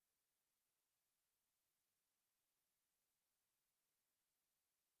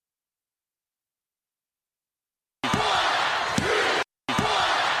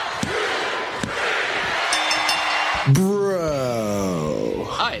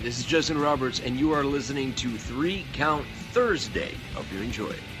this is Justin Roberts, and you are listening to 3 Count Thursday. Hope you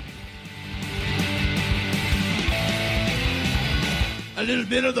enjoy. A little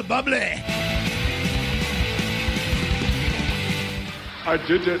bit of the bubbly. I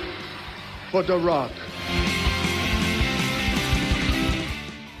did it for The Rock.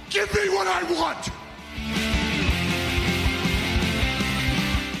 Give me what I want.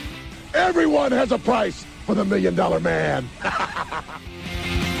 Everyone has a price for the $1 Million Man.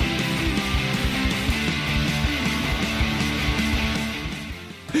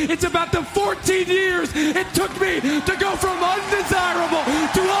 It's about the 14 years it took me to go from undesirable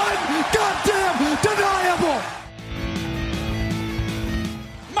to un-goddamn deniable.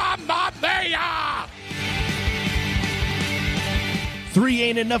 Mamma mia! 3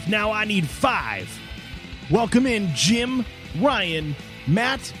 ain't enough now, I need 5. Welcome in Jim, Ryan,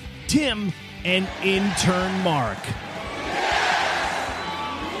 Matt, Tim, and intern Mark.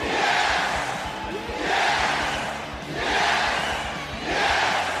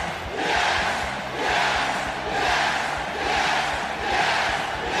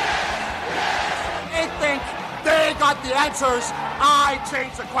 They think they got the answers. I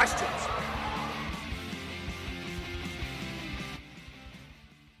change the questions.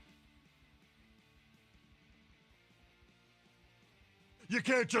 You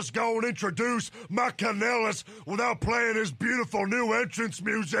can't just go and introduce Mike Kanellis without playing his beautiful new entrance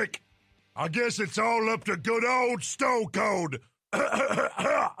music. I guess it's all up to good old Stone Cold.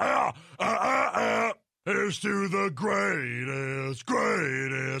 Here's to the greatest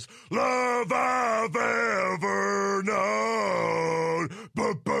love I've ever known.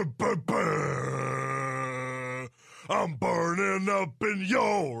 I'm burning up in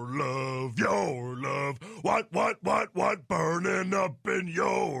your love. What, burning up in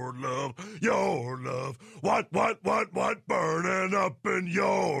your love. What, burning up in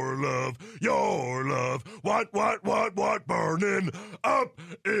your love. What, burning up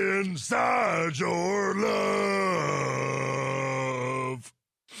inside your love.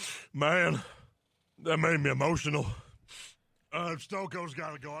 Man, that made me emotional. Stone Cold's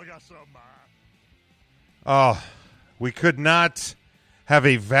gotta go. I got something. Oh, we could not have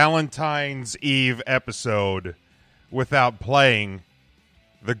a Valentine's Eve episode without playing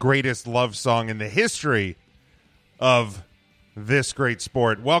the greatest love song in the history of this great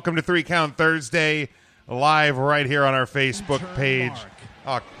sport. Welcome to 3 Count Thursday, live right here on our Facebook page.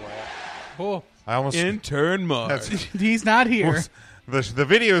 Mark. Oh, I almost Intern Mark. He's not here. The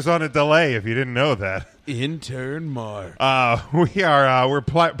video's on a delay. If you didn't know that. Intern Mark. We're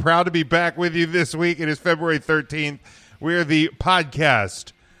proud to be back with you this week. It is February 13th. We're the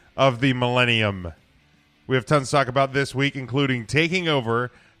podcast of the millennium. We have tons to talk about this week, including Taking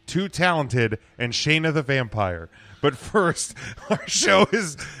Over, Too Talented, and Shayna the Vampire. But first, our show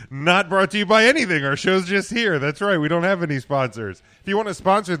is not brought to you by anything. Our show's just here. That's right. We don't have any sponsors. If you want to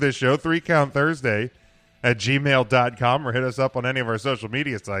sponsor this show, 3 Count Thursday at gmail.com or hit us up on any of our social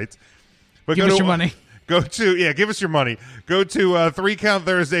media sites. But give us your money. Give us your money. Go to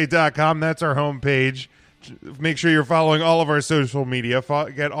 3countthursday.com. That's our homepage. Make sure you're following all of our social media.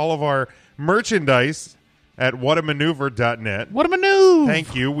 Get all of our merchandise at whatamaneuver.net. What a maneuver!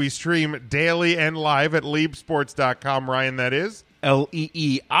 Thank you. We stream daily and live at leebsports.com. Ryan, that is?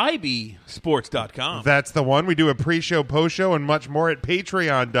 LEEIB sports.com. That's the one. We do a pre-show, post-show, and much more at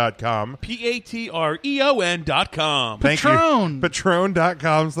patreon.com. PATREON.com. Thank Patron. you.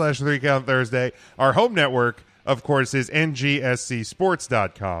 Patron.com/3CountThursday. Our home network, of course, is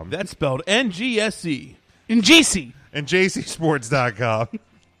NGSCsports.com. That's spelled NGSC. In GC. And JCsports.com.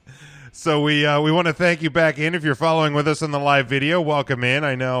 So we want to thank you back in. If you're following with us on the live video, welcome in.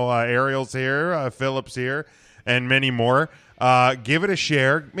 I know Ariel's here, Philip's here, and many more. Give it a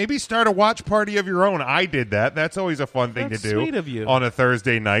share. Maybe start a watch party of your own. I did that. That's always a fun thing to do sweet of you. On a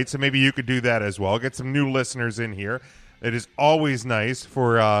Thursday night. So maybe you could do that as well. Get some new listeners in here. It is always nice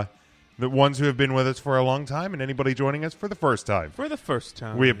for the ones who have been with us for a long time and anybody joining us for the first time. For the first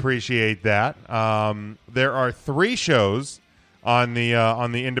time. We appreciate that. There are 3 shows on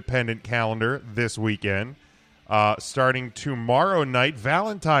the independent calendar this weekend, starting tomorrow night,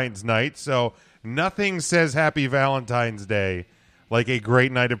 Valentine's night. So nothing says Happy Valentine's Day like a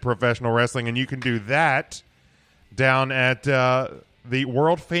great night of professional wrestling, and you can do that down at the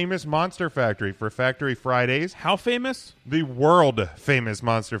world-famous Monster Factory for Factory Fridays. How famous? The world-famous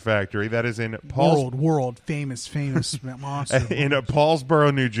Monster Factory. That is in World famous monster. in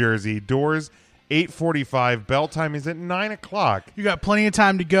Paulsboro, New Jersey. Doors 8:45. Bell time is at 9 o'clock. You got plenty of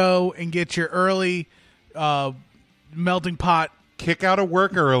time to go and get your early melting pot. Kick out of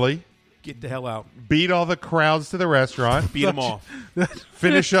work early. Get the hell out. beat all the crowds to the restaurant, Beat them off.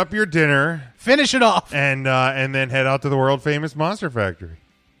 finish up your dinner, Finish it off. and then head out to the world famous Monster Factory.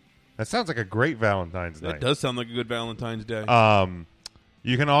 That sounds like a great Valentine's night. That does sound like a good Valentine's Day.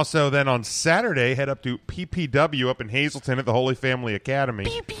 You can also then on Saturday head up to PPW up in Hazleton at the Holy Family Academy.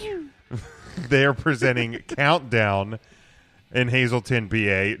 Pew, pew. They are presenting Countdown in Hazleton,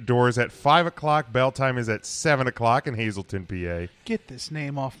 PA. Doors at 5 o'clock. Bell time is at 7 o'clock in Hazleton, PA. Get this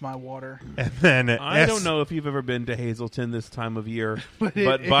name off my water. And then I don't know if you've ever been to Hazleton this time of year, but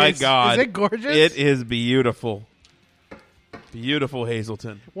is God, it gorgeous? It is beautiful. Beautiful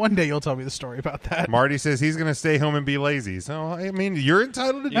Hazleton. One day you'll tell me the story about that. Marty says he's going to stay home and be lazy. So, I mean, you're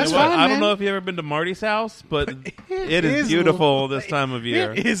entitled to do That's that. fine, I don't man. know if you've ever been to Marty's house, but it is beautiful this time of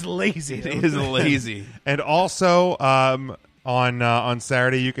year. It is lazy. It is lazy. And also, on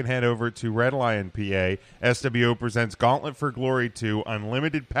Saturday, you can head over to Red Lion, PA. SWO presents Gauntlet for Glory 2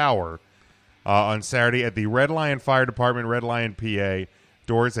 Unlimited Power on Saturday at the Red Lion Fire Department, Red Lion, PA.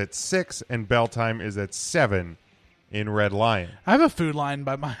 Doors at 6 and bell time is at 7 in Red Lion. I have a Food Lion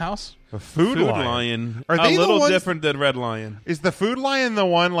by my house. A Food Lion. Are they a little the ones, different than Red Lion. Is the Food Lion the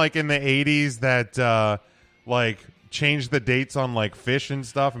one like in the 80s that like changed the dates on like fish and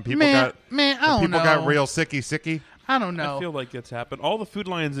stuff and people I don't people know. got real sicky? I don't know. I feel like it's happened. All the Food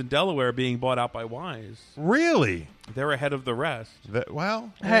Lions in Delaware are being bought out by Wise. Really? They're ahead of the rest.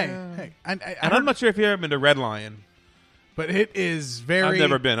 Hey. And I'm not sure if you've ever been to Red Lion. But it is very... I've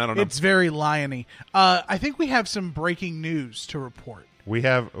never been. I don't know. It's very lion-y. I think we have some breaking news to report. We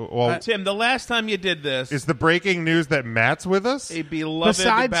have Tim, the last time you did this, is the breaking news that Matt's with us? a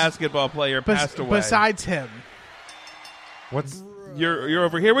beloved basketball player passed away. Besides him. What's You're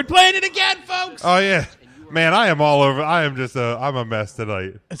over here. We're playing it again, folks. Oh yeah. Man, I am all over. I am just I'm a mess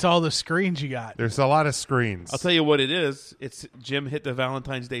tonight. It's all the screens you got. There's a lot of screens. I'll tell you what it is. It's Jim hit the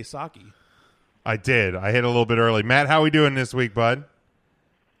Valentine's Day sake. I did. I hit a little bit early. Matt, how we doing this week, bud?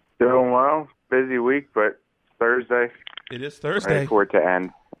 Doing well. Busy week, but Thursday. It is Thursday. Ready for it to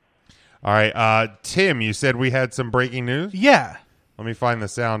end. All right. Tim, you said we had some breaking news? Yeah. Let me find the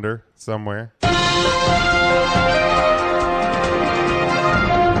sounder somewhere.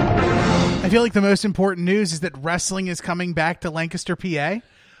 I feel like the most important news is that wrestling is coming back to Lancaster, PA.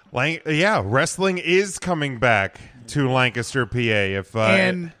 Yeah, wrestling is coming back to Lancaster, PA. If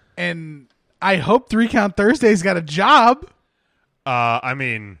and I hope 3 Count Thursday's got a job. I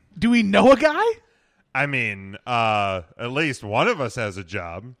mean, do we know a guy? I mean, at least one of us has a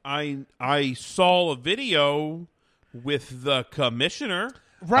job. I saw a video with the commissioner.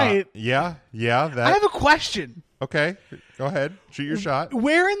 Right. Yeah. I have a question. Okay, go ahead. Shoot your shot.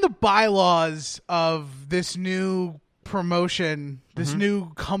 Where in the bylaws of this new promotion, this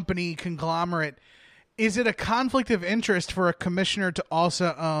new company conglomerate, is it a conflict of interest for a commissioner to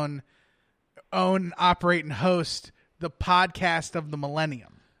also own, operate, and host the podcast of the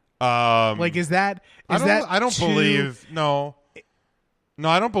Millennium? Is that? I don't believe. No,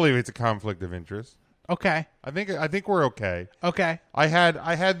 I don't believe it's a conflict of interest. Okay. I think we're okay. Okay. I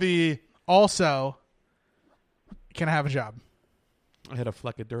had the. Also, can I have a job? I had a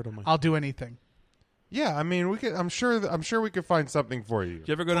fleck of dirt on my. I'll do anything. Yeah, I mean, we could. I'm sure we could find something for you. Did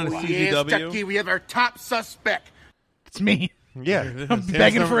you ever go down to Yes, CZW? Ducky, we have our top suspect. It's me. Yeah, I'm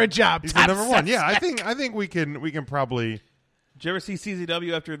begging for a job. He's the number one. Yeah, I think we can probably. Did you ever see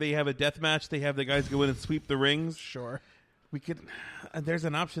CZW after they have a death match? They have the guys go in and sweep the rings. Sure. We could. There's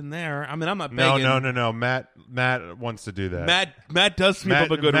an option there. I mean, I'm not begging. No. Matt wants to do that. Matt does sweep up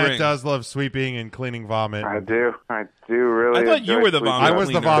a good ring. Matt does love sweeping and cleaning vomit. I do really. I thought you were the enjoy vomit I was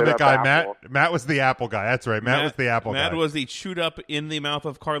the cleaner. vomit guy. Apple. Matt was the apple guy. That's right. Matt was the apple guy. Matt was the chewed up in the mouth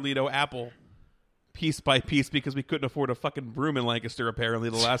of Carlito apple, piece by piece, because we couldn't afford a fucking broom in Lancaster apparently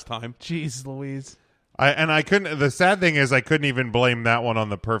the last time. Jeez Louise. I couldn't. The sad thing is, I couldn't even blame that one on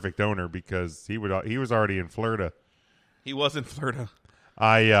the perfect owner because he was already in Florida. He was in Florida.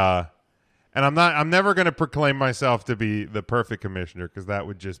 And I'm never going to proclaim myself to be the perfect commissioner because that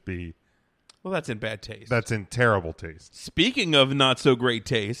would just be. Well, that's in bad taste. That's in terrible taste. Speaking of not so great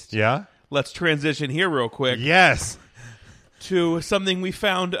taste, yeah. Let's transition here real quick. Yes. To something we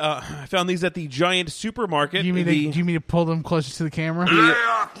found. I found these at the Giant Supermarket. Do you mean to pull them closer to the camera? Lay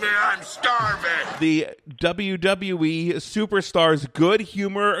off me, I'm starving. The WWE Superstars Good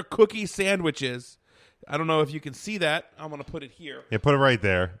Humor Cookie Sandwiches. I don't know if you can see that. I'm going to put it here. Yeah, put it right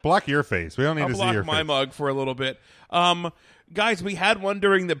there. Block your face. We don't need to see your face. I'll block my mug for a little bit. Guys, we had one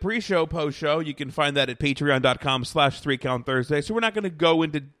during the pre-show, post-show. You can find that at patreon.com/3Count Thursday. So we're not going to go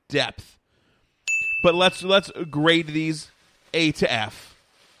into depth. But let's grade these A to F.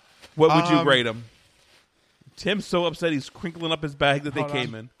 What would you grade them? Tim's so upset he's crinkling up his bag that they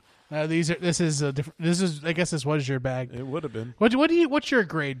came in. This is. I guess this was your bag. It would have been. What's your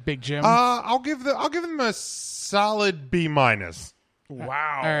grade, Big Jim? I'll give them a solid B-.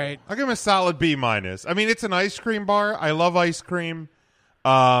 Wow. All right. I'll give them a solid B-. I mean, it's an ice cream bar. I love ice cream.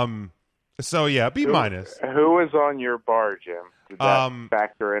 So yeah, B-. Who was on your bar, Jim? Did that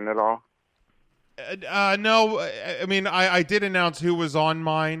factor in at all? No, I mean, I did announce who was on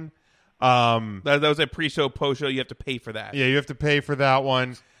mine. That was a pre-show, post-show. You have to pay for that. Yeah, you have to pay for that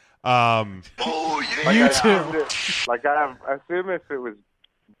one. You too. I assume if it was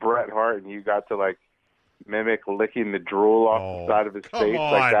Bret Hart and you got to mimic licking the drool off the side of his face,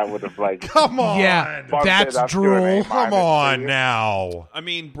 that would have come on, yeah, that's drool. Come on now. I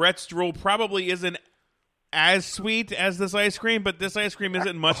mean, Bret's drool probably isn't as sweet as this ice cream, but this ice cream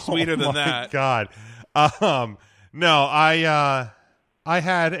isn't much sweeter than that. God, no, I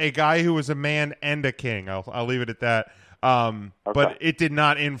had a guy who was a man and a king. I'll leave it at that. But it did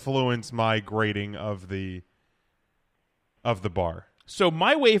not influence my grading of the bar. So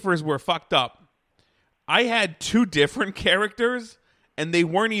my wafers were fucked up. I had 2 different characters, and they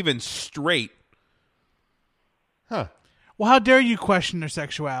weren't even straight. Huh. Well, how dare you question their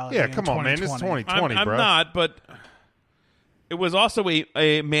sexuality? Yeah, come on, man. It's 2020, I'm bro. not, but it was also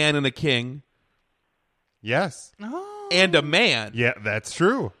a man and a king. Yes. Oh. And a man. Yeah, that's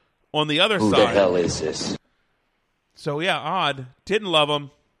true. On the other Who side. the hell is this? So, yeah, odd. Didn't love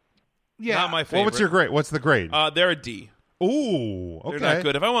them. Yeah. Not my favorite. Well, what's your grade? What's the grade? They're a D. Ooh, okay. They're not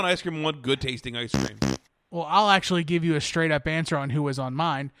good. If I want ice cream, I want good tasting ice cream. Well, I'll actually give you a straight up answer on who was on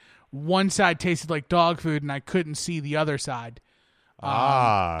mine. One side tasted like dog food, and I couldn't see the other side.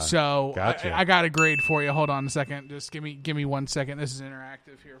 So gotcha. I got a grade for you. Hold on a second. Just give me 1 second. This is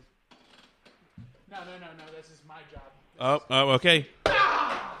interactive here. No. This is my job. Oh, okay.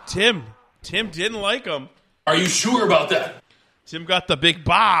 Tim didn't like them. Are you sure about that? Tim got the big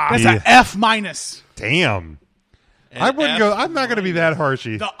bar. That's an F minus. Damn. An I wouldn't F go. I'm not going to be that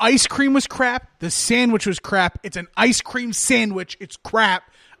harshy. The ice cream was crap. The sandwich was crap. It's an ice cream sandwich. It's crap.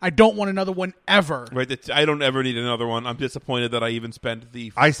 I don't want another one ever. Right, I don't ever need another one. I'm disappointed that I even spent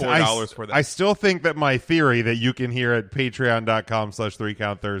the $4 for that. I still think that my theory that you can hear at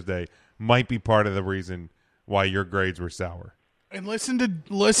patreon.com/3count Thursday might be part of the reason why your grades were sour. And listen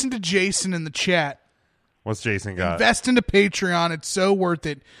to Jason in the chat. What's Jason got? Invest into Patreon. It's so worth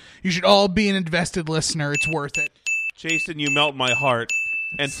it. You should all be an invested listener. It's worth it. Jason, you melt my heart.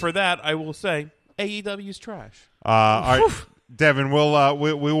 And for that, I will say, AEW's trash. All right, Devin, we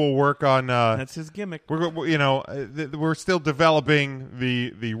will work on. That's his gimmick. We're still developing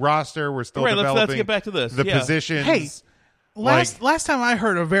the roster. We're still developing. Let's get back to this. The positions. Hey, last time I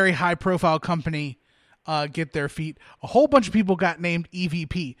heard a very high profile company get their feet, a whole bunch of people got named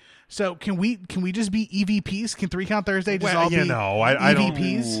EVP. So can we just be EVPs? Can 3 Count Thursday just all be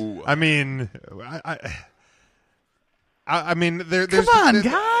EVPs? Don't. I mean, I mean, there's come on,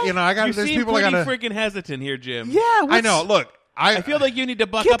 guys. There's people I gotta. Freaking hesitant here, Jim. Yeah, I know. Look, I feel like you need to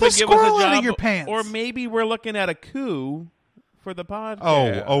buck get up the and give us a squirrel job, out of your pants. Or maybe we're looking at a coup for the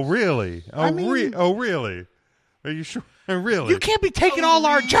podcast. Oh, really? Really? Are you sure? Really? You can't be taking all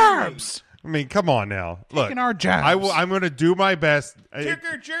our jobs. I mean, come on now. Look, taking our jobs. I'm going to do my best.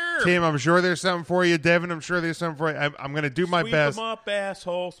 Sure. Tim, I'm sure there's something for you. Devin, I'm sure there's something for you. I'm going to do my best. Sweep them up,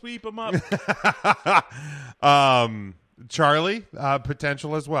 asshole. Sweep them up. Charlie,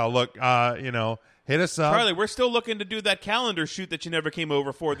 potential as well. Look, hit us up. Charlie, we're still looking to do that calendar shoot that you never came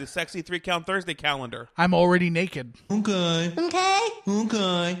over for, the sexy 3 Count Thursday calendar. I'm already naked. Okay.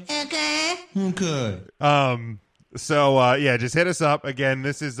 So, just hit us up. Again,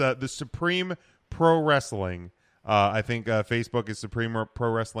 this is the Supreme Pro Wrestling. I think Facebook is Supreme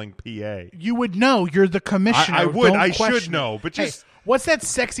Pro Wrestling PA. You would know. You're the commissioner. I would. Don't I question should know. But just what's that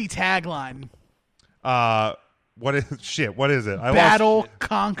sexy tagline? What is shit? What is it? Battle,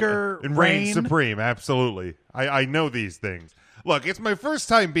 conquer, and reign supreme. Absolutely. I know these things. Look, it's my first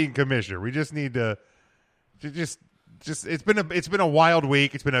time being commissioner. We just need to just it's been a wild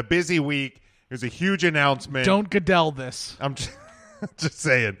week. It's been a busy week. There's a huge announcement. Don't Goodell this. I'm just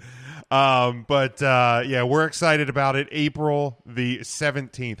saying. We're excited about it. April the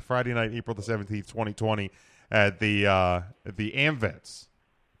 17th, Friday night, April the 17th, 2020, at the Amvets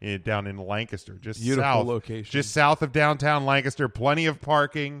down in Lancaster, just beautiful location, just south of downtown Lancaster. Plenty of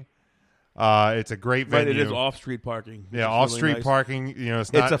parking. It's a great venue. Right, it is off-street parking. Yeah, off-street really nice. Parking.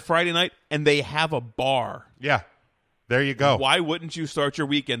 It's a Friday night, and they have a bar. Yeah, there you go. Why wouldn't you start your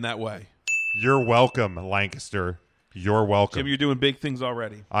weekend that way? You're welcome, Lancaster. You're welcome. Jim, you're doing big things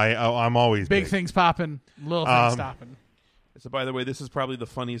already. I'm always big things popping, little things stopping. So, by the way, this is probably the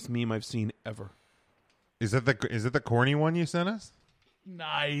funniest meme I've seen ever. Is it the corny one you sent us?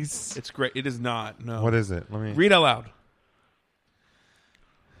 Nice. It's great. It is not. No. What is it? Let me Read out loud.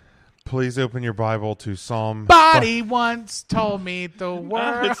 Please open your Bible to Psalm. Body once told me the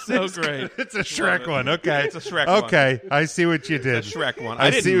world. It's so great. It's a Shrek one. Okay, It's a Shrek one. Okay, I see what you did. It's a Shrek one. I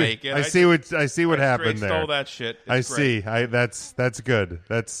didn't see, make it. I see what happened there. Stole that shit. It's I great. see. That's good.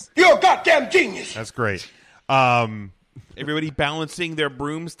 You're a goddamn genius. That's great. Everybody balancing their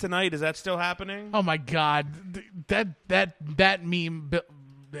brooms tonight. Is that still happening? Oh my god, that meme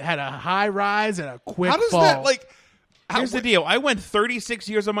had a high rise and a quick How does fall. that like? Here's the deal. I went 36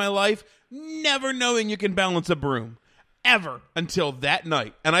 years of my life never knowing you can balance a broom. Ever. Until that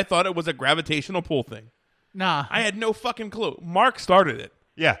night. And I thought it was a gravitational pull thing. Nah, I had no fucking clue. Mark started it.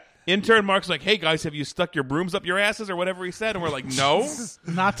 Yeah. Intern Mark's like, hey, guys, have you stuck your brooms up your asses or whatever he said? And we're like, no.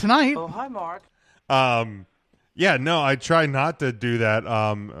 not tonight. Oh, hi, Mark. Yeah. No, I try not to do that.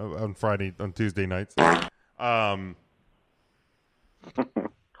 On Tuesday nights.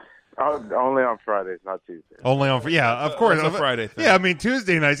 Only on Fridays, not Tuesdays. Only on. Yeah, of course. That's a Friday thing. Yeah, I mean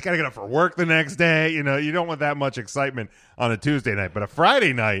Tuesday nights. You got to get up for work the next day. You know, you don't want that much excitement on a Tuesday night, but a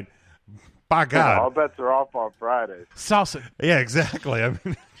Friday night. By God. All bets are off on Fridays. Salsa. Yeah, exactly. I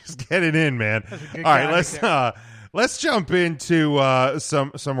mean, just get it in, man. That's a good All right, guy let's jump into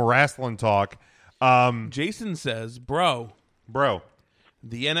some wrestling talk. Jason says, bro,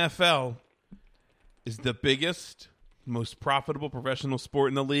 the NFL is the biggest, most profitable professional sport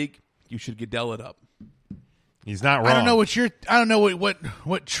in the league. You should Goodell it up. He's not wrong. I don't know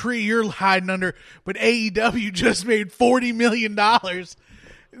what tree you're hiding under, but AEW just made $40 million.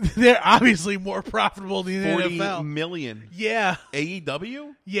 They're obviously more profitable than the $40 NFL. million. Yeah,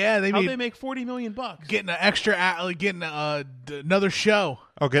 AEW? yeah, How'd they make $40 million bucks? getting an extra, getting another show.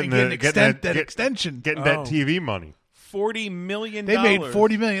 Oh, getting and that extension. getting that TV money. $40 million. They made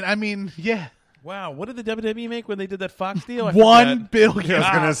 $40 million. I mean, yeah, Wow, what did the WWE make when they did that Fox deal? I $1 forget. billion.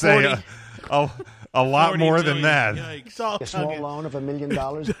 I was going to say a lot 40 more than million. that. Yikes. It's all A small tongue-in- loan of $1 million.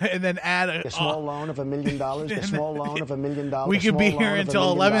 and then add A small loan of $1 million. A small loan of $1 million. We A could small be loan here of $1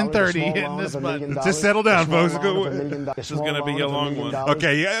 until million. 11:30 A small in loan this of $1 million. Just settle down, A small folks. loan of $1 million. This is gonna be a long one.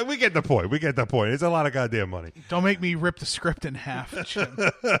 Okay, yeah, we get the point. It's a lot of goddamn money. Don't make me rip the script in half. Jim.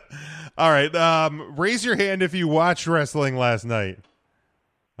 All right, raise your hand if you watched wrestling last night.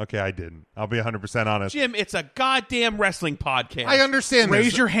 Okay, I didn't. I'll be 100% honest. Jim, it's a goddamn wrestling podcast. I understand this.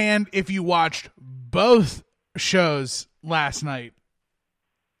 Raise your hand if you watched both shows last night.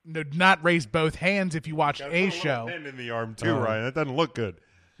 No, not raise both hands if you watched a show. Hand in the arm too, Ryan. That doesn't look good.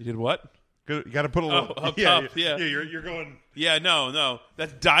 You did what? Good. You got to put a little. up top, yeah. You're going. Yeah, no.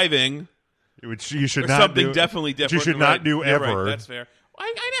 That's diving. Which you should Or not something do. definitely Which different. you should not Right. do You're ever. right. That's fair.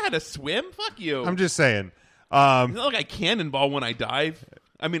 I know how to swim. Fuck you. I'm just saying. It's not like I cannonball when I dive.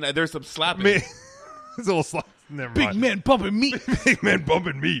 I mean, there's some slapping. It's a little slap. Never Big mind. man bumping me. Big man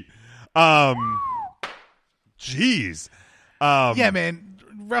bumping me. Jeez. Yeah, man.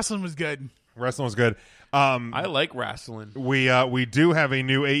 Wrestling was good. Wrestling was good. I like wrestling. We do have a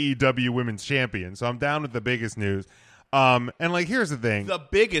new AEW Women's Champion, so I'm down with the biggest news. And like, here's the thing. The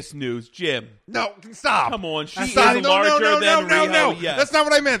biggest news, Jim. No, stop. Come on, she is Stop. larger than Riho. No. Yes. That's not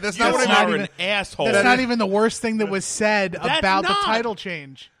what I meant. That's not You what I are meant. an asshole. That's not even the worst thing that was said That's about the not. title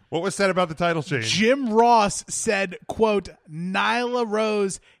change. What was said about the title change? Jim Ross said, quote, Nyla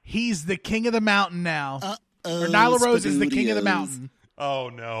Rose, he's the king of the mountain now. Or Nyla Rose is the king of the mountain. Oh,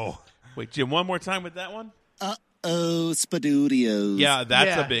 no. Wait, Jim, one more time with that one? Spadudios. Yeah, that's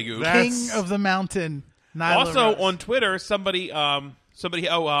Yeah. a big oof. King of the mountain. Nyla Also Rose. on Twitter, somebody, who's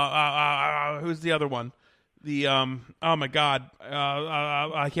the other one? The oh my god,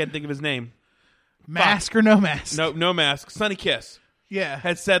 I can't think of his name. Mask or no mask? No mask. Sunny Kiss Yeah.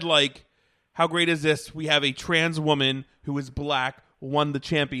 had said like, "How great is this? We have a trans woman who is black won the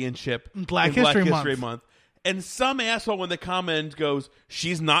championship Black in History Black History Month. Month." And some asshole in the comment goes,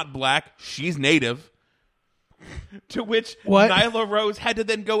 "She's not black. She's native." To which What? Nyla Rose had to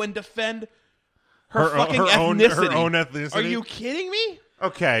then go and defend her fucking own ethnicity. ethnicity. Are you kidding me?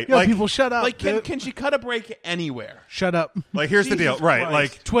 Okay. Yo, like, people, shut up. Like, can she cut a break anywhere? Shut up. like, here's the deal. Jesus Right. Christ.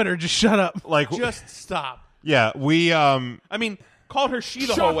 Like, Twitter, just shut up. Just stop. yeah, we, I mean, called her she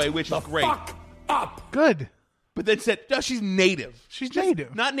the whole way, which is great. Good. But then said, no, she's native. She's Just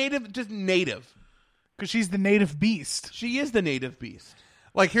native. Not native, just native. Because she's the native beast. She is the native beast.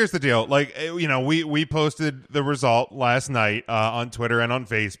 like, here's the deal. Like, we posted the result last night on Twitter and on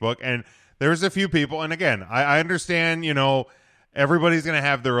Facebook, and there's a few people, and again, I understand, everybody's going to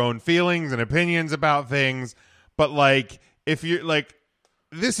have their own feelings and opinions about things, but, like, if you're, like,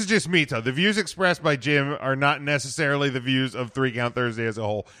 this is just me, though. The views expressed by Jim are not necessarily the views of 3 Count Thursday as a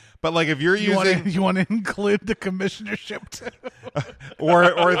whole. But like, if you're You using, want to include the commissionership too?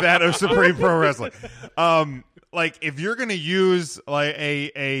 or that of Supreme Pro Wrestling, like if you're going to use like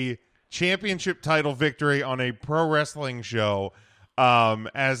a championship title victory on a pro wrestling show,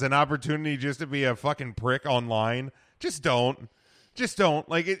 as an opportunity just to be a fucking prick online, just don't.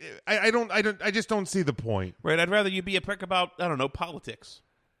 Like I just don't see the point. Right. I'd rather you be a prick about, I don't know, politics.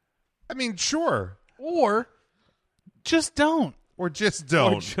 I mean, sure. Or just don't. Or just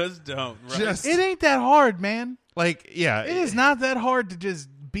don't. Or just don't. Right? Just It ain't that hard, man. like, yeah. It is not that hard to just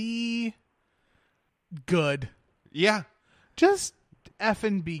be good. Yeah. Just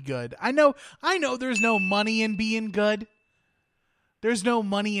effing be good. I know there's no money in being good. There's no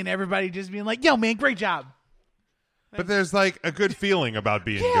money in everybody just being like, yo, man, great job. But there's like a good feeling about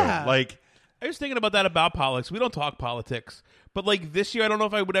being Yeah. good. Like, I was thinking about that about politics. We don't talk politics. But like this year, I don't know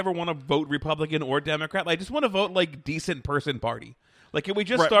if I would ever want to vote Republican or Democrat. Like, I just want to vote like decent person party. Like, can we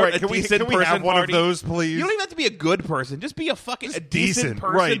just start a Can decent we person have one party? of those, please? You don't even have to be a good person. Just be a fucking Just a decent decent,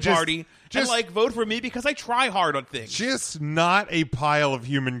 person right, just- party. And like vote for me because I try hard on things. Just not a pile of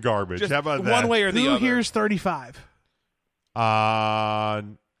human garbage. Just How about one that? way or the Who other. here's 35? I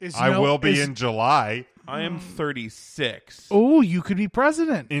will be in July. I am 36. Oh, you could be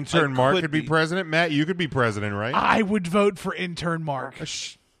president. Intern I Mark could could be be. president. Matt, you could be president, right? I would vote for intern Mark.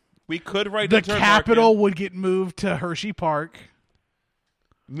 We could write The intern capital Mark in. would get moved to Hershey Park.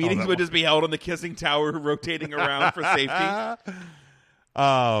 Meetings would just be held on the kissing tower, rotating around for safety.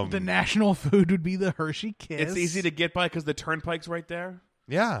 The national food would be the Hershey Kiss. It's easy to get by because the turnpike's right there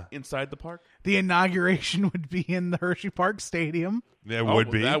Yeah. inside the park. The inauguration would be in the Hershey Park Stadium. It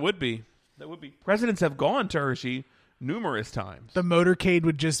would be. That would be. Presidents have gone to Hershey numerous times. The motorcade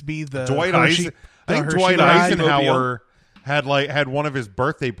would just be the Dwight Hershey. I think the Dwight Hershey ride. Eisenhower had one of his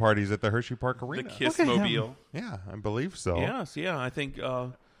birthday parties at the Hershey Park The Arena. Kiss-mobile. Yeah, I believe so. Yes, yeah. I think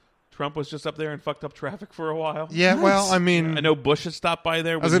Trump was just up there and fucked up traffic for a while. Yeah, well, I mean, I know Bush has stopped by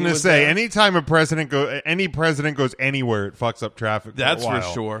there. I was going to say, anytime any president goes anywhere, it fucks up traffic. That's for a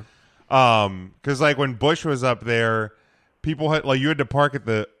for while. sure. Because like when Bush was up there, people had you had to park at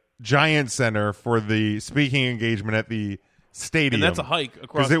the Giant Center for the speaking engagement at the stadium, And that's a hike across.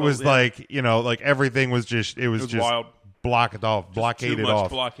 because it was the- yeah. like everything was just it was just wild. blocked off, Just blockaded too much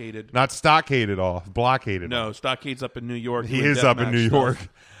off, blockaded. not stockaded off, blockaded. No, off. Stockade's up in New York. He doing is up in deathmatch New stuff. York.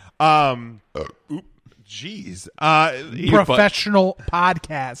 Jeez. Professional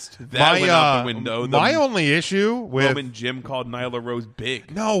podcast. That went out the window. My only issue with Roman Jim called Nyla Rose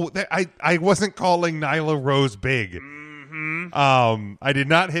big. no, I wasn't calling Nyla Rose big. I did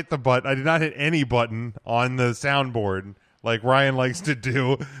not hit the button. I did not hit any button on the soundboard like Ryan likes to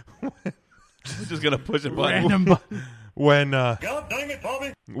do I'm just gonna push a button. Random button. when God dang it,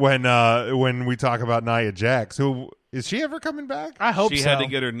 Bobby. when we talk about Nia Jax. Who is she ever coming back? I hope She so. had to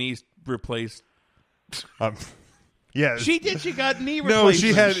get her knees replaced. Yeah, She did. She got knee no,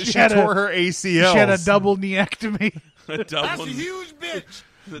 replacement. she had tore a- her ACL. She had a double neectomy. a double, That's a huge bitch.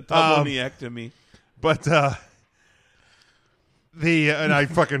 the double neectomy. But and I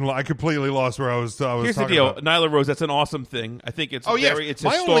completely lost where I was. Here's the talking deal, about. Nyla Rose. That's an awesome thing. I think it's Oh yes, it's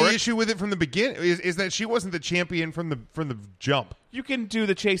my historic. only issue with it from the beginning is that she wasn't the champion from the jump. You can do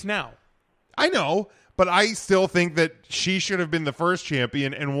the chase now. I know, but I still think that she should have been the first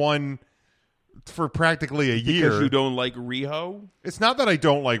champion and won for practically a year. Because you don't like Riho? It's not that I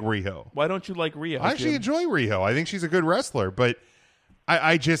don't like Riho. Why don't you like Riho? I actually Jim? enjoy Riho. I think she's a good wrestler, but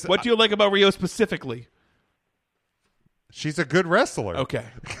I just What do you like about Riho specifically? she's a good wrestler. Okay.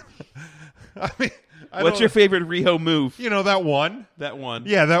 I mean, What's your favorite Riho move? You know that one? That one.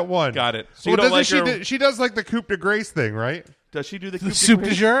 Yeah, that one. Got it. So you don't doesn't like her- she does like the coup de grace thing, right? Does she do the soup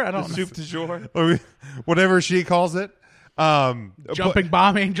du jour? I don't know. Soup du jour. Or whatever she calls it. Jumping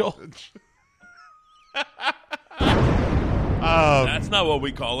bomb angel. That's not what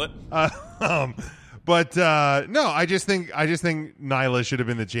we call it. But no, I just think Nyla should have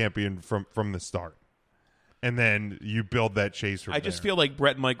been the champion from the start, and then you build that chase from I just there. feel like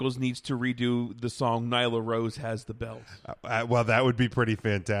Bret Michaels needs to redo the song "Nyla Rose Has the Belt." Well, that would be pretty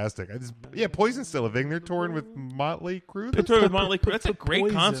fantastic. Poison's still a thing. They're touring with Motley Crue. They're touring with Motley Crue. That's a great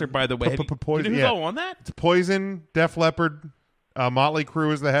Poison. concert, by the way. Have you- Poison, do you know yeah. who's all on that? It's Poison, Def Leppard, Motley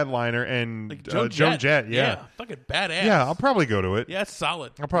Crue is the headliner, and Like Joan Jett. Yeah, fucking badass. yeah. I'll probably go to it. Yeah, it's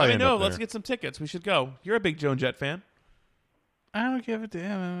solid. I'll probably Let end me know. up Let's there. get some tickets. We should go. You're a big Joan Jett fan. I don't give a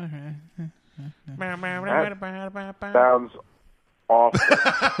damn. Sounds awful.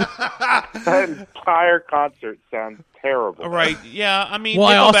 That entire concert sounds terrible. Right, yeah. I mean,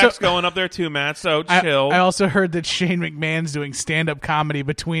 Well, Nickelback's going up there too, Matt, so chill. I also heard that Shane McMahon's doing stand-up comedy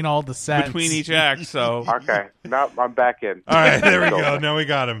between all the sets. Between each act, so. Okay, now I'm back in. All right, there we go. Now we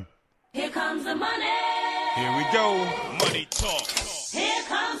got him. Here comes the money. Here we go. Money talk. Here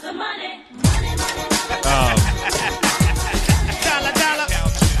comes the money.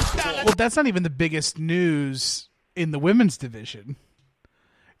 Well, that's not even the biggest news in the women's division.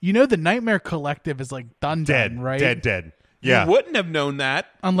 You know, the Nightmare Collective is like done, right? Dead. Yeah. You wouldn't have known that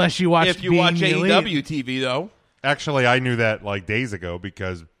unless you watched. If you watch AEW TV, though. Actually, I knew that like days ago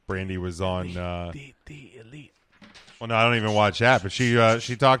because Brandy was on. The Elite. Well, no, I don't even watch that, but she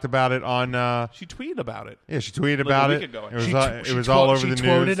talked about it on. She tweeted about it. Yeah, she tweeted about a it. week ago. It was all over the news. She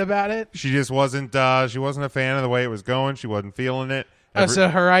tweeted about it. She just wasn't. She wasn't a fan of the way it was going. She wasn't feeling it. So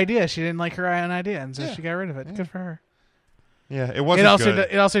her idea, she didn't like her own idea, and so she got rid of it. Good for her. Yeah, it wasn't.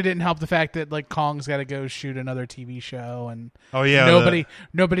 It also didn't help the fact that like Kong's got to go shoot another TV show, and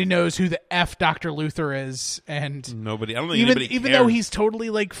nobody knows who the F Dr. Luther is, and nobody. I don't think anybody even cares. though he's totally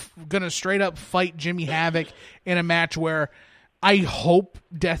like gonna straight up fight Jimmy Havoc in a match where I hope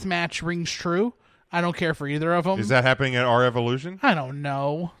Deathmatch rings true. I don't care for either of them. Is that happening at our Evolution? I don't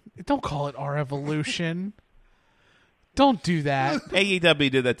know. Don't call it our Evolution. Don't do that.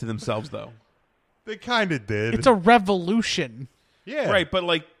 AEW did that to themselves, though. They kind of did. It's a revolution. Yeah. Right, but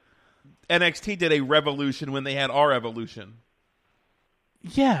like NXT did a revolution when they had our Evolution.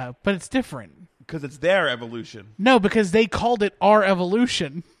 Yeah, but it's different. Because it's their evolution. No, because they called it our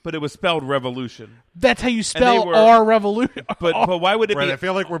Evolution. But it was spelled revolution. That's how you spell our revolution. But why would it be? I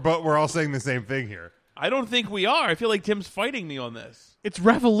feel like we're all saying the same thing here. I don't think we are. I feel like Tim's fighting me on this. It's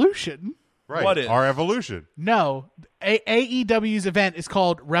revolution. Right. What is? Our Evolution. No. AEW's event is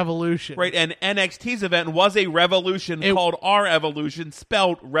called Revolution. Right, and NXT's event was a revolution called Our Evolution,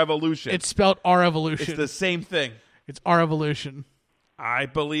 spelled Revolution. It's spelled Our Evolution. It's the same thing. It's Our Evolution. I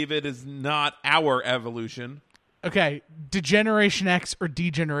believe it is not Our Evolution. Okay, Degeneration X or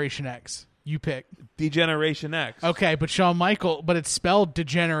Degeneration X? You pick. Degeneration X. Okay, but it's spelled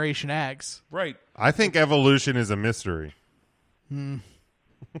Degeneration X. Right. I think Evolution is a mystery. And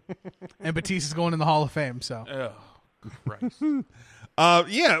Batista's going in the Hall of Fame, so. Oh, Christ.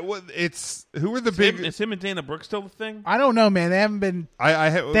 It's who are the big? Is him and Dana Brooke still the thing? I don't know, man. They haven't been. They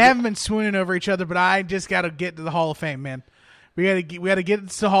haven't been swooning over each other, but I just got to get to the Hall of Fame, man. We got to get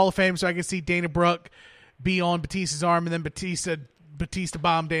to the Hall of Fame so I can see Dana Brooke be on Batista's arm, and then Batista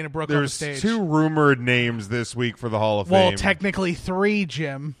bomb Dana Brooke on the stage. There's 2 rumored names this week for the Hall of Fame. Well, technically 3,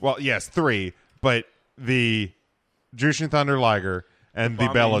 Jim. Well, yes, 3, but the Jushin Thunder Liger and the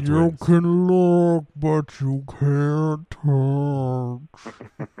Bella Twins. You can look, but you can't touch.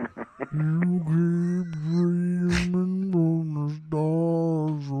 You keep dreaming on the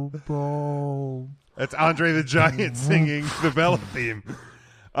stars above. That's Andre the Giant singing the Bella theme.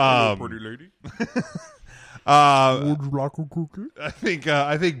 Hello, pretty lady. Would you like a cookie?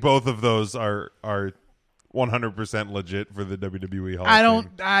 I think both of those are 100% legit for the WWE Hall of Fame.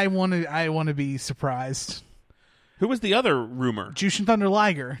 I want to be surprised. Who was the other rumor? Jushin Thunder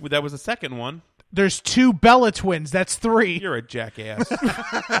Liger. Well, that was the second one. There's 2 Bella Twins. That's 3. You're a jackass.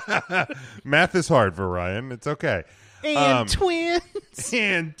 Math is hard for Ryan. It's okay. And twins.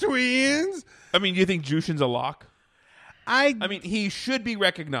 And twins. I mean, do you think Jushin's a lock? I mean, he should be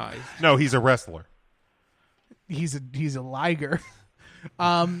recognized. No, he's a wrestler. He's a Liger.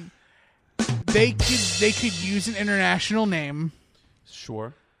 They could use an international name.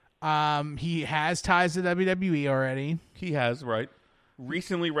 Sure. He has ties to WWE already. He has, right.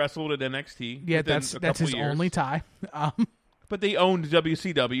 Recently wrestled at NXT. Yeah, that's his only tie. But they owned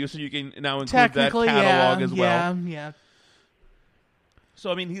WCW, so you can now include that catalog as well. Yeah.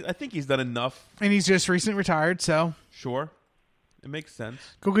 So, I mean, I think he's done enough. And he's just recently retired, so. Sure. It makes sense.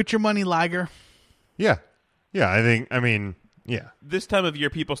 Go get your money, Liger. Yeah. Yeah, yeah. This time of year,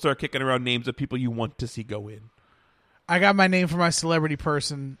 people start kicking around names of people you want to see go in. I got my name for my celebrity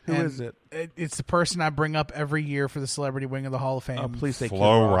person. Who is it? It's the person I bring up every year for the celebrity wing of the Hall of Fame. Oh, please say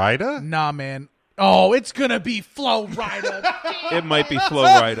Flo Rida? Nah, man. Oh, it's going to be Flo Rida. It might be Flo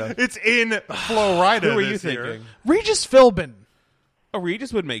Rida. It's in Flo Rida. Who are you year. thinking? Regis Philbin. Oh,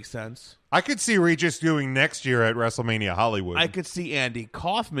 Regis would make sense. I could see Regis doing next year at WrestleMania Hollywood. I could see Andy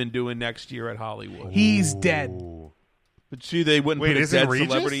Kaufman doing next year at Hollywood. He's dead. But see, they wouldn't put a dead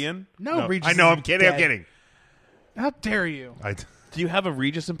celebrity in? No, Regis I know, is I'm kidding, dead. I'm kidding. How dare you? Do you have a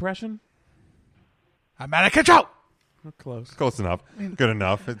Regis impression? I'm out of control. Close. Close enough. Good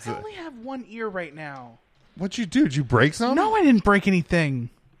enough. I only have one ear right now. What'd you do? Did you break something? No, I didn't break anything.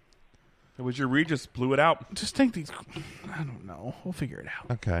 It was your Regis blew it out. Just think these. I don't know. We'll figure it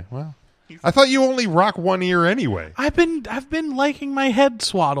out. Okay, well, I thought you only rock one ear anyway. I've been liking my head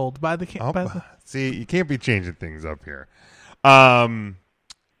swaddled by the. See, you can't be changing things up here.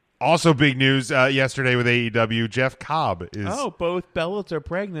 Also, big news yesterday with AEW. Jeff Cobb is. Oh, both Bellas are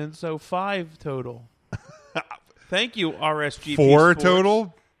pregnant, so 5 total. Thank you, RSGP. 4 Sports.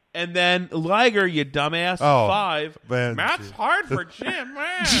 total. And then Liger, you dumbass, 5. Man, Matt's hard for Jim,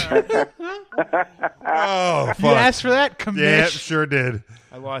 man. Oh, fuck. You asked for that, commish. Yeah, sure did.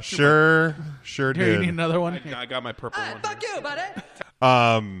 I lost. Sure Here, did. you need another one. I got my purple one. Fuck you, buddy.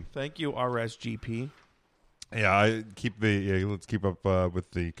 Thank you, RSGP. Yeah, let's keep up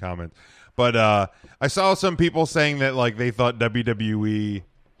with the comments. But I saw some people saying that like they thought WWE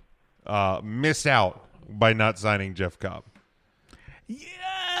missed out by not signing Jeff Cobb.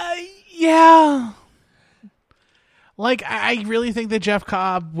 Yeah. Like, I really think that Jeff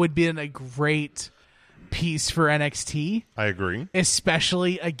Cobb would be a great piece for NXT. I agree.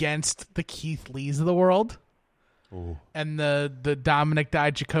 Especially against the Keith Lees of the world. Ooh. And the Dominic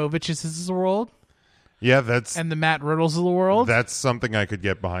Dijakovic's of the world. Yeah, that's... And the Matt Riddles of the world. That's something I could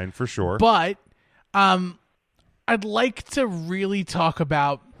get behind for sure. But I'd like to really talk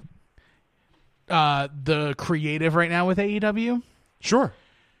about the creative right now with AEW. Sure.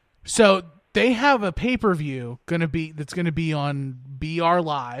 So they have a pay-per-view that's gonna be on BR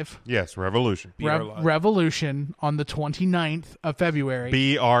Live. Yes, Revolution. Revolution on the 29th of February.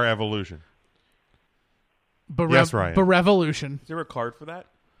 BR Evolution. Yes, Ryan. But Revolution. Is there a card for that?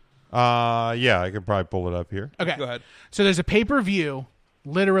 Yeah, I could probably pull it up here. Okay. Go ahead. So there's a pay-per-view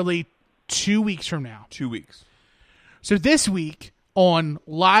literally 2 weeks from now. 2 weeks. So this week on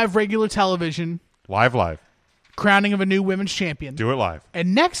live regular television. Live. Crowning of a new women's champion. Do it live.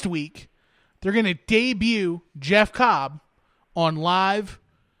 And next week, they're going to debut Jeff Cobb on live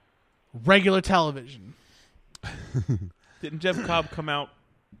regular television. Didn't Jeff Cobb come out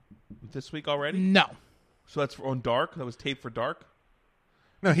this week already? No. So that's on Dark? That was taped for Dark?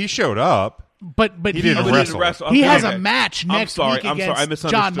 No, he showed up. But he didn't wrestle. He has a match next week I against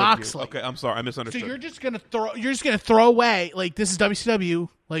misunderstood John you. Moxley. Okay, I'm sorry. I misunderstood. So you're just gonna throw away, like, this is WCW,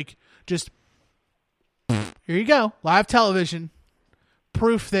 like, just here you go, live television,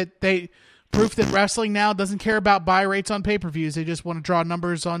 proof that wrestling now doesn't care about buy rates on pay-per-views. They just want to draw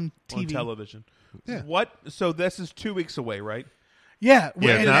numbers on TV, on television. Yeah. What? So this is 2 weeks away, right? Yeah.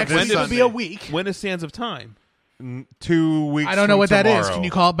 Yeah, and not next this week will Sunday. be a week. When is Sands of Time? 2 weeks. I don't know from what that is. tomorrow. Can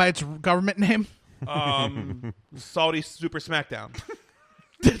you call it by its government name? Saudi Super SmackDown.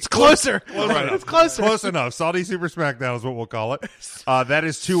 It's closer. It's closer. Close enough. Saudi Super SmackDown is what we'll call it. That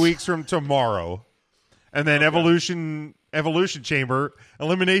is 2 weeks from tomorrow. And then Elimination Chamber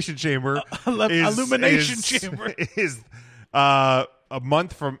is a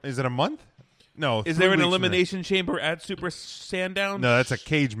month from. Is it a month? No. Is there an Elimination Chamber at Super Sandown? No, that's a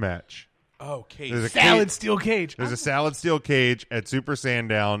cage match. Oh, cage. There's a Salad steel cage. There's a salad steel cage at Super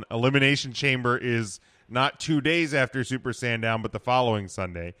Sandown. Elimination Chamber is not 2 days after Super Sandown, but the following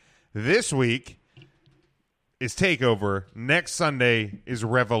Sunday. This week is TakeOver. Next Sunday is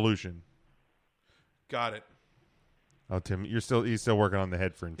Revolution. Got it. Oh, Tim, he's still working on the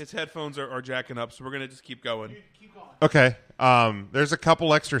headphones. His headphones are jacking up, so we're going to just keep going. Okay. There's a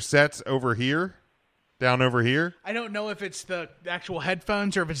couple extra sets over here. Down over here. I don't know if it's the actual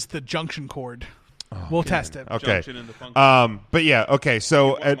headphones or if it's the junction cord. We'll test it. Okay. Junction into function. But yeah, okay,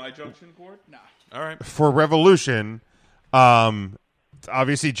 so my junction cord? No. All right. For Revolution,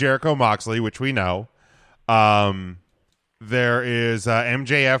 obviously Jericho Moxley, which we know. There is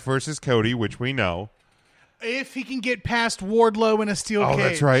MJF versus Cody, which we know. If he can get past Wardlow in a steel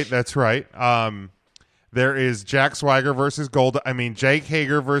cage. That's right. There is Jack Swagger versus Jake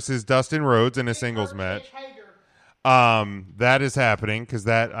Hager versus Dustin Rhodes in a singles match. That is happening because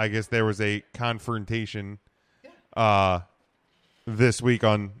I guess there was a confrontation this week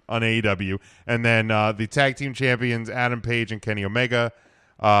on AEW. And then the tag team champions Adam Page and Kenny Omega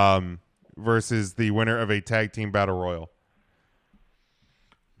versus the winner of a tag team battle royal.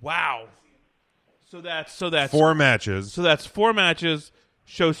 Wow. So that's 4 matches. So that's 4 matches.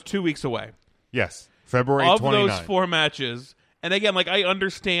 Show's 2 weeks away. Yes. February 29th. Of those 4 matches, and again, like, I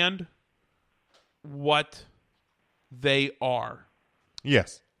understand what they are.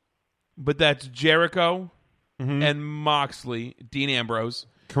 Yes. But that's Jericho and Moxley, Dean Ambrose.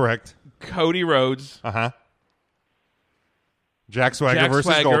 Correct. Cody Rhodes. Jack Swagger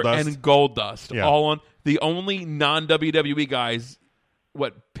versus Goldust. And Goldust. Yeah. All on the only non-WWE guys.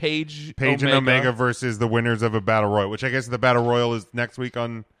 What, Page and Omega versus the winners of a Battle Royal, which I guess the Battle Royal is next week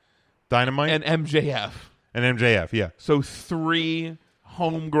on Dynamite. And MJF. And MJF, yeah. So 3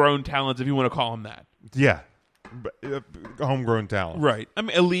 homegrown talents, if you want to call them that. Yeah. Homegrown talent. Right. I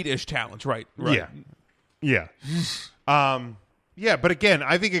mean, elite-ish talents. Right. Yeah. Yeah. Yeah, but again,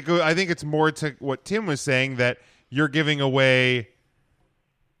 I think it's more to what Tim was saying, that you're giving away,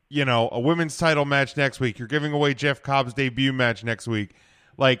 a women's title match next week. You're giving away Jeff Cobb's debut match next week.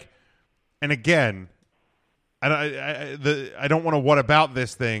 Like, and again, I don't want to what about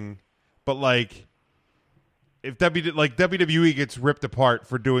this thing, but like, if WWE gets ripped apart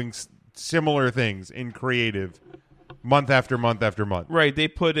for doing similar things in creative month after month after month. Right. They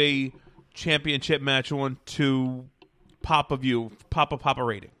put a championship match on to pop a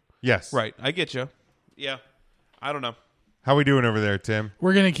rating. Yes. Right. I get you. Yeah. I don't know. How we doing over there, Tim?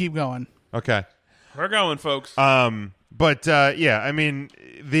 We're going to keep going. Okay. We're going, folks. But yeah, I mean,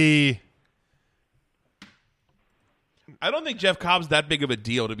 I don't think Jeff Cobb's that big of a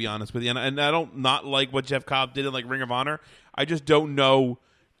deal, to be honest with you. And I don't not like what Jeff Cobb did in like Ring of Honor. I just don't know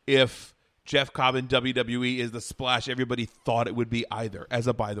if Jeff Cobb in WWE is the splash everybody thought it would be either, as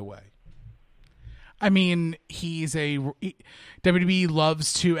a by the way. I mean, WWE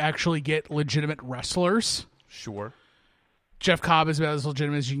loves to actually get legitimate wrestlers. Sure. Jeff Cobb is about as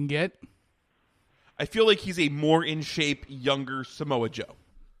legitimate as you can get. I feel like he's a more in shape, younger Samoa Joe.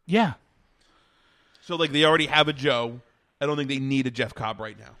 Yeah. So like they already have a Joe. I don't think they need a Jeff Cobb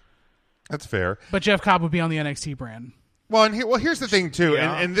right now. That's fair. But Jeff Cobb would be on the NXT brand. Well, here's the thing too,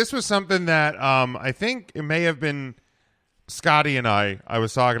 Yeah. and this was something that I think it may have been Scotty and I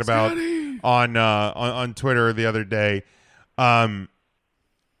was talking about on Twitter the other day,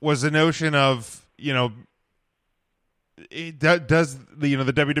 was the notion of does the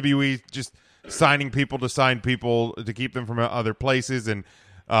WWE just signing people to sign people to keep them from other places, and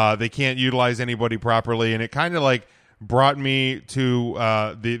they can't utilize anybody properly, and it kind of like brought me to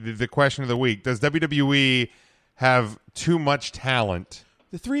the question of the week: does WWE have too much talent?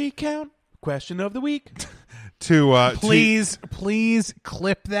 The 3 count question of the week. Please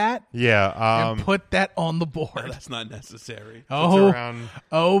clip that. Yeah, and put that on the board. No, that's not necessary.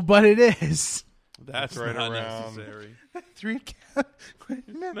 But it is. That's right not around. necessary. 3 count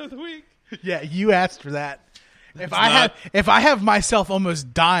Question of the week. Yeah, you asked for that. If I have myself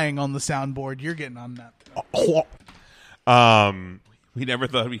almost dying on the soundboard, you're getting on that. We never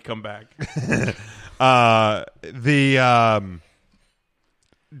thought we'd come back.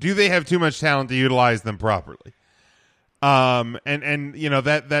 Do they have too much talent to utilize them properly? And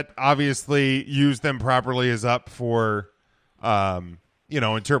that obviously use them properly is up for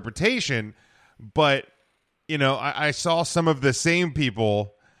interpretation, but I saw some of the same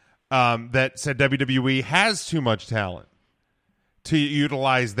people that said WWE has too much talent to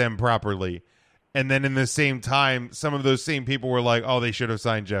utilize them properly. And then in the same time, some of those same people were like, oh, they should have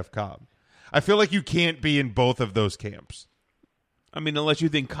signed Jeff Cobb. I feel like you can't be in both of those camps. I mean, unless you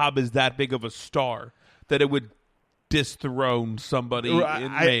think Cobb is that big of a star that it would dethrone somebody.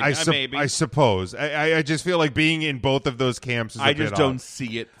 Maybe. I suppose. I just feel like being in both of those camps is I just don't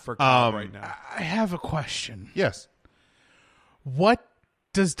see it for Cobb right now. I have a question. Yes. What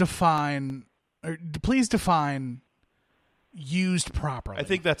does please define used properly? I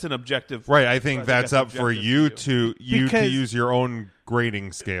think that's an objective. Right. I think that's up for you to use your own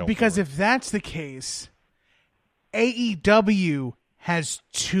grading scale. Because if that's the case, AEW has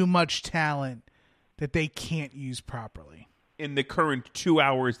too much talent that they can't use properly in the current 2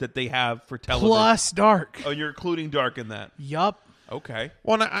 hours that they have for television. Plus Dark. Oh, you're including Dark in that. Yup. Okay.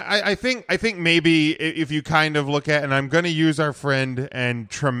 Well, I think maybe if you kind of look at, and I'm going to use our friend and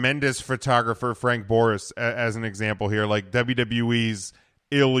tremendous photographer Frank Boris as an example here, like WWE's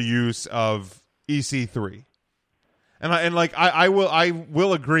ill use of EC3, and I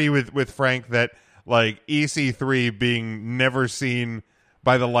will agree with Frank that like EC3 being never seen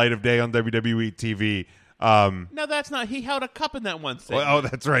by the light of day on WWE TV. No, that's not. He held a cup in that one segment. Oh,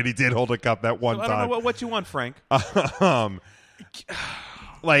 that's right. He did hold a cup that one time. I don't know what you want, Frank.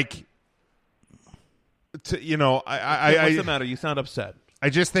 Like, what's the matter? You sound upset.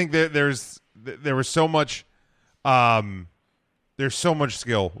 I just think that there was so much, there's so much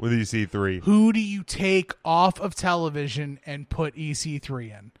skill with EC3. Who do you take off of television and put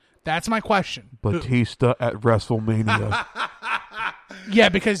EC3 in? That's my question. Batista at WrestleMania. Yeah,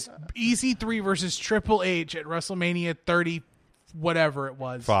 because EC3 versus Triple H at WrestleMania 30, whatever it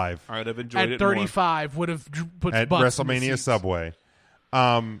was. 5. All right, I've enjoyed it. At 35 would have put at butts WrestleMania in the Subway.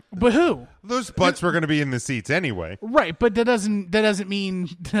 But who? Those butts were going to be in the seats anyway. Right, but that doesn't mean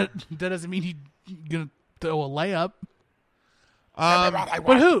he's gonna throw a layup.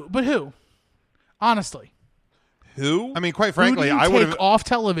 But who? Honestly. Who? I mean, quite frankly, I would have off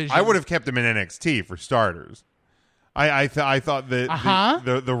television. I would have kept him in NXT for starters. I thought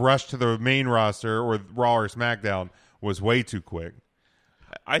that the rush to the main roster or Raw or SmackDown was way too quick.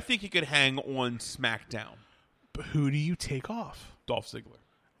 I think he could hang on SmackDown. But who do you take off? Dolph Ziggler.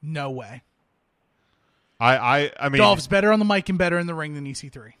 No way. I mean, Dolph's better on the mic and better in the ring than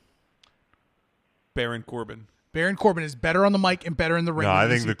EC3. Baron Corbin. Baron Corbin is better on the mic and better in the ring. No, than I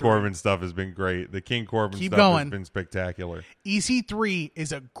think EC3. the Corbin stuff has been great. The King Corbin Keep stuff going. has been spectacular. EC3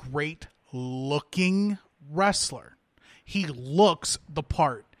 is a great looking wrestler. He looks the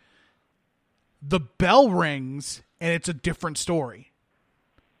part. The bell rings and it's a different story.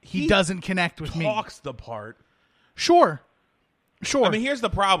 He doesn't connect with me. Talks the part. Sure. I mean, here's the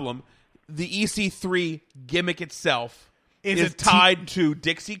problem. The EC3 gimmick itself is a tied to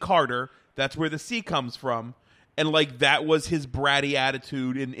Dixie Carter. That's where the C comes from. And, like, that was his bratty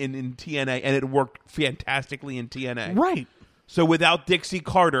attitude in TNA, and it worked fantastically in TNA. Right. So without Dixie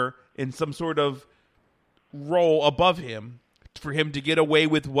Carter in some sort of role above him, for him to get away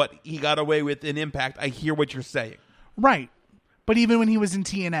with what he got away with in Impact, I hear what you're saying. Right. But even when he was in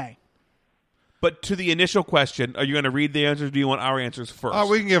TNA. But to the initial question, are you going to read the answers or do you want our answers first?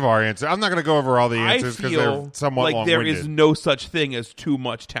 We can give our answer. I'm not going to go over all the answers because they're somewhat like long-winded. there is no such thing as too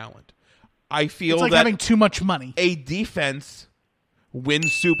much talent. I feel it's like that having too much money. A defense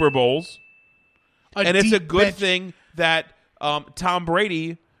wins Super Bowls, and it's a good thing that Tom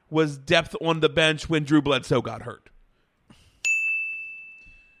Brady was depth on the bench when Drew Bledsoe got hurt.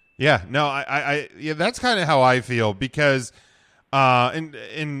 Yeah, no, I that's kind of how I feel because, and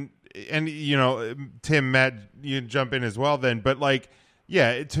you know, Tim, Matt, you jump in as well then, but like,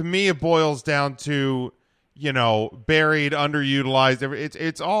 yeah, to me it boils down to, you know, buried, underutilized.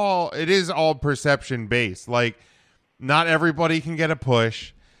 It is all perception based. Like, not everybody can get a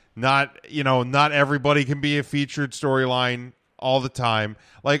push. Not everybody can be a featured storyline all the time.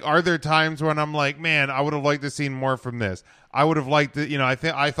 Like, are there times when I'm like, man, I would have liked to seen more from this. I would have liked to,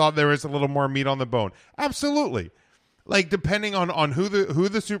 I thought there was a little more meat on the bone. Absolutely. Like, depending on who the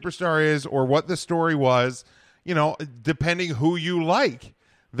superstar is or what the story was, depending who you like.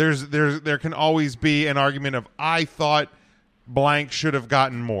 There can always be an argument of I thought blank should have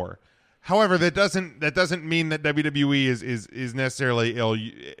gotten more. However, that doesn't mean that WWE is necessarily ill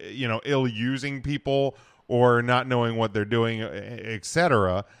using people or not knowing what they're doing,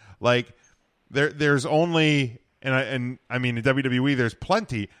 etc. Like there's only and I mean in WWE there's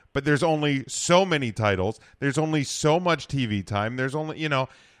plenty, but there's only so many titles. There's only so much TV time. There's only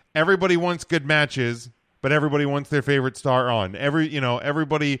everybody wants good matches. But everybody wants their favorite star on.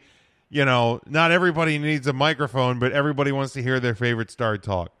 Everybody, not everybody needs a microphone, but everybody wants to hear their favorite star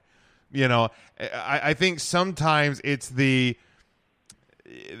talk. I think sometimes it's the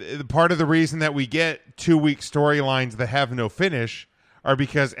part of the reason that we get 2-week storylines that have no finish are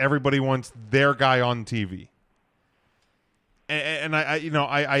because everybody wants their guy on TV. And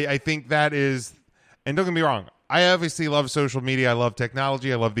I think that is, and don't get me wrong, I obviously love social media. I love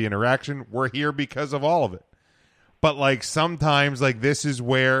technology. I love the interaction. We're here because of all of it. But like sometimes, like this is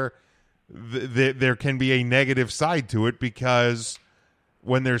where there can be a negative side to it because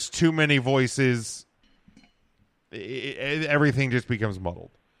when there's too many voices, everything just becomes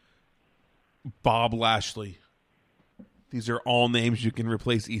muddled. Bob Lashley. These are all names you can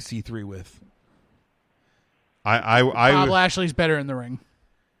replace EC3 with. Bob Lashley's better in the ring.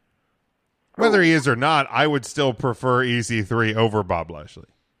 Whether he is or not, I would still prefer EC3 over Bob Lashley.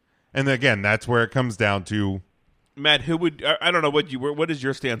 And again, that's where it comes down to. Matt, who would I don't know what is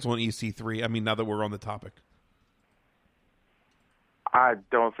your stance on EC3? I mean, now that we're on the topic. I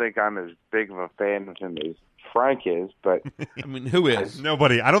don't think I'm as big of a fan of him as Frank is, but I mean, who is?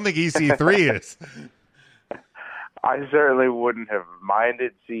 Nobody. I don't think EC3 is. I certainly wouldn't have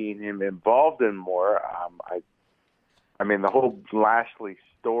minded seeing him involved in more. I mean, the whole Lashley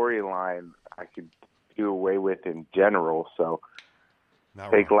storyline I could do away with in general, so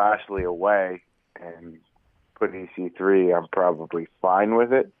take Lashley away and put EC3, I'm probably fine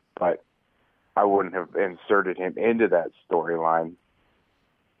with it, but I wouldn't have inserted him into that storyline.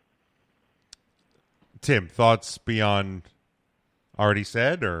 Tim, thoughts beyond already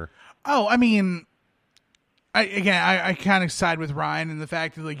said, or? Oh, I mean, I kind of side with Ryan in the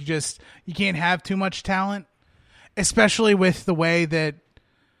fact that like you can't have too much talent, especially with the way that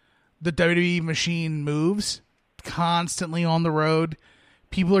the WWE machine moves constantly on the road.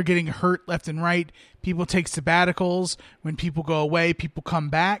 People are getting hurt left and right. People take sabbaticals. When people go away, people come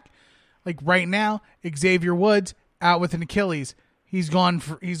back. Like right now, Xavier Woods out with an Achilles. He's gone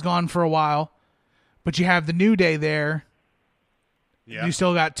for a while. But you have the New Day there. Yeah. You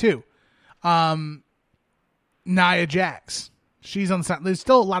still got 2. Nia Jax. She's on the side. There's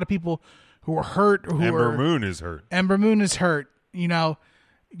still a lot of people who are hurt. Ember Moon is hurt. Ember Moon is hurt. You know,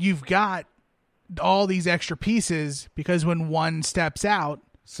 you've got all these extra pieces because when one steps out,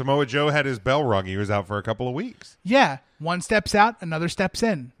 Samoa Joe had his bell rung. He was out for a couple of weeks. yeah, one steps out, another steps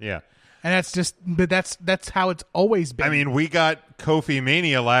in. Yeah. And that's how it's always been. I mean, we got Kofi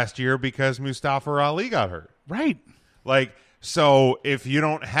Mania last year because Mustafa Ali got hurt. Right. Like, so if you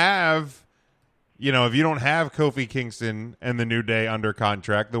don't have, Kofi Kingston and the New Day under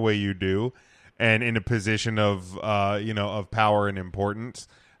contract the way you do, and in a position of, of power and importance,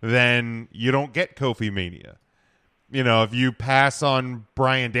 then you don't get Kofi Mania. You know, if you pass on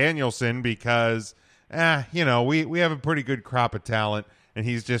Bryan Danielson because, we have a pretty good crop of talent, and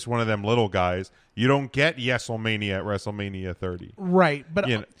he's just one of them little guys, you don't get Yeselmania at WrestleMania 30. Right.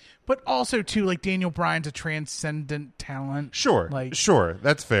 But also, too, like, Daniel Bryan's a transcendent talent. Sure. Sure.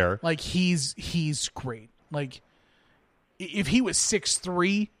 That's fair. Like, he's great. Like, if he was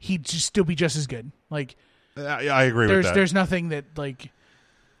 6'3", he'd just still be just as good. Like, I agree with that. There's nothing that, like,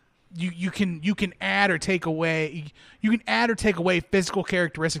 you can add or take away. You can add or take away physical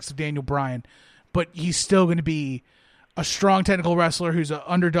characteristics of Daniel Bryan, but he's still going to be a strong technical wrestler who's an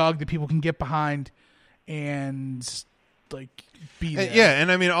underdog that people can get behind and, like, be there. Yeah, and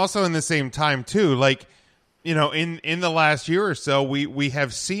I mean, also in the same time, too, like, in the last year or so, we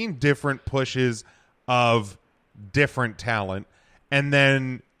have seen different pushes of different talent, and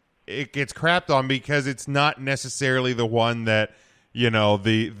then it gets crapped on because it's not necessarily the one that,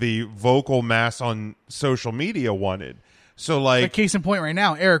 the vocal mass on social media wanted. So, like case in point right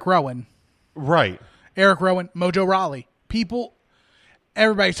now, Eric Rowan. Right. Eric Rowan, Mojo Rawley.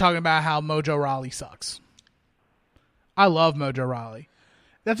 Everybody's talking about how Mojo Rawley sucks. I love Mojo Rawley.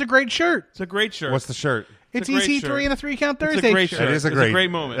 That's a great shirt. It's a great shirt. What's the shirt? It's EC3 and a 3 Count Thursday. It's a great shirt. shirt. That is a great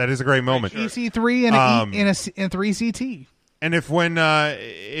moment. That is a great moment. EC3 and a 3CT. And if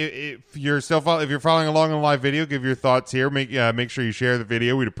you're following along on the live video, give your thoughts here. Make sure you share the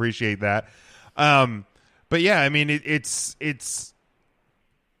video. We'd appreciate that. But yeah, I mean, it's.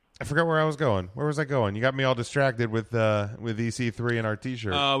 I forgot where I was going. Where was I going? You got me all distracted with EC3 and our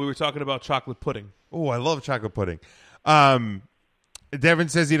T-shirt. We were talking about chocolate pudding. Oh, I love chocolate pudding. Devin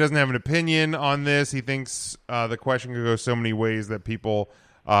says he doesn't have an opinion on this. He thinks the question could go so many ways that people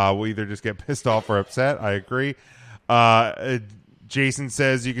will either just get pissed off or upset. I agree. Jason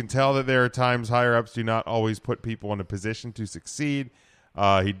says you can tell that there are times higher ups do not always put people in a position to succeed.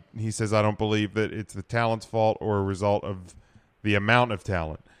 He says I don't believe that it's the talent's fault or a result of the amount of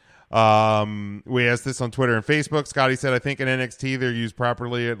talent. We asked this on Twitter and Facebook. Scotty said I think in NXT they're used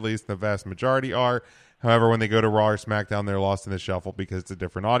properly, at least the vast majority are. However, when they go to Raw or SmackDown, they're lost in the shuffle because it's a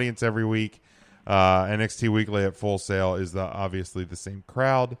different audience every week. NXT Weekly at Full Sail is obviously the same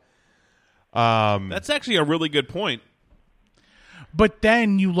crowd. That's actually a really good point. But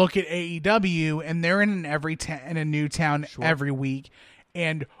then you look at AEW, and they're in a new town every week,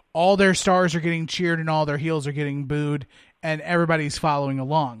 and all their stars are getting cheered and all their heels are getting booed, and everybody's following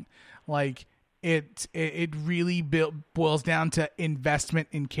along. Like, it really boils down to investment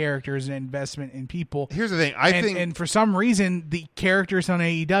in characters and investment in people. Here's the thing. I think, and for some reason, the characters on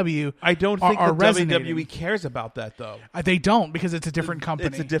AEW I don't think are the resonating. WWE cares about that, though. They don't, because it's a different company.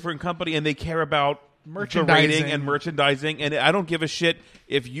 It's a different company, and they care about merchandising. The rating and merchandising. And I don't give a shit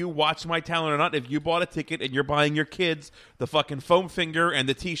if you watch my talent or not. If you bought a ticket and you're buying your kids the fucking foam finger and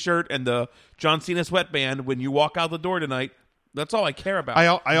the T-shirt and the John Cena sweatband when you walk out the door tonight, that's all I care about. I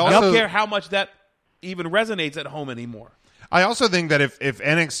also don't care how much that even resonates at home anymore. I also think that if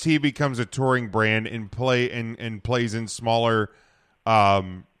NXT becomes a touring brand and plays in smaller,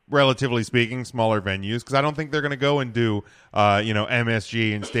 relatively speaking, smaller venues, because I don't think they're going to go and do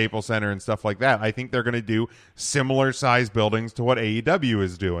MSG and Staples Center and stuff like that. I think they're going to do similar size buildings to what AEW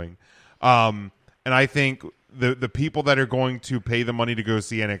is doing, and I think the people that are going to pay the money to go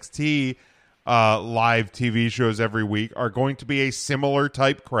see NXT live TV shows every week are going to be a similar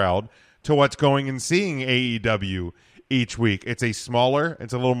type crowd to what's going and seeing AEW each week. It's a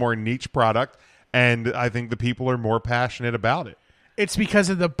little more niche product, and I think the people are more passionate about it. It's because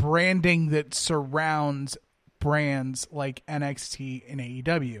of the branding that surrounds brands like NXT and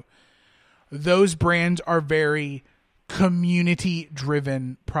AEW. Those brands are very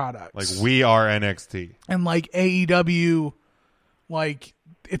community-driven products. Like, we are NXT. And like AEW, like,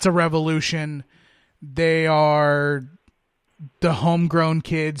 it's a revolution. They are the homegrown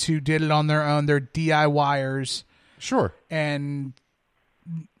kids who did it on their own. They're DIYers. Sure. And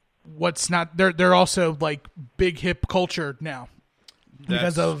they're also like big hip culture now.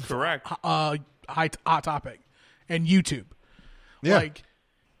 Because of correct. Hot Topic and YouTube. Yeah. Like,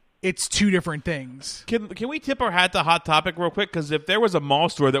 it's two different things. Can we tip our hat to Hot Topic real quick? Because if there was a mall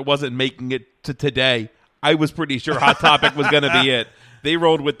store that wasn't making it to today, I was pretty sure Hot Topic was going to be it. They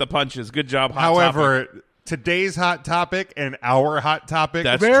rolled with the punches. Good job, Hot Topic. Today's Hot Topic and our Hot Topic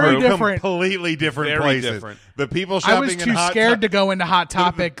That's very true. different. Completely different Very places. different. The people I shopping was in too Hot scared To- to go into Hot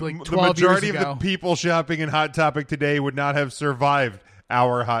Topic like 12 the majority years ago. of the people shopping in Hot Topic today would not have survived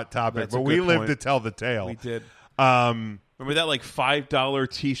our Hot Topic, That's a but we good lived point. to tell the tale. We did. Um, Remember that like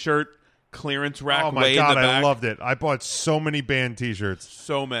 $5 T-shirt clearance rack? oh my way god, in the back? I loved it. I bought so many band T-shirts.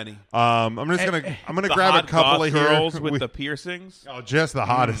 So many. I'm gonna The grab hot a couple goth of girls here. with the piercings. Oh, just the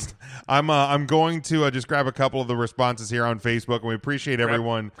hottest. I'm going to just grab a couple of the responses here on Facebook, and we appreciate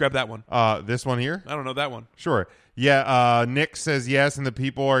everyone. Grab that one. This one here. I don't know that one. Sure. Yeah. Nick says yes, and the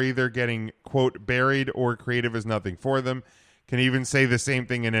people are either getting quote buried or creative is nothing for them. Can even say the same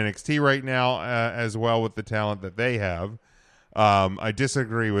thing in NXT right now as well with the talent that they have. I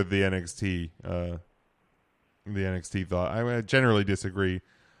disagree with the NXT thought. I generally disagree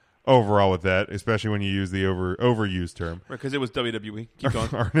overall with that, especially when you use the overused term. Because it was WWE. Keep going.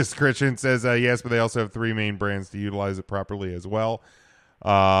 Ernest Christian says yes, but they also have three main brands to utilize it properly as well.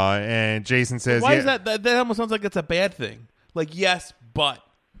 And Jason says, Why is that? That almost sounds like it's a bad thing. Like, yes, but.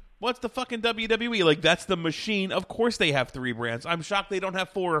 What's the fucking WWE? Like, that's the machine. Of course they have three brands. I'm shocked they don't have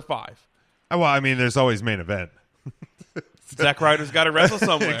 4 or 5. Well, I mean, there's always main event. Zack Ryder's got to wrestle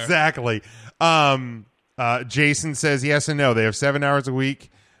somewhere. Exactly. Jason says yes and no. They have 7 hours a week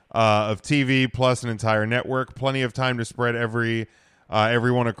of TV plus an entire network. Plenty of time to spread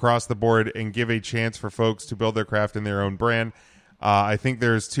everyone across the board and give a chance for folks to build their craft in their own brand. I think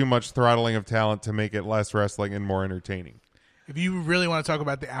there's too much throttling of talent to make it less wrestling and more entertaining. If you really want to talk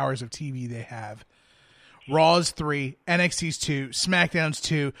about the hours of TV they have, Raw's 3, NXT's 2, SmackDown's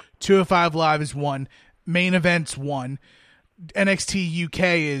 2, 205 Live is 1, Main Event's 1, NXT UK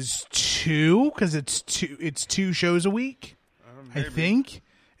is 2 because it's 2 shows a week. I think.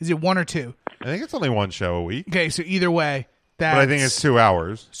 Is it 1 or 2? I think it's only 1 show a week. Okay, so either way, but I think it's 2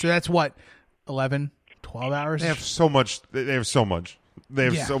 hours. So that's what, 11, 12 hours. They have so much. They have so much.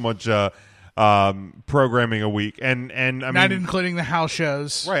 Yeah. So much programming a week, and I mean, not including the house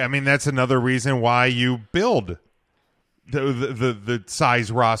shows. Right. I mean, that's another reason why you build the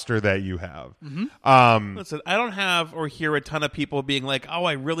size roster that you have. Mm-hmm. Listen, I don't have or hear a ton of people being like, "Oh,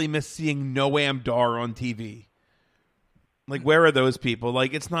 I really miss seeing Noam Dar on TV." Like, where are those people?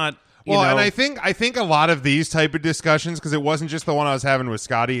 Like, it's not. You know, and I think a lot of these type of discussions, because it wasn't just the one I was having with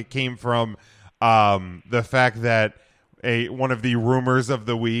Scotty, it came from the fact that one of the rumors of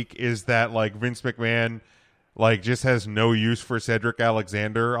the week is that like Vince McMahon like just has no use for Cedric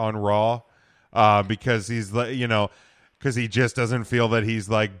Alexander on Raw because he's because he just doesn't feel that he's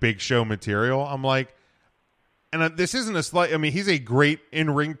like big show material. I'm like, and this isn't a slight. I mean, he's a great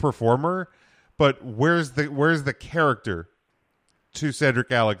in-ring performer, but where's the character to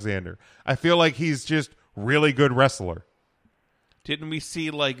Cedric Alexander? I feel like he's just really good wrestler. Didn't we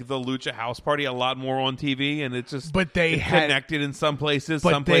see like the Lucha House Party a lot more on TV, and it's just had connected in some places.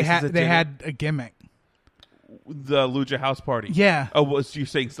 But some places they had a gimmick. The Lucha House Party. Yeah. Oh, was you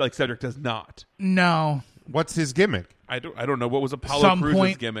saying like Cedric does not? No. What's his gimmick? I don't know. What was Apollo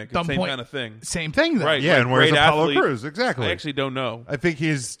Cruz's gimmick? Same kind of thing. Same thing, though. Right. Yeah, like and where's great Apollo athlete. Crews? Exactly. I actually don't know. I think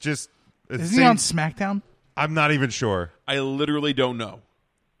he's just. Isn't he on SmackDown? I'm not even sure. I literally don't know.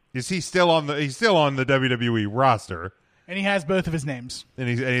 Is he still on the? He's still on the WWE roster, and he has both of his names. And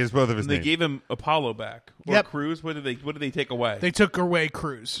he has both of his They names. gave him Apollo back or Yep. Cruz. What did they take away? They took away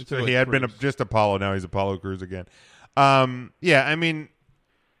Cruz. So he had been just Apollo. Now he's Apollo Crews again. Yeah, I mean,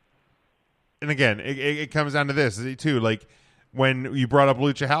 and again, it comes down to this too. Like when you brought up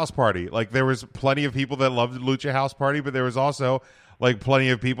Lucha House Party, like there was plenty of people that loved Lucha House Party, but there was also like plenty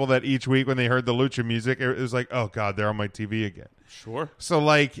of people that each week when they heard the Lucha music, it was like, oh god, they're on my TV again. Sure. So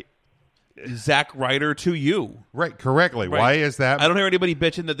like. Zack Ryder to you. Right, correctly. Right. Why is that? I don't hear anybody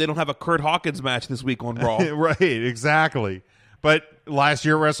bitching that they don't have a Kurt Hawkins match this week on Raw. Right, exactly. But last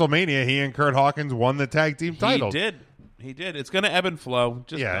year at WrestleMania, he and Kurt Hawkins won the tag team title. He did. It's going to ebb and flow.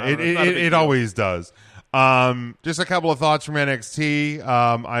 Just, yeah, it's not a big it deal. always does. Just a couple of thoughts from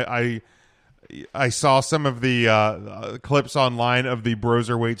NXT. I saw some of the clips online of the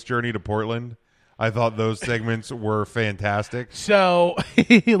Broserweight's journey to Portland. I thought those segments were fantastic. So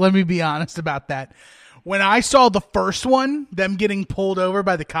let me be honest about that. When I saw the first one, them getting pulled over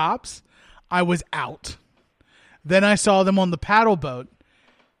by the cops, I was out. Then I saw them on the paddle boat,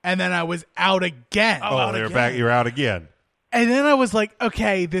 and then I was out again. They're back. You're out again. And then I was like,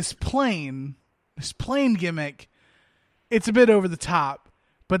 okay, this plane gimmick, it's a bit over the top.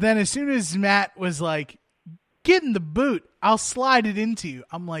 But then as soon as Matt was like, get in the boot. I'll slide it into you.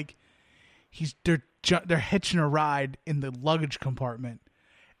 I'm like, they're hitching a ride in the luggage compartment.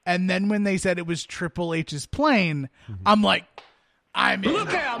 And then when they said it was Triple H's plane, I'm like, I'm in.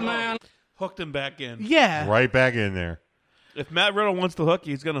 Look out, man. Hooked him back in. Yeah. Right back in there. If Matt Riddle wants to hook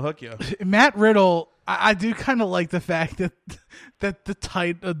you, he's going to hook you. Matt Riddle, I do kind of like the fact that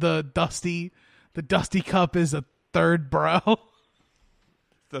the Dusty Cup is a third bro.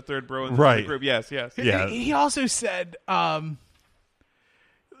 The third bro in Right. the group. Yes. Yeah. He also said,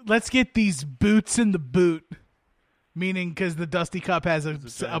 let's get these boots in the boot. Meaning because the Dusty Cup has a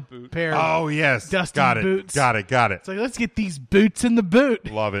pair of Oh, yes. Dusty Got it. boots. Got it. It's like, let's get these boots in the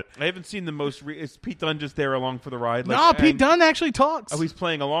boot. Love it. I haven't seen the most. Is Pete Dunne just there along for the ride? No, Pete Dunne actually talks. Oh, he's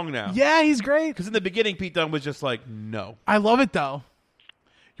playing along now. Yeah, he's great. Because in the beginning, Pete Dunne was just like, no. I love it, though.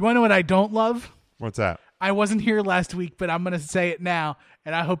 You want to know what I don't love? What's that? I wasn't here last week, but I'm going to say it now,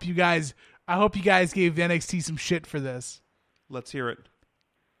 and I hope you guys gave NXT some shit for this. Let's hear it.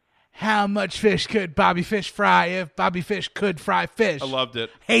 How much fish could Bobby Fish fry if Bobby Fish could fry fish? I loved it.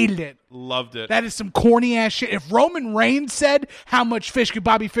 Hated it. Loved it. That is some corny ass shit. If Roman Reigns said how much fish could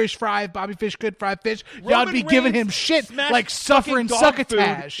Bobby Fish fry if Bobby Fish could fry fish, y'all be giving him shit like suffering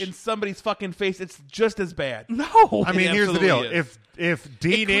succotash in somebody's fucking face. It's just as bad. No, I mean, here's the deal. Is. If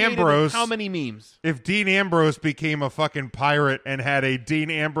Dean It created Ambrose, how many memes? If Dean Ambrose became a fucking pirate and had a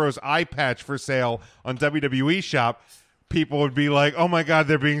Dean Ambrose eye patch for sale on WWE Shop, people would be like, "Oh my God,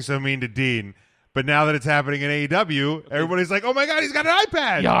 they're being so mean to Dean." But now that it's happening in AEW, everybody's like, "Oh my God, he's got an eye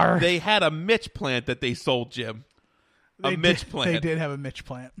patch." Yar. They had a Mitch plant that they sold, Jim. Mitch plant. They did have a Mitch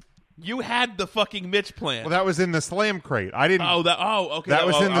plant. You had the fucking Mitch plant. Well, that was in the Slam Crate. I didn't. Okay. That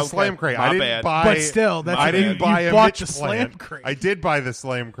was in the Slam Crate. My I didn't bad. buy. But still, that's I didn't buy you a bought Mitch the plant. Slam Crate. I did buy the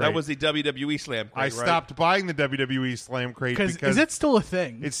Slam Crate. That was the WWE Slam Crate, I right? stopped buying the WWE Slam Crate because is it still a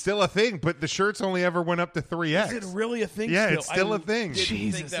thing? it's still a thing, but the shirts only ever went up to 3X. Is it really a thing? Yeah, still? it's still I a thing. didn't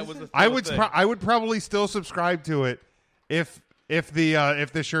Jesus. think that was a I still would a thing. I would probably still subscribe to it if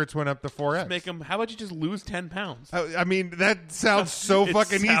the shirts went up to 4X. Make them. How about you just lose 10 pounds? I mean, that sounds so It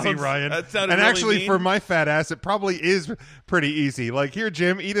fucking easy, sounds- Ryan. that sounded and really actually, mean. for my fat ass, it probably is pretty easy. Like, here,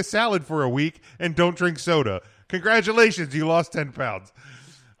 Jim, eat a salad for a week and don't drink soda. Congratulations, you lost 10 pounds.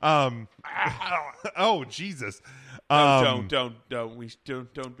 Oh, Jesus. Don't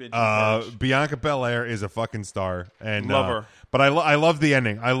binge. Bianca Belair is a fucking star, and Love her. But I love the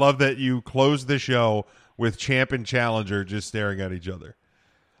ending. I love that you close the show with champ and challenger just staring at each other.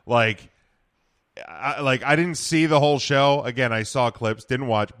 I didn't see the whole show. Again, I saw clips, didn't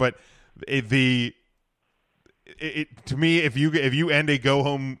watch, but to me, if you end a go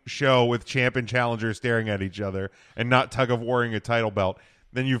home show with champ and challenger staring at each other and not tug of warring a title belt,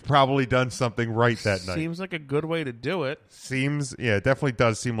 then you've probably done something right that night. Seems like a good way to do it. It definitely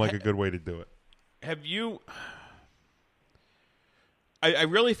does seem like a good way to do it. Have you? I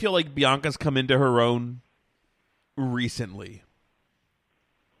really feel like Bianca's come into her own recently.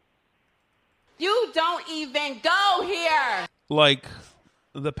 You don't even go here. Like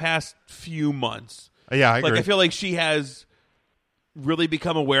the past few months. Yeah, I agree. Like I feel like she has really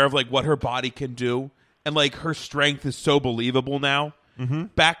become aware of like what her body can do, and like her strength is so believable now. Mm-hmm.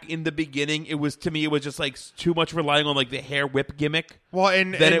 Back in the beginning, it was just like too much relying on like the hair whip gimmick. Well,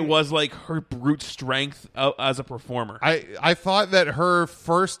 and it was like her brute strength as a performer. I thought that her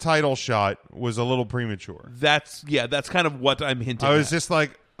first title shot was a little premature. That's kind of what I'm hinting at. I was just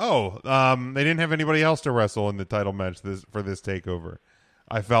like, they didn't have anybody else to wrestle in the title match for this takeover.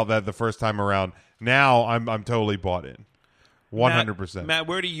 I felt that the first time around. Now I'm totally bought in, 100%. Matt,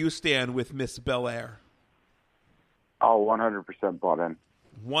 where do you stand with Miss Belair? Oh, 100% bought in.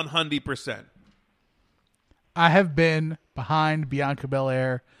 100%. I have been behind Bianca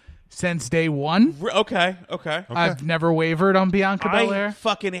Belair since day one. Okay. I've never wavered on Bianca Belair. I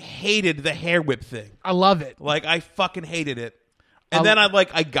fucking hated the hair whip thing. I love it. Like, I fucking hated it. And then I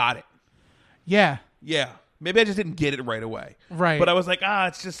got it. Yeah. Yeah. Maybe I just didn't get it right away. Right. But I was like,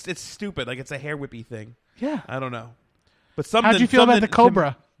 it's stupid. Like, it's a hair whippy thing. Yeah. I don't know. But something. How'd you feel about the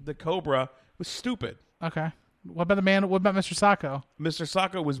Cobra? The Cobra was stupid. Okay. What about the man? What about Mr. Sacco? Mr.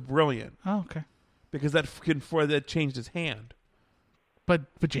 Sacco was brilliant. Oh, okay. Because that changed his hand. But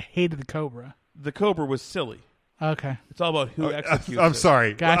you hated the Cobra. The Cobra was silly. Okay. It's all about who executes I'm it.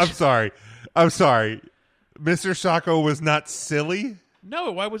 sorry. Gotcha. I'm sorry. Mr. Sacco was not silly?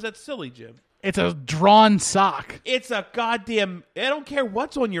 No, why was that silly, Jim? It's a drawn sock. It's a goddamn... I don't care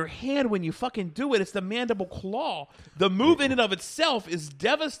what's on your hand when you fucking do it. It's the mandible claw. The move in and of itself is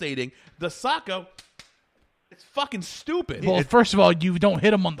devastating. The Sacco... It's fucking stupid. Well, first of all, you don't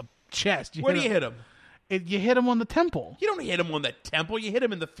hit him on the chest. Where do you hit him? You hit him on the temple. You don't hit him on the temple. You hit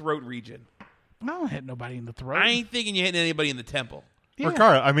him in the throat region. I don't hit nobody in the throat. I ain't thinking you're hitting anybody in the temple. Yeah.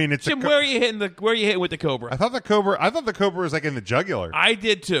 Ricardo, I mean, it's Jim, where are you hitting with the cobra? I thought the cobra was like in the jugular. I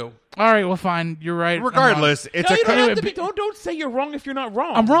did too. All right, well, fine. You're right. Regardless, it's No, a you don't have to cobra. be, don't say you're wrong if you're not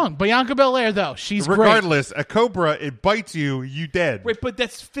wrong. I'm wrong. Bianca Belair, though, she's Regardless, a cobra, it bites you, you dead. Wait, but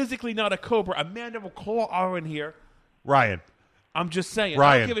that's physically not a cobra. Amanda will call Aaron here. Ryan. I'm just saying. I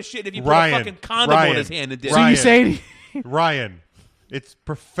Ryan. don't give a shit if you put a fucking condom on his hand and did So you say Ryan, it's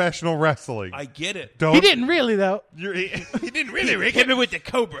professional wrestling. I get it. Don't, he didn't really, though. He didn't really hit me with the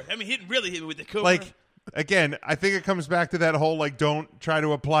cobra. I mean, he didn't really hit me with the cobra. Like, again, I think it comes back to that whole, like, don't try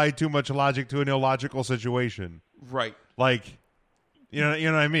to apply too much logic to an illogical situation. Right. Like, you know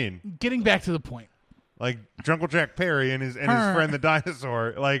what I mean? Getting back to the point. Like, Jungle Jack Perry and his friend the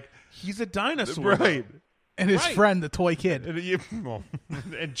dinosaur. Like, he's a dinosaur. Right. And his friend, the toy kid.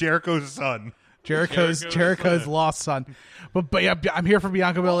 And Jericho's son. Jericho's lost son. But yeah, I'm here for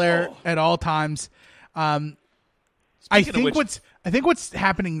Bianca Belair at all times. I think what's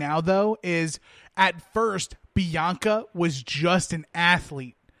happening now though is at first Bianca was just an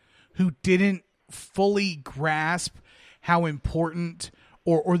athlete who didn't fully grasp how important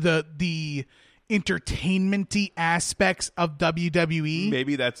or the entertainment-y aspects of WWE.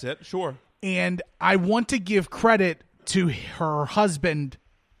 Maybe that's it. Sure. And I want to give credit to her husband,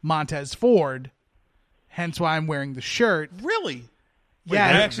 Montez Ford, hence why I'm wearing the shirt. Really? Yeah.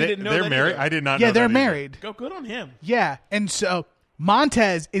 I actually didn't know they're that married? either. I did not know Yeah, they're that married. Go good on him. Yeah. And so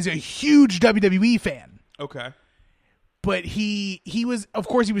Montez is a huge WWE fan. Okay. But he was, of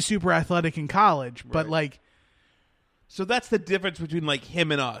course, he was super athletic in college, but like. So that's the difference between like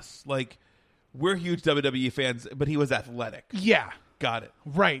him and us. Like, we're huge WWE fans, but he was athletic. Yeah. Got it.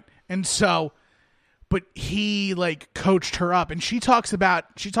 Right. And so, but he like coached her up, and she talks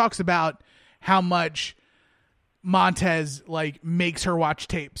about how much Montez like makes her watch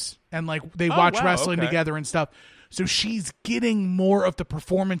tapes and like they watch wrestling together and stuff. So she's getting more of the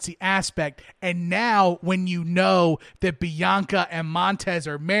performance-y aspect. And now when you know that Bianca and Montez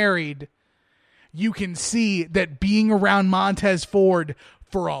are married, you can see that being around Montez Ford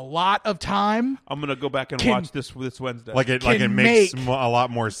for a lot of time. I'm going to go back and watch this Wednesday. Like it makes a lot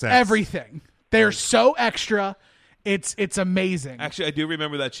more sense. Everything. They're so extra. It's amazing. Actually, I do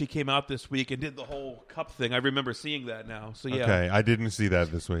remember that she came out this week and did the whole cup thing. I remember seeing that now. So yeah. Okay, I didn't see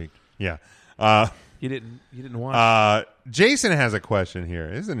that this week. Yeah. You didn't watch. Jason has a question here.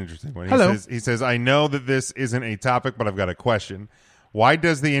 This is an interesting one. Hello. He says, I know that this isn't a topic, but I've got a question. Why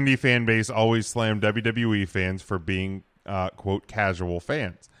does the indie fan base always slam WWE fans for being, quote, casual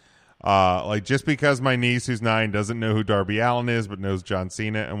fans? Like, just because my niece, who's 9, doesn't know who Darby Allin is, but knows John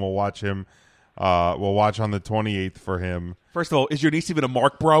Cena, and we'll watch him. We'll watch on the 28th for him. First of all, is your niece even a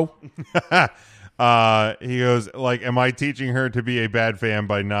mark, bro? He goes, like, am I teaching her to be a bad fan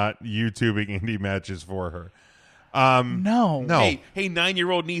by not YouTubing indie matches for her? No. Hey,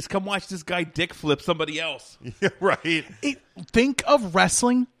 9-year-old niece, come watch this guy dick flip somebody else. Yeah, right. Think of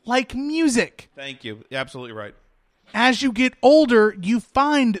wrestling like music. Thank you. Absolutely right. As you get older, you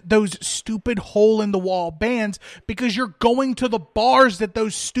find those stupid hole-in-the-wall bands because you're going to the bars that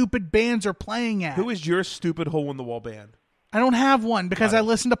those stupid bands are playing at. Who is your stupid hole-in-the-wall band? I don't have one because I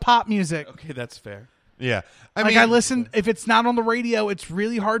listen to pop music. Okay, that's fair. Yeah. I listen, if it's not on the radio, it's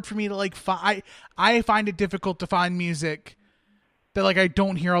really hard for me to like I find it difficult to find music that like I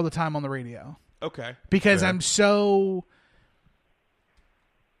don't hear all the time on the radio. Okay. Because I'm so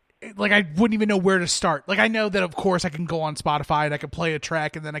like I wouldn't even know where to start. Like I know that of course I can go on Spotify and I can play a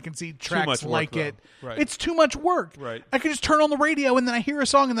track and then I can see tracks like it. Right. It's too much work. Right. I can just turn on the radio and then I hear a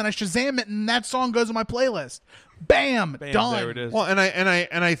song and then I Shazam it and that song goes on my playlist. Bam, done. There it is. Well, and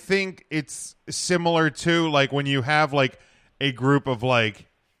I think it's similar to like when you have like a group of like,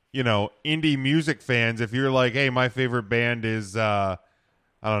 you know, indie music fans. If you're like, hey, my favorite band is I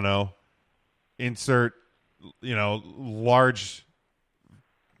don't know, insert, you know, large,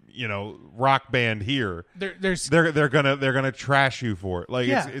 you know, rock band here. They're gonna trash you for it. Like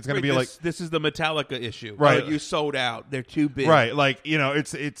it's gonna be like this is the Metallica issue. Right. You sold out. They're too big. Right. Like, you know,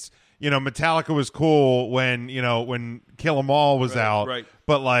 it's you know, Metallica was cool when Kill 'Em All was out. Right.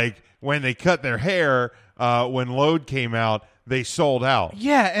 But like when they cut their hair, when Load came out, they sold out.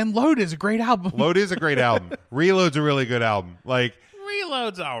 Yeah, and Load is a great album. Load is a great album. Reload's a really good album. Like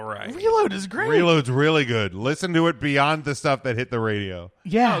Reload's all right. Reload is great. Reload's really good. Listen to it beyond the stuff that hit the radio.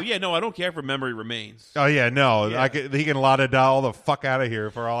 Yeah. Oh yeah, no, I don't care for Memory Remains. Oh yeah, no. Yeah. He can all the fuck out of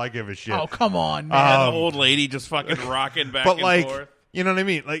here for all I give a shit. Oh, come on, man. The old lady just fucking rocking back but and like, forth. you know what I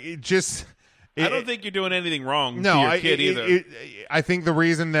mean? Like it just I don't think you're doing anything wrong no, to your kid either. I think the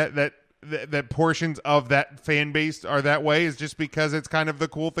reason that that portions of that fan base are that way is just because it's kind of the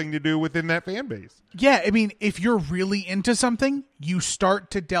cool thing to do within that fan base. Yeah, I mean, if you're really into something, you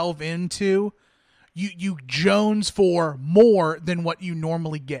start to delve into, you jones for more than what you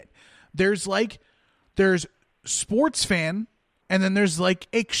normally get. There's sports fan, and then there's like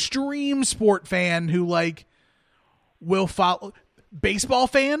extreme sport fan who like will follow baseball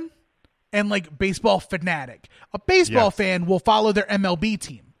fan and like baseball fanatic. A baseball fan will follow their MLB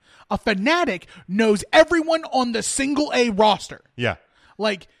team. A fanatic knows everyone on the single A roster. Yeah.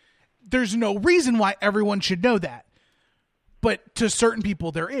 Like, there's no reason why everyone should know that. But to certain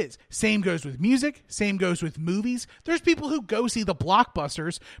people, there is. Same goes with music. Same goes with movies. There's people who go see the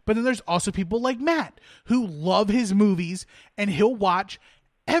blockbusters, but then there's also people like Matt who love his movies and he'll watch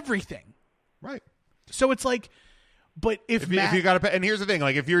everything. Right. So it's like, but if you got to, and here's the thing,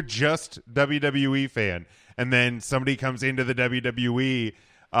 like if you're just WWE fan and then somebody comes into the WWE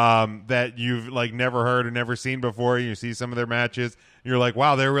that you've like never heard or never seen before, you see some of their matches, you're like,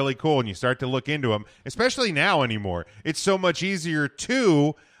 wow, they're really cool, and you start to look into them. Especially now anymore, it's so much easier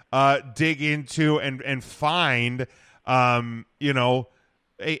to dig into and find a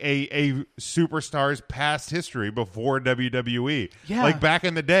superstar's past history before WWE. Yeah, like back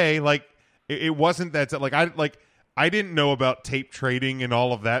in the day, like it wasn't that I didn't know about tape trading and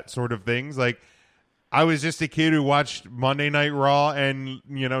all of that sort of things. Like, I was just a kid who watched Monday Night Raw and,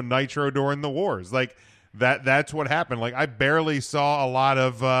 Nitro during the wars. Like, that's what happened. Like, I barely saw a lot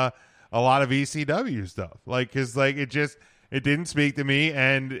of ECW stuff. Like, because, like, it didn't speak to me.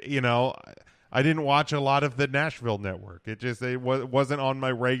 And, I didn't watch a lot of the Nashville Network. It wasn't on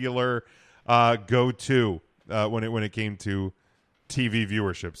my regular go-to when it came to TV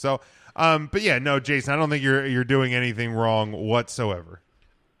viewership. So, but yeah, no, Jason, I don't think you're doing anything wrong whatsoever.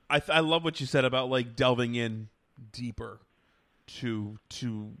 I love what you said about like delving in deeper to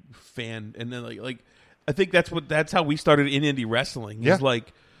fan, and then like I think that's how we started in indie wrestling. Yeah. Is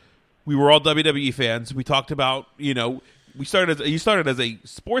like we were all WWE fans. We talked about you started as a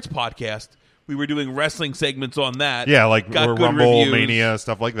sports podcast. We were doing wrestling segments on that. Yeah, like got good Rumble, reviews, Mania,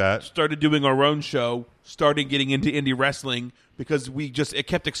 stuff like that. Started doing our own show. Started getting into indie wrestling because it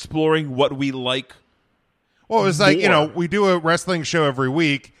kept exploring what we like. Well, it was like, we do a wrestling show every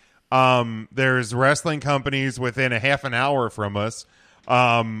week. There's wrestling companies within a half an hour from us.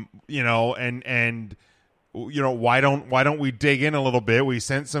 Why don't we dig in a little bit? We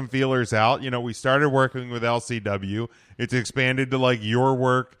sent some feelers out. We started working with LCW. It's expanded to like your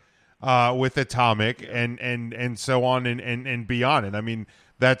work with Atomic and so on and beyond. And I mean,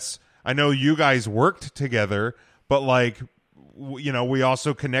 I know you guys worked together, but like, we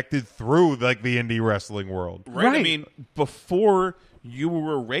also connected through like the indie wrestling world. Right. I mean, before you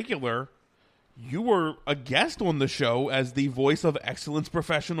were a regular, you were a guest on the show as the voice of Excellence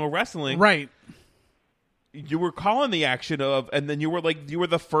Professional Wrestling. Right. You were calling the action and then you were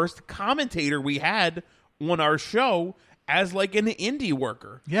the first commentator we had on our show as like an indie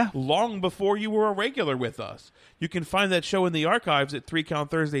worker. Yeah. Long before you were a regular with us. You can find that show in the archives at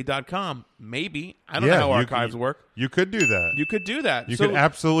 3countthursday.com. Maybe. I don't know how archives work. You could do that. You could do that. You could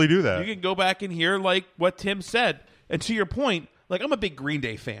absolutely do that. You can go back and hear like what Tim said. And to your point, like I'm a big Green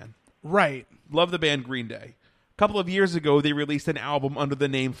Day fan. Right. Love the band Green Day. A couple of years ago, they released an album under the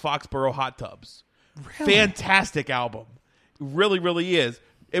name Foxborough Hot Tubs. Really? Fantastic album. Really, really is.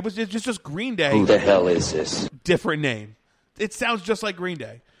 It was just Green Day. Who the hell is this? Different name. It sounds just like Green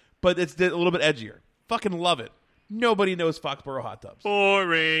Day, but it's a little bit edgier. Fucking love it. Nobody knows Foxborough Hot Tubs.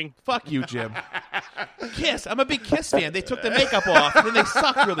 Boring. Fuck you, Jim. Kiss. I'm a big Kiss fan. They took the makeup off, and then they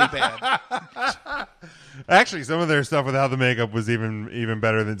sucked really bad. Actually, some of their stuff without the makeup was even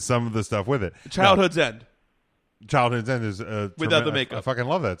better than some of the stuff with it. Childhood's End. Childhood's End is without the makeup. I fucking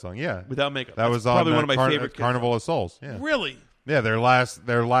love that song. Yeah, without makeup. That was probably on one of my favorite Carnival of Souls. Yeah, really. Yeah, their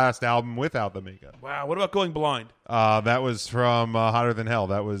last album without the makeup. Wow. What about Going Blind? That was from Hotter Than Hell.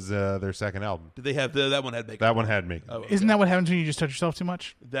 That was their second album. Did they have that one had makeup? That one had makeup. Oh, okay. Isn't that what happens when you just touch yourself too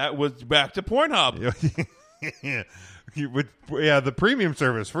much? That was back to Pornhub. Yeah, the premium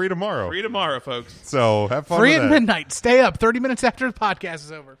service, free tomorrow. Free tomorrow, folks. So have fun free with at that. midnight. Stay up 30 minutes after the podcast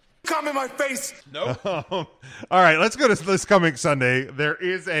is over. Come in my face. Nope. All right, let's go to this coming Sunday. There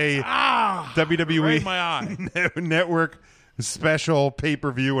is a WWE right in my eye. Network special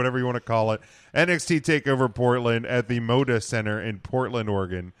pay-per-view, whatever you want to call it. NXT TakeOver Portland at the Moda Center in Portland,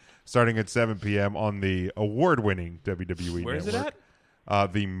 Oregon, starting at 7 p.m. on the award-winning WWE Where Network. is it at?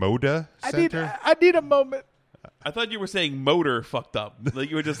 The Moda Center. I need a moment. I thought you were saying motor fucked up. Like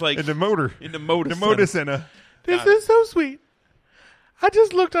you were just like in the Moda Center. This is so sweet. I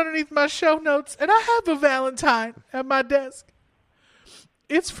just looked underneath my show notes, and I have a Valentine at my desk.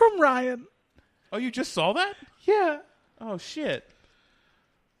 It's from Ryan. Oh, you just saw that? Yeah. Oh, shit.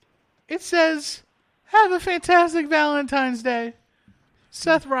 It says, "Have a fantastic Valentine's Day,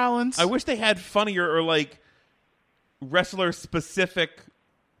 Seth Rollins." I wish they had funnier or like wrestler specific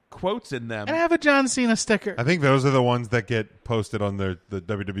quotes in them. And have a John Cena sticker. I think those are the ones that get posted on the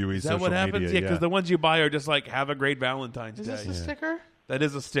WWE Is that social what happens? media. Yeah, because the ones you buy are just like, "Have a great Valentine's Is Day." this a sticker? That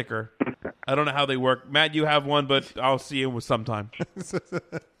is a sticker. I don't know how they work. Matt, you have one, but I'll see you sometime.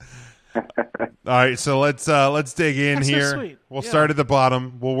 All right, so let's dig in That's so here. sweet. We'll Yeah. start at the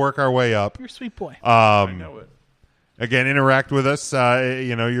bottom. We'll work our way up. You're a sweet boy. I know it. Again, interact with us.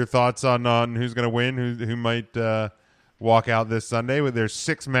 Your thoughts on who's going to win, who might walk out this Sunday. There's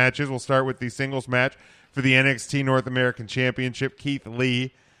 6 matches. We'll start with the singles match for the NXT North American Championship. Keith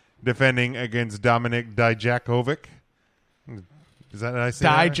Lee defending against Dominik Dijakovic. Is that what I say?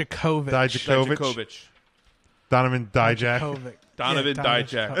 Dijakovic. Dijakovic. Donovan Dijak. Dijakovic. Donovan Yeah,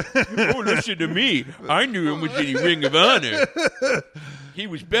 Dijak. Oh, listen to me. I knew him was in the Ring of Honor. He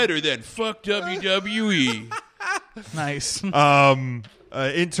was better than fuck WWE. Nice.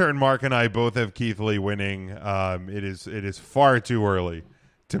 Intern Mark and I both have Keith Lee winning. It is far too early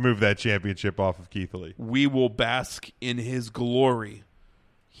to move that championship off of Keith Lee. We will bask in his glory.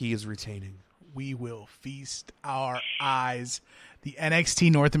 He is retaining. We will feast our eyes. The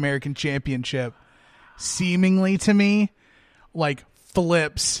NXT North American Championship, seemingly to me, like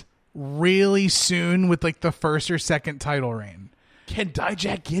flips really soon with like the first or second title reign. Can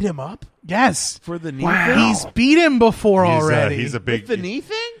Dijak get him up? Yes. For the knee Wow. thing? He's beat him before already. He's a big. With the knee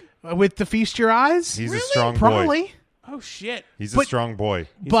thing? With the feast your eyes? He's Really? a strong boy. Probably. Oh, shit. He's a strong boy.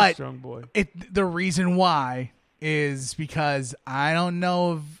 He's But a strong boy. the reason why is because I don't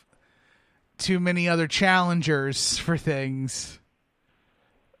know of too many other challengers for things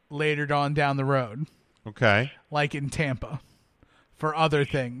later on down the road. Okay. Like in Tampa. For other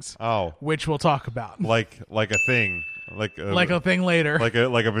things. Oh. Which we'll talk about. Like a thing. Like a thing later. Like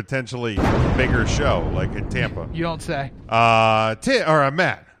a potentially bigger show, like in Tampa. You don't say.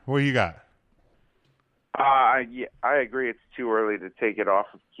 Matt, what do you got? Yeah, I agree. It's too early to take it off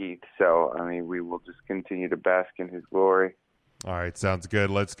of Keith. So, I mean, we will just continue to bask in his glory. All right, sounds good.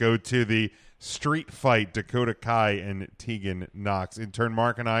 Let's go to the street fight, Dakota Kai and Tegan Knox. Intern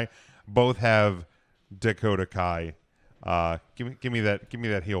Mark and I both have Dakota Kai. Give me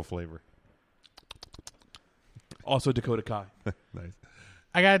that heel flavor. Also Dakota Kai. Nice.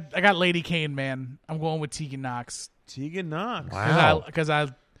 I got Lady Kane, man. I'm going with Tegan Knox. Tegan Knox. Wow. Because I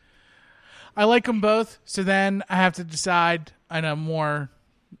like them both. So then I have to decide on a more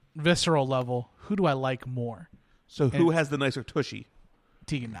visceral level, who do I like more? So who has the nicer tushy?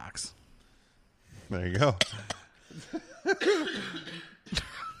 Tegan Knox. There you go.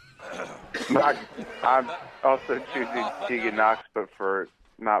 I'm also choosing Tegan Knox, but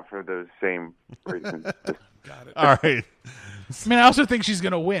not for those same reasons. Got it. All right. I mean, I also think she's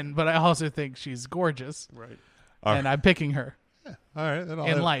going to win, but I also think she's gorgeous. Right. And I'm picking her. Yeah. All right.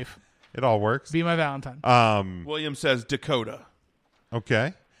 In life. It all works. Be my Valentine. William says Dakota.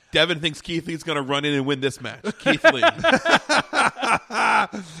 Okay. Devin thinks Keith Lee's going to run in and win this match. Keith Lee.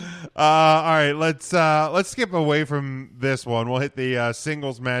 All right, let's skip away from this one. We'll hit the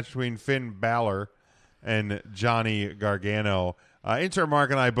singles match between Finn Balor and Johnny Gargano. Intern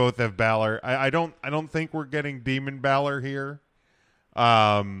Mark and I both have Balor. I don't think we're getting Demon Balor here.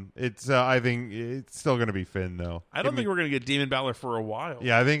 I think it's still going to be Finn though. I don't think we're going to get Demon Balor for a while.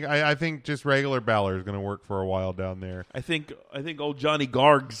 Yeah, I think just regular Balor is going to work for a while down there. I think old Johnny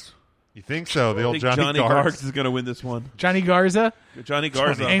Gargs. You think so? The I old think Johnny Gargs is going to win this one. Johnny Garza. Johnny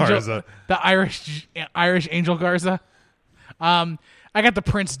Garza. Angel, the Irish Angel Garza. I got the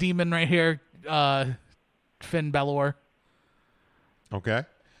Prince Demon right here. Finn Balor. Okay.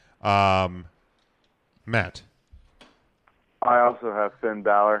 Matt. I also have Finn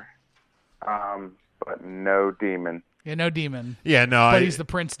Balor, but no Demon. Yeah, no Demon. Yeah, no. But he's the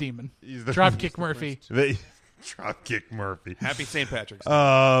Prince Demon. He's the Dropkick Murphy. Dropkick Murphy. Happy St. Patrick's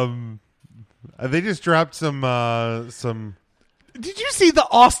Day. They just dropped some. Did you see the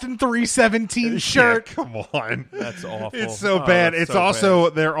Austin 317 shirt? Yeah, come on. That's awful. It's so bad. That's It's so also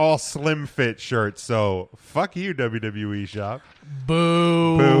bad. they're all slim fit shirts. So fuck you, WWE shop.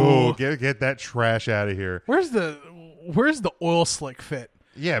 Boo. Boo. Get that trash out of here. Where's the oil slick fit?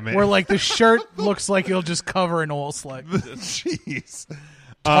 Yeah, man. Where like the shirt looks like it'll just cover an oil slick. Jeez.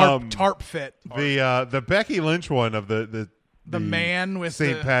 Tarp fit. The Becky Lynch one of the man with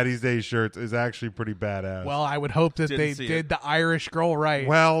St. the- Patty's Day shirts is actually pretty badass. Well, I would hope that they did the Irish girl right.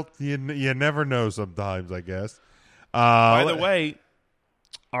 Well, you never know sometimes, I guess. By the way,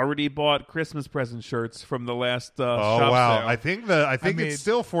 already bought Christmas present shirts from the last Oh shop wow! sale. I think it's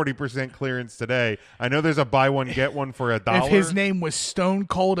still 40% clearance today. I know there's a buy one get one for $1. If his name was Stone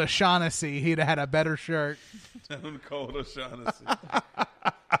Cold O'Shaughnessy, he'd have had a better shirt. Stone Cold O'Shaughnessy.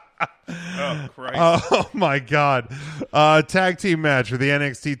 Oh Christ! Oh my God! Tag team match for the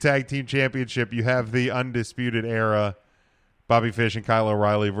NXT Tag Team Championship. You have the Undisputed Era, Bobby Fish and Kyle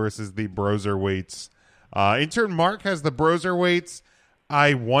O'Reilly versus the Broserweights. Intern Mark has the Broserweights.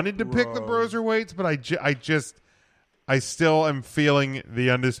 I wanted to pick the Broserweights, but I still am feeling the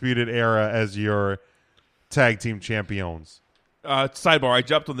Undisputed Era as your tag team champions. Sidebar: I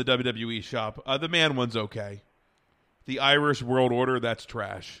jumped on the WWE shop. The man one's okay. The Irish World Order, that's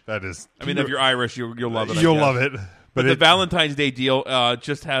trash. That is. I mean, if you're Irish, you'll love it. You'll love it. But the Valentine's Day deal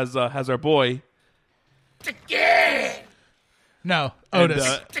just has our boy. No,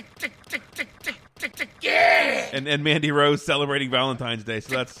 Otis. And Mandy Rose celebrating Valentine's Day,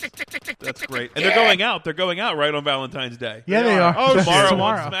 so that's great. And they're going out. They're going out right on Valentine's Day. Yeah, they are. Oh, tomorrow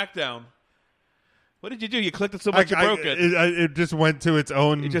tomorrow. on SmackDown. What did you do? You clicked it so much you broke it. It just went to its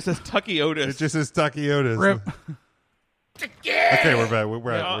own. It just says Tucky Otis. It just says Tucky Otis. Rip. Okay, we're back.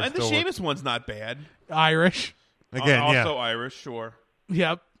 We're and the Sheamus one's not bad. Irish. Again, also Irish, sure.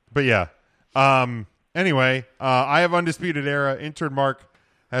 Yep. But yeah. Anyway, I have Undisputed Era. Intern Mark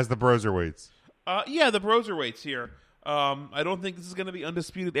has the Broserweights. Yeah, the Broserweights here. I don't think this is going to be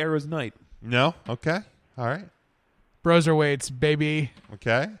Undisputed Era's night. No? Okay. All right. Broserweights, baby.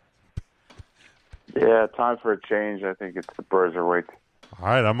 Okay. Yeah, time for a change. I think it's the Broserweights. All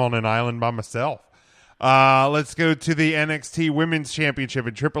right, I'm on an island by myself. Let's go to the NXT Women's Championship.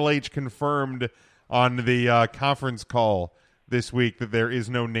 And Triple H confirmed on the conference call this week that there is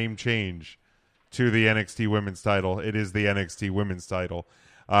no name change to the NXT Women's title. It is the NXT Women's title.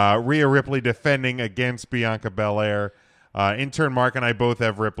 Rhea Ripley defending against Bianca Belair. Intern Mark and I both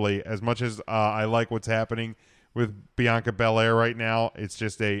have Ripley. As much as I like what's happening with Bianca Belair right now, it's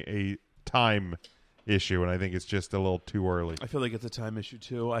just a time issue, and I think it's just a little too early. I feel like it's a time issue,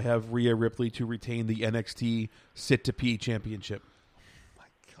 too. I have Rhea Ripley to retain the NXT Sit to Pee Championship. Oh,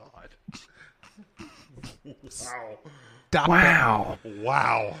 my God. Wow.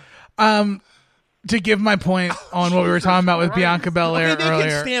 Wow. To give my point on what we were talking about with Bianca Belair Okay, they earlier.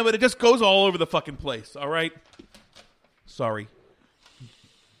 can stand, but it just goes all over the fucking place, all right? Sorry.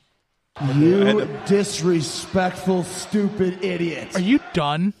 You disrespectful, stupid idiots. Are you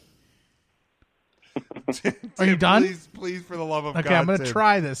done? Are you done? Please, for the love of God. Okay, I'm going to Tim.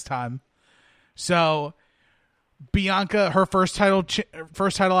 try this time. So, Bianca, her first title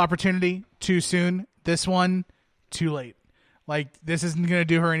opportunity, too soon. This one, too late. Like, this isn't going to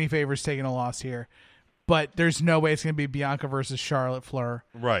do her any favors taking a loss here. But there's no way it's going to be Bianca versus Charlotte Flair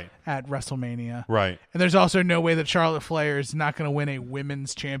at WrestleMania. Right. And there's also no way that Charlotte Flair is not going to win a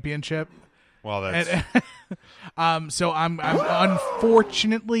women's championship. Well, that's... So I'm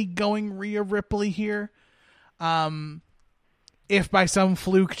unfortunately going Rhea Ripley here. If by some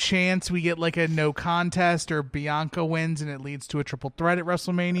fluke chance we get like a no contest or Bianca wins and it leads to a triple threat at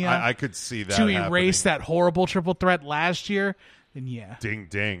WrestleMania, I could see that to happening. erase that horrible triple threat last year, then yeah. Ding,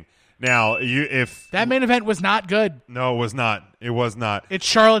 ding. Now, if that main event was not good. No, it was not. It was not. It's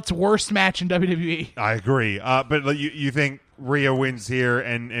Charlotte's worst match in WWE. I agree. But you think Rhea wins here,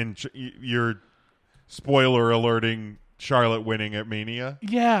 and you're spoiler alerting Charlotte winning at Mania?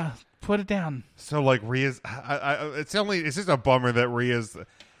 Yeah, put it down. So like Rhea's, it's just a bummer that Rhea's,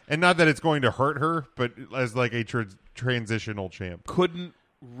 and not that it's going to hurt her, but as like a transitional champ. Couldn't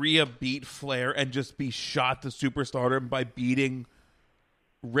Rhea beat Flair and just be shot to superstardom by beating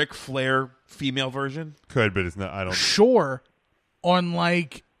Ric Flair female version? Could, but it's not. I don't. Sure, on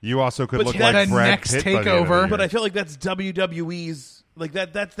like you also could but look that like Brad next Pitt by the end of the takeover. year. But I feel like that's WWE's like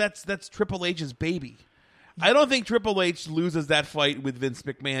that's Triple H's baby. I don't think Triple H loses that fight with Vince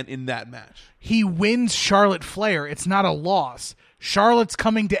McMahon in that match. He wins Charlotte Flair. It's not a loss. Charlotte's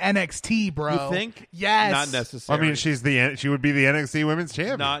coming to NXT, bro. You think? Yes. Not necessary. I mean, she would be the NXT Women's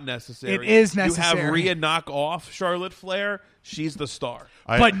Champion. Not necessary. It is You necessary. have Rhea knock off Charlotte Flair. She's the star.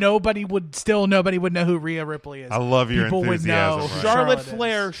 But nobody would know who Rhea Ripley is. I love your People enthusiasm, would know Ryan. who Charlotte is.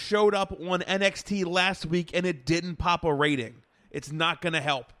 Flair showed up on NXT last week and it didn't pop a rating. It's not going to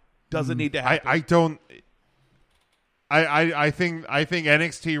help. Doesn't need to happen. I don't. I think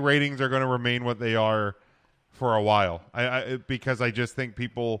NXT ratings are going to remain what they are for a while. Because I just think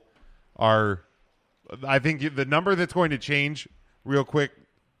people are. I think the number that's going to change real quick.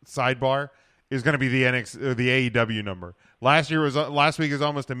 Sidebar is going to be the AEW number. Last week was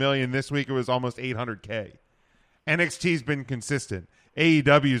almost 1 million. This week it was almost 800K. NXT's been consistent.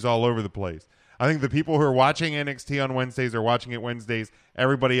 AEW's all over the place. I think the people who are watching NXT on Wednesdays are watching it Wednesdays.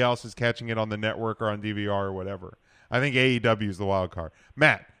 Everybody else is catching it on the network or on DVR or whatever. I think AEW is the wild card.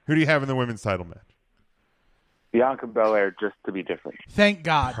 Matt, who do you have in the women's title match? Bianca Belair, just to be different. Thank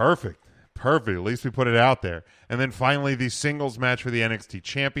God. Perfect. At least we put it out there. And then finally, the singles match for the NXT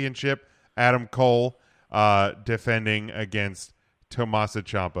Championship. Adam Cole defending against Tommaso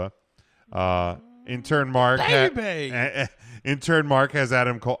Ciampa. Intern Mark has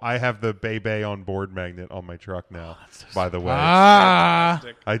Adam Cole. I have the Bebe on board magnet on my truck now, by the way. I do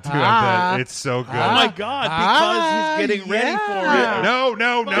have that. It's so good. Oh, my God, because he's getting ready for it. No.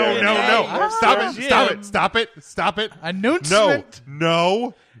 Stop it. Announcement.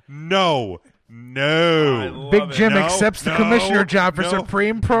 No. Big Jim accepts the commissioner job for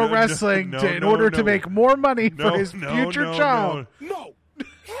Supreme Pro Wrestling in order to make more money for his future child. No.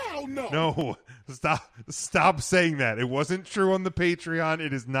 Hell no. No. Stop saying that. It wasn't true on the Patreon.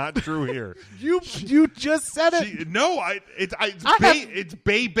 It is not true here. You just said it. It's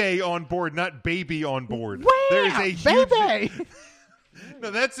Bebe on board, not baby on board. There is a huge Bebe.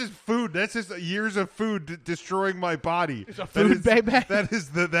 No, that's his food. That's his years of food destroying my body. It's a food Bebe. That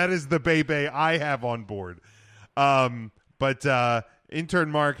is the Bebe I have on board. But intern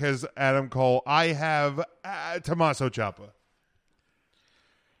Mark has Adam Cole. I have Tommaso Ciampa.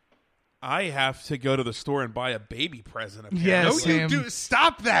 I have to go to the store and buy a baby present. Yes, no, you do.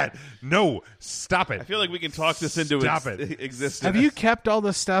 Stop that. No, stop it. I feel like we can talk this into existence. Have you kept all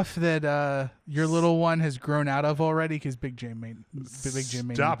the stuff that your little one has grown out of already? Because Big Jim made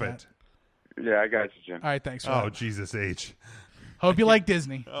Stop it. That. Yeah, I got you, Jim. All right, thanks. Oh, Jesus H. Hope you like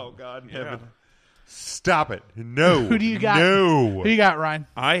Disney. Oh, God in heaven. Stop it. No. Who do you got? No. Who do you got, Ryan?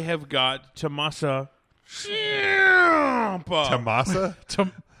 I have got Tommaso Ciampa. Tomasa?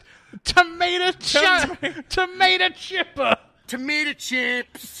 Tomato chipper. Tomato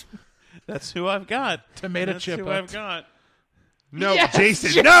chips. That's who I've got. Tomato That's chipper. who I've got. No, Yes,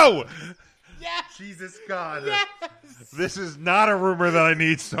 Jason, no! Yes. Jesus God. Yes. This is not a rumor that I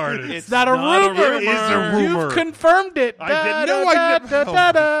need started. It's not a rumor. It is a rumor. You've confirmed it. I didn't know I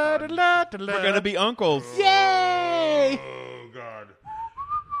did. We're going to be uncles. Yay! Oh, God.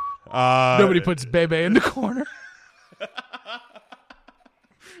 Nobody puts Bebe in the corner.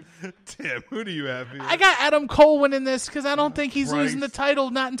 Tim, who do you have here? I got Adam Cole winning this because I don't think he's losing the title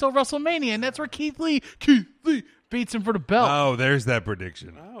not until WrestleMania, and that's where Keith Lee beats him for the belt. Oh, there's that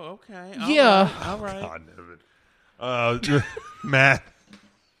prediction. Oh, okay. Yeah. All right. God damn it. Matt.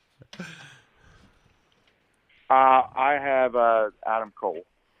 I have Adam Cole.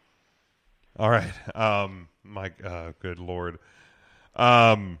 All right. Good Lord.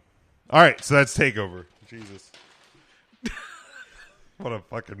 All right, so that's TakeOver. Jesus. What a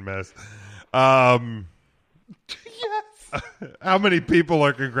fucking mess. Yes. How many people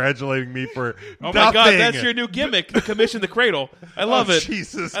are congratulating me for Oh, nothing? my God, that's your new gimmick, the Commission the Cradle. I love it.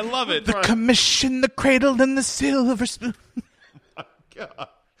 Jesus. I love it. The commission, the cradle, and the silver spoon. God.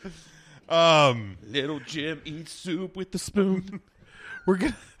 Little Jim eats soup with the spoon.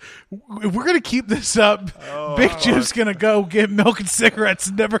 If we're gonna keep this up, Big Jim's gonna go get milk and cigarettes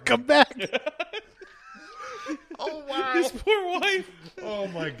and never come back. Oh, wow. His poor wife. Oh,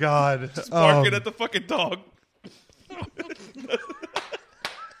 my God. Just barking at the fucking dog.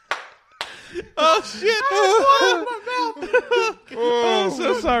 Oh, shit. Oh, I'm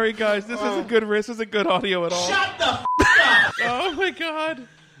so sorry, guys. This isn't good risk. This isn't good audio at all. Shut the up. Oh, my God.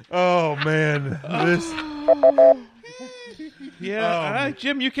 Oh, man. This... Yeah,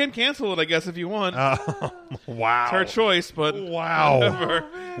 Jim, you can cancel it, I guess, if you want. Wow. It's her choice, but wow. whatever.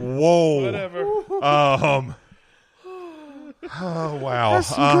 Whoa. Whatever. Oh, wow. That's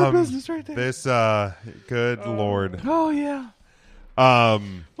some good business right there. This, good Lord. Oh, yeah.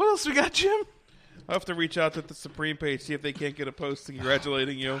 What else we got, Jim? I'll have to reach out to the Supreme page, see if they can't get a post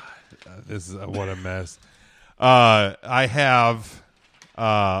congratulating you. This is what a mess. I have,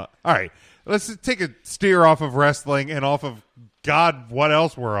 all right. Let's take a steer off of wrestling and off of God, what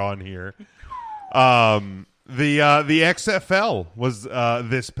else we're on here. The XFL was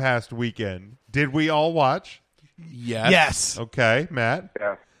this past weekend. Did we all watch? Yes. Okay, Matt.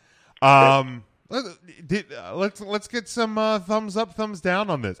 Yeah. Let's get some thumbs up, thumbs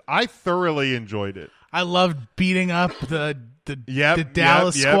down on this. I thoroughly enjoyed it. I loved beating up the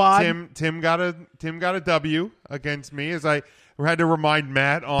Dallas squad. Tim got a W against me, as I had to remind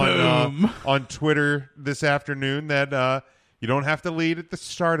Matt on Twitter this afternoon that you don't have to lead at the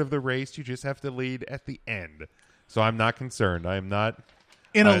start of the race; you just have to lead at the end. So I'm not concerned. I am not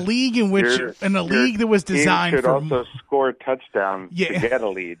in a league that was designed should for also score touchdowns to get a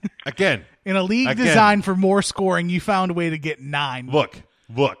lead. Again, in a league designed for more scoring, you found a way to get 9. Look.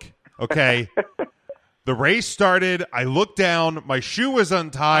 Okay. The race started. I looked down. My shoe was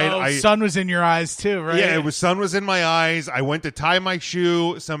untied. Sun was in your eyes too, right? Yeah, sun was in my eyes. I went to tie my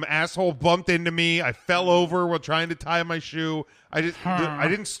shoe. Some asshole bumped into me. I fell over while trying to tie my shoe. I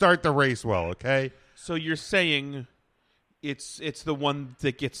didn't start the race well, okay? So you're saying it's the one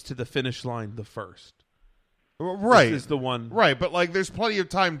that gets to the finish line the first. Right. This is the one. Right, but like there's plenty of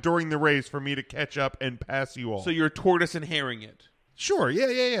time during the race for me to catch up and pass you all. So you're tortoise and herring it. Sure,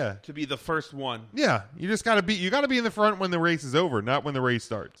 yeah. To be the first one. Yeah, you just got to be in the front when the race is over, not when the race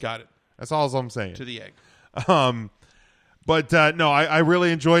starts. Got it. That's all I'm saying. To the egg. But no, I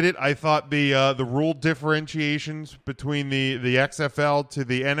really enjoyed it. I thought the rule differentiations between the XFL to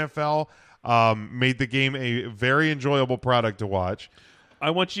the NFL made the game a very enjoyable product to watch. I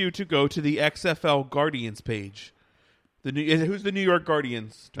want you to go to the XFL Guardians page. Who's the New York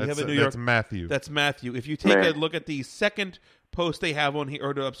Guardians? Do we have a New York? That's Matthew. That's Matthew. If you take a look at the second post they have on here,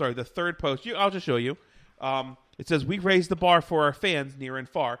 or I'm sorry, the third post, I'll just show you. It says, "We raise the bar for our fans near and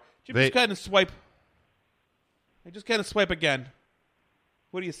far." Just kind of swipe. Just kind of swipe again.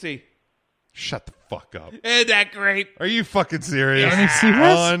 What do you see? Shut the fuck up. Isn't that great? Are you fucking serious?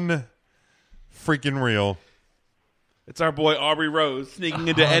 Freaking real. It's our boy Aubrey Rose sneaking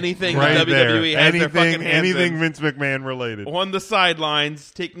into anything right WWE there. has their fucking hands anything in. Vince McMahon related. On the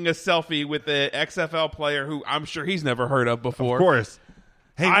sidelines, taking a selfie with the XFL player who I'm sure he's never heard of before. Of course.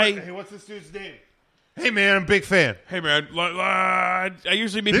 Hey, what's this dude's name? Hey, man, I'm a big fan. Hey, man, I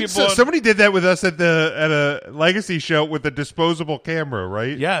usually meet people. Somebody did that with us at a Legacy show with a disposable camera,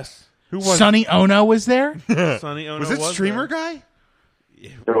 right? Yes. Who was Sonny Ono was there? Sonny Ono was it Streamer there. Guy?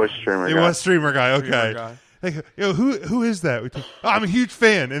 It was Streamer Guy. It was Streamer Guy. Okay. Streamer Guy. Like, who is that? I'm a huge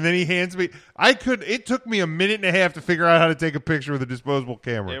fan. And then he hands me. It took me a minute and a half to figure out how to take a picture with a disposable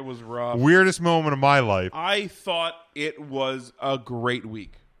camera. It was rough. Weirdest moment of my life. I thought it was a great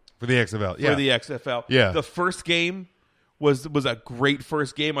week. For the XFL. Yeah. For the XFL. Yeah. The first game was a great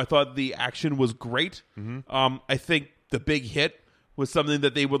first game. I thought the action was great. Mm-hmm. I think the big hit was something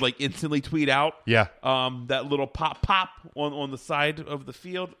that they would like instantly tweet out. Yeah. That little pop on the side of the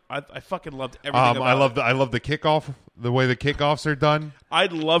field. I fucking loved everything about I love the kickoff, the way the kickoffs are done.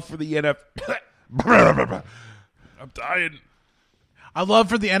 I'd love for the NFL. I'm dying. I'd love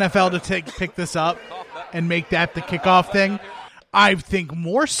for the NFL to pick this up and make that the kickoff thing. I think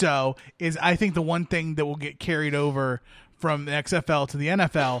more so is I think the one thing that will get carried over from the XFL to the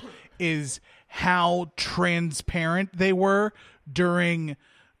NFL is how transparent they were during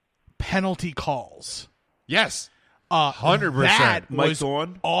penalty calls. Yes. 100%. That was Mike's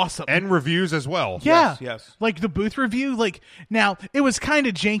on. awesome. And reviews as well. Yeah. Yes. Like the booth review, now it was kind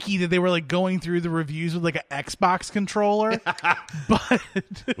of janky that they were going through the reviews with an Xbox controller. But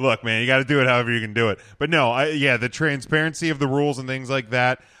look, man, you got to do it however you can do it. But no, the transparency of the rules and things like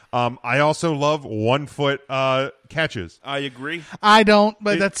that. I also love 1 foot catches. I agree. I don't,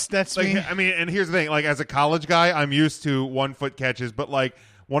 but that's me. I mean, and here's the thing: as a college guy, I'm used to 1 foot catches. But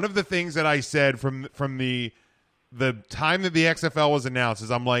one of the things that I said from the time that the XFL was announced is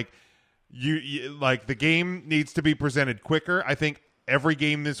I'm like, you the game needs to be presented quicker. I think every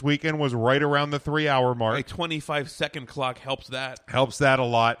game this weekend was right around the 3 hour mark. A 25-second clock helps that. Helps that a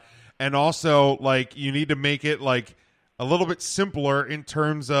lot. And also, you need to make it a little bit simpler in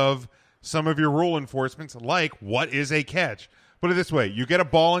terms of some of your rule enforcements, what is a catch? Put it this way: you get a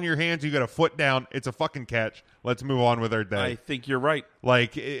ball in your hands, you get a foot down, it's a fucking catch. Let's move on with our day. I think you're right.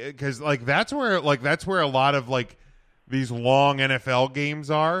 Because that's where a lot of these long NFL games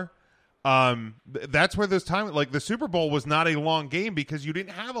are. That's where those time the Super Bowl was not a long game because you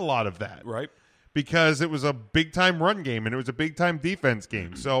didn't have a lot of that, right? Because it was a big time run game and it was a big time defense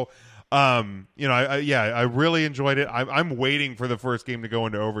game. So. I really enjoyed it. I'm waiting for the first game to go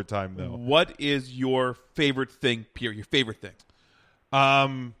into overtime, though. What is your favorite thing, Pierre? Your favorite thing?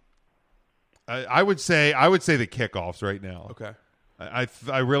 I would say the kickoffs right now. Okay.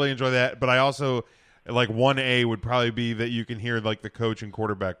 I really enjoy that, but I also 1A would probably be that you can hear the coach and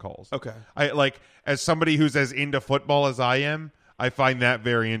quarterback calls. Okay. I as somebody who's as into football as I am, I find that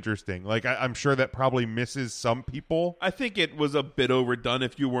very interesting. I'm sure that probably misses some people. I think it was a bit overdone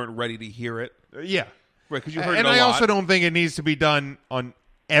if you weren't ready to hear it. Yeah. Right, because you heard and it a I lot. also don't think it needs to be done on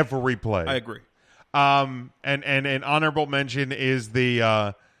every play. I agree. And an honorable mention is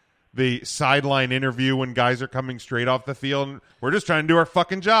the sideline interview when guys are coming straight off the field. And we're just trying to do our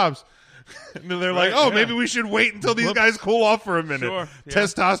fucking jobs. And they're maybe we should wait until these guys cool off for a minute. Sure, yeah.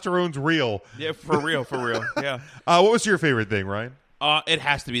 Testosterone's real. Yeah, for real. Yeah. What was your favorite thing, Ryan? It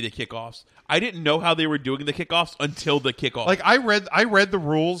has to be the kickoffs. I didn't know how they were doing the kickoffs until the kickoff. I read the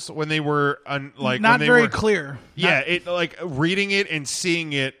rules when they were not very clear. Yeah, reading it and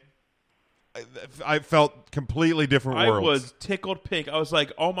seeing it I felt completely different worlds. I was tickled pink. I was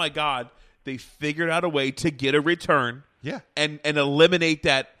like, oh my God, they figured out a way to get a return. Yeah. And eliminate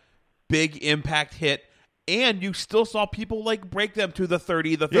that big impact hit. And you still saw people like break them to the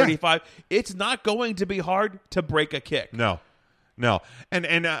 30, the 35. Yeah. It's not going to be hard to break a kick. No.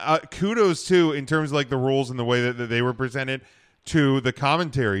 And kudos too, in terms of like the rules and the way that they were presented to the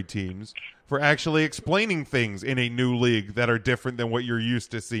commentary teams for actually explaining things in a new league that are different than what you're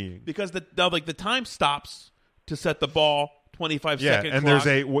used to seeing. Because the time stops to set the ball, 25 second and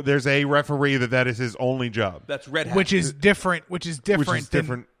clock. there's a referee that is his only job. That's red hat. Which is different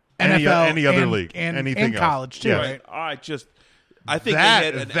than any NFL any other and, league, and, anything and college else. too. Yes. Right? I think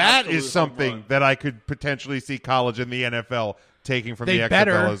that is something that I could potentially see college and the NFL taking from the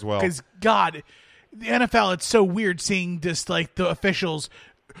XFL as well. Because God, the NFL, it's so weird seeing just like the officials.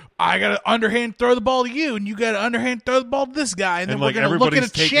 I got to underhand throw the ball to you, and you got to underhand throw the ball to this guy, and then we're going to look at a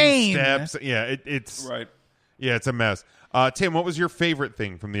chain. Steps. Yeah, it's right. Yeah, it's a mess. Tim, what was your favorite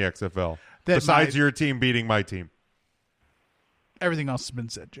thing from the XFL besides your team beating my team? Everything else has been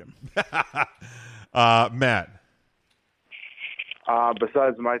said, Jim. Matt.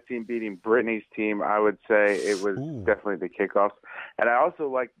 Besides my team beating Brittany's team, I would say it was definitely the kickoffs. And I also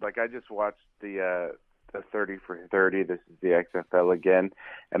like I just watched the 30 for 30. This is the XFL again,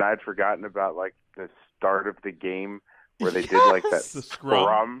 and I'd forgotten about like the start of the game where they did like that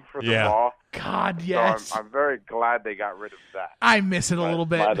scrum for the ball. God, yes. So I'm very glad they got rid of that. I miss it a little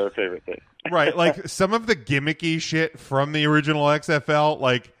bit. My other favorite thing. Right, like some of the gimmicky shit from the original XFL,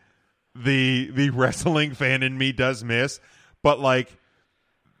 like the wrestling fan in me does miss, but like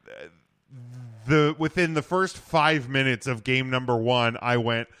within the first 5 minutes of game number 1, I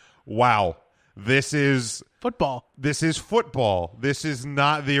went, "Wow, this is football. This is football. This is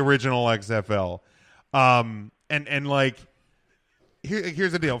not the original XFL." And like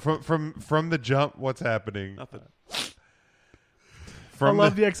here's the deal from the jump. What's happening? Nothing. I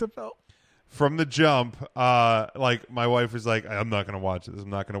love the XFL. From the jump, like my wife was like, "I'm not going to watch this. I'm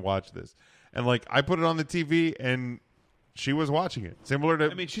not going to watch this." And like I put it on the TV, and she was watching it. Similar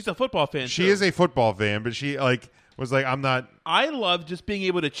to, I mean, she's a football fan. She is a football fan, but she like was like, "I'm not." I love just being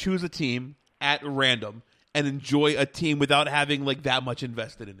able to choose a team at random and enjoy a team without having like that much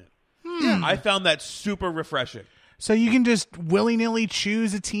invested in it. I found that super refreshing. So you can just willy-nilly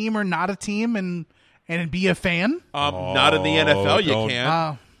choose a team or not a team and be a fan? Not in the NFL you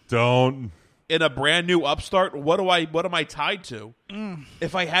can. Don't. In a brand new upstart, what am I tied to?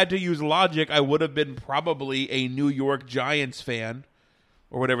 If I had to use logic, I would have been probably a New York Giants fan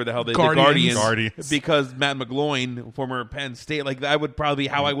or whatever the hell the Guardians. Because Matt McGloin, former Penn State, like that would probably be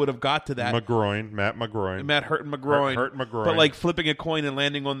how I would have got to that. Matt McGroin. Hurt McGroin. McGroin. But like flipping a coin and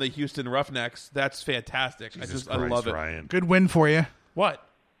landing on the Houston Roughnecks, that's fantastic. I love it. Ryan. Good win for you. What?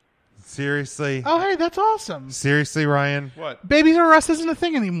 Seriously? Oh, hey, that's awesome. Seriously, Ryan? What? Babies R Us isn't a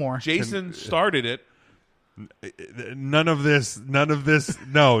thing anymore. Jason started it. None of this.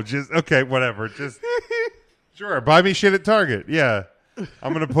 No, just okay, whatever. Just sure. Buy me shit at Target. Yeah.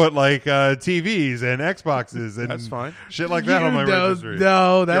 I'm gonna put like TVs and Xboxes and that's fine. Shit like that on my registry.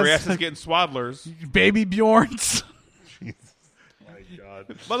 No, that's your ass is getting swaddlers. Baby Bjorns. My God,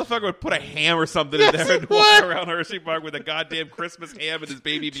 motherfucker would put a ham or something in there and walk around Hershey Park with a goddamn Christmas ham and his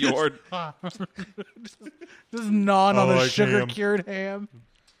baby Bjorn. Just gnawing on a sugar cured ham.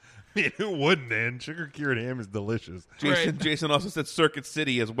 Who wouldn't, man? Sugar cured ham is delicious. Jason also said Circuit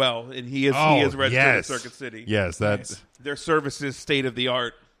City as well, and he is registered at Circuit City. Yes, that's their service is state of the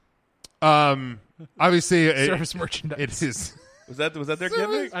art. Obviously, service merchandise. It is. Was that their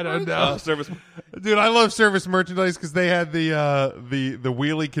gimmick? I don't know. Service, dude. I love service merchandise because they had the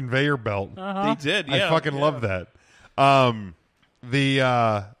wheelie conveyor belt. They did. Yeah, I fucking love that.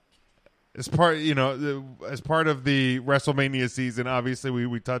 As part of the WrestleMania season, obviously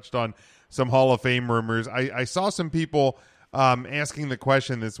we touched on some Hall of Fame rumors. I saw some people asking the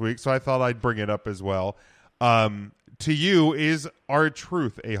question this week, so I thought I'd bring it up as well. To you, is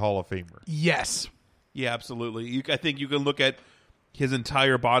R-Truth a Hall of Famer? Yes. Yeah, absolutely. I think you can look at his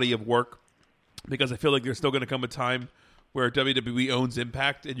entire body of work, because I feel like there's still going to come a time where WWE owns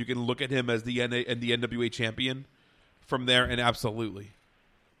Impact, and you can look at him as the NWA champion from there, and absolutely.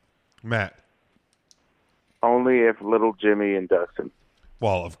 Matt. Only if Little Jimmy and Dustin.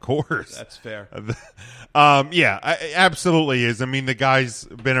 Well, of course. That's fair. Yeah, absolutely is. I mean, the guy's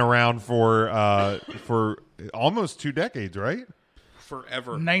been around for almost 2 decades, right?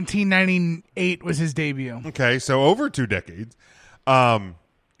 Forever. 1998 was his debut. Okay, so over 2 decades.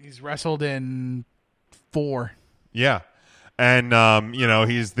 He's wrestled in 4. Yeah. And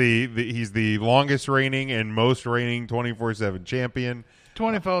he's the longest reigning and most reigning 24/7 champion.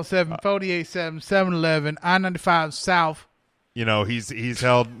 24/7, 48/7, 7-Eleven, I-95 South. He's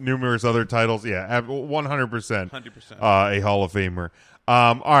held numerous other titles. Yeah, 100%. 100%. A Hall of Famer.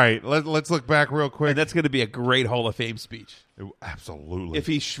 All right, let's look back real quick. And that's going to be a great Hall of Fame speech. Absolutely. If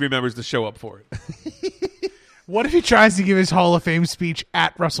he remembers to show up for it. What if he tries to give his Hall of Fame speech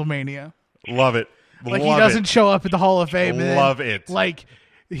at WrestleMania? Love it. Like he doesn't show up at the Hall of Fame. Love it. Like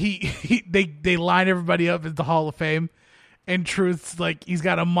they line everybody up at the Hall of Fame. And Truth's like, he's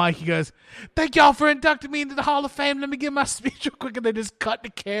got a mic. He goes, "Thank y'all for inducting me into the Hall of Fame. Let me give my speech real quick." And they just cut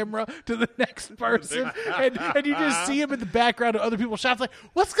the camera to the next person. and you just see him in the background of other people's shots like,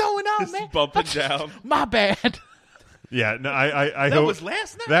 "What's going on, man?" Bumping down. My bad. Yeah, no, I that hope was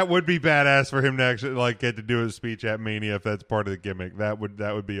last night. That would be badass for him to actually get to do his speech at Mania if that's part of the gimmick. That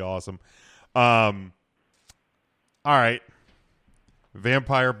would be awesome. All right.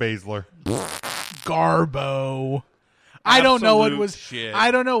 Vampire Baszler. Garbo. I don't know what was. Shit.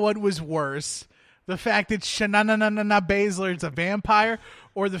 I don't know what was worse: the fact that Shana Baszler is a vampire,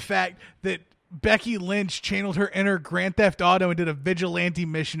 or the fact that Becky Lynch channeled her inner Grand Theft Auto and did a vigilante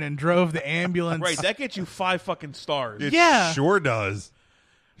mission and drove the ambulance. Right, that gets you 5 fucking stars. It Yeah. sure does.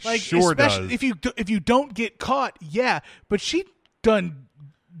 Like, sure especially does. if you don't get caught, yeah. But she done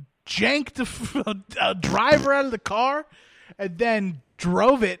janked a driver out of the car and then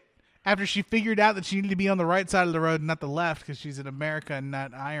drove it after she figured out that she needed to be on the right side of the road and not the left because she's in America and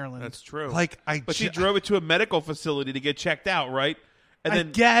not Ireland. That's true. But she drove it to a medical facility to get checked out, right? And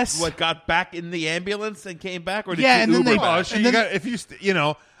then got back in the ambulance and came back, or did she and then Uber they back?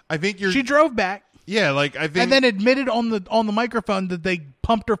 I think you're. She drove back. Yeah, I think, and then admitted on the microphone that they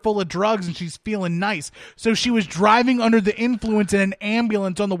pumped her full of drugs and she's feeling nice. So she was driving under the influence in an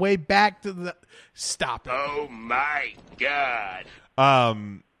ambulance on the way back to the. Stop it! Oh my God!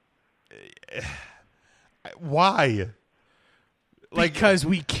 Why? Because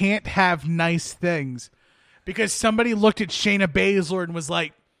we can't have nice things. Because somebody looked at Shayna Baszler and was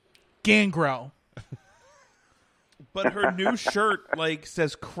like, "Gangrel." But her new shirt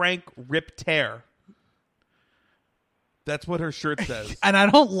says "Crank Rip Tear." That's what her shirt says, and I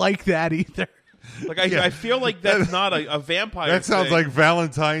don't like that either. I feel like that's not a vampire. That sounds thing. like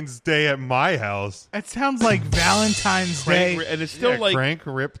Valentine's Day at my house. It sounds like Valentine's Day, and it's still Crank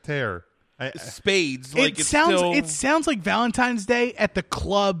Rip Tear. Spades. It sounds like Valentine's Day at the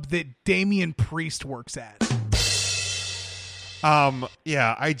club that Damian Priest works at.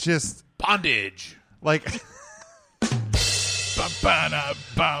 Yeah, I just bondage.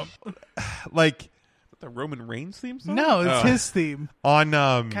 The Roman Reigns theme song? No, it's his theme. On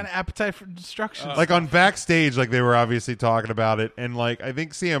kind of Appetite for Destruction. On backstage, they were obviously talking about it, and I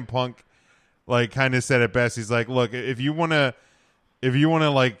think CM Punk kind of said it best. He's like, "Look, if you wanna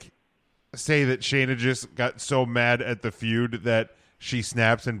say that Shayna just got so mad at the feud that she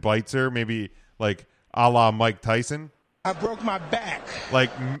snaps and bites her, maybe a la Mike Tyson." I broke my back.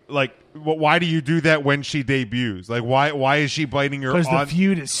 Why do you do that when she debuts? Why is she biting her? Because the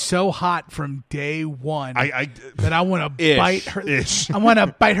feud is so hot from day one that I want to bite her. I want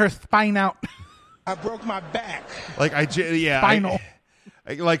to bite her spine out. I broke my back. Spinal.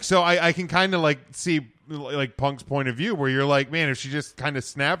 So I can kind of see Punk's point of view where you're like, man, if she just kind of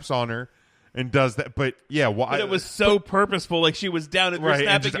snaps on her and does that, but yeah, why? But it was so purposeful. She was down and you're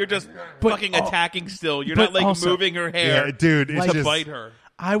snapping. You're just fucking attacking still. You're not also, moving her hair. Yeah, dude, it's to bite her.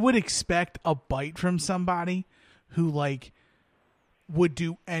 I would expect a bite from somebody who would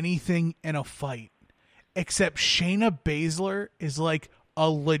do anything in a fight, except Shayna Baszler is a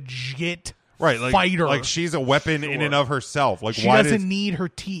legit fighter. She's a weapon in and of herself. She doesn't need her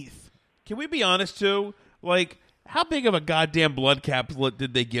teeth. Can we be honest too? How big of a goddamn blood capsule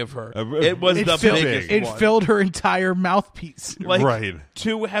did they give her? It was the biggest It one. filled her entire mouthpiece.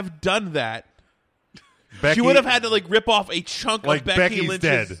 To have done that, Becky, she would have had to rip off a chunk of Becky Becky's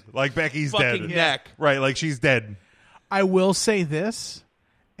Lynch's dead. Becky's fucking dead. neck. Right, she's dead. I will say this,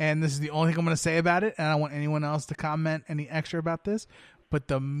 and this is the only thing I'm going to say about it, and I don't want anyone else to comment any extra about this, but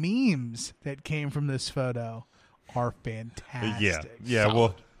the memes that came from this photo are fantastic. Yeah,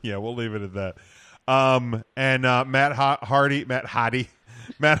 we'll leave it at that. And Matt Hardy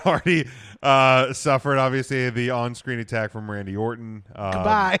suffered obviously the on-screen attack from Randy Orton.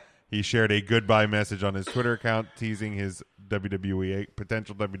 Goodbye. He shared a goodbye message on his Twitter account, teasing his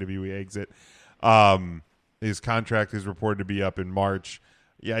potential WWE exit. His contract is reported to be up in March.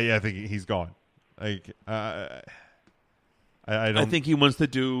 Yeah, I think he's gone. I think he wants to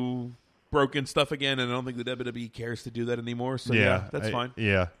do broken stuff again, and I don't think the WWE cares to do that anymore. So yeah that's fine.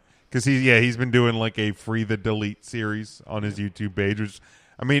 Yeah. because he's been doing like a Free the Delete series on his YouTube page, which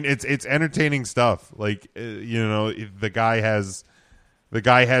I mean it's entertaining stuff. Like the guy has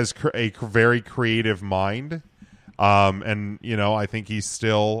a very creative mind, and I think he's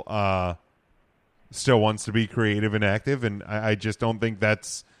still wants to be creative and active, and I just don't think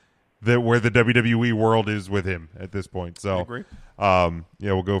that's where the WWE world is with him at this point. So I agree.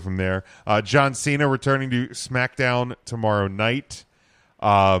 We'll go from there. John Cena returning to SmackDown tomorrow night.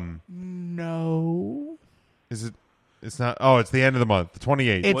 No. Is it? It's not. Oh, it's the end of the month, the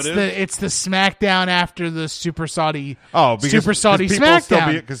 28th. It's the SmackDown after the Super Saudi. Oh, because Super Saudi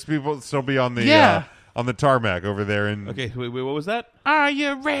SmackDown. Because people still be on the on the tarmac over there. Okay, wait, what was that? Are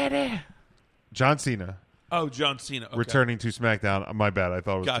you ready? John Cena. Oh, John Cena. Okay. Returning to SmackDown. My bad. I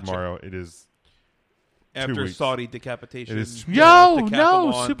thought it was tomorrow. It is after Saudi decapitation. It is.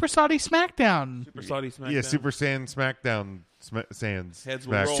 Super Saudi SmackDown. Super Saudi SmackDown. Yeah, Super Saiyan SmackDown. Sands. Heads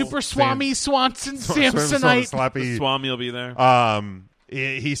will roll. Super Swami Swanson Samsonite. The Swami will be there.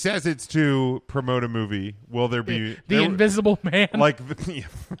 He says it's to promote a movie. Will there be the Invisible Man? Like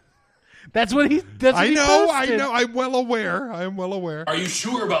that's what he. That's what I he know. posted. I'm well aware. Are you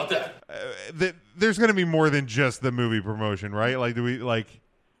sure about that? There's going to be more than just the movie promotion, right? Like, do we like?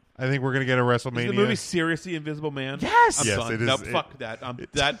 I think we're going to get a WrestleMania. Is the movie seriously Invisible Man? Yes. Yes, it is. No, fuck that.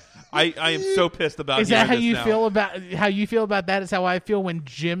 I am so pissed about. Is that how you now. feel about how you feel about that? Is how I feel when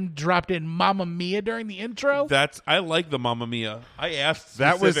Jim dropped in "Mamma Mia" during the intro. I like the Mamma Mia. I asked.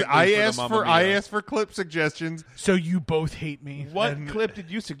 I asked for clip suggestions. So you both hate me. What clip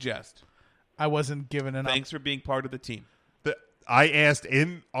did you suggest? I wasn't given enough. Thanks for being part of the team. I asked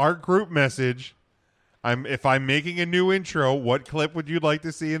in our group message. If I'm making a new intro, what clip would you like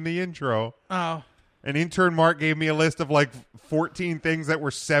to see in the intro? Oh. And intern Mark gave me a list of like 14 things that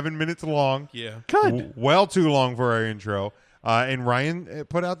were 7 minutes long. Yeah. Good. Well too long for our intro. And Ryan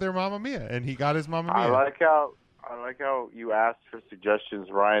put out their Mamma Mia, and he got his Mamma Mia. I like how you asked for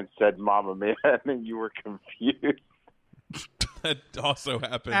suggestions. Ryan said Mamma Mia, and then you were confused. That also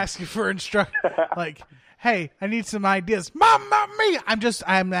happened. Asking for like, hey, I need some ideas. Mamma Mia!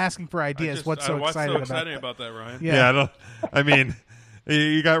 I'm asking for ideas. What's so exciting about that, Ryan? Yeah, I mean,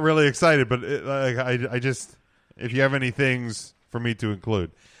 you got really excited, but I just, if you have any things for me to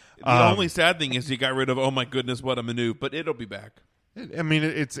include. The only sad thing is you got rid of, oh my goodness, what a menu, but it'll be back. I mean,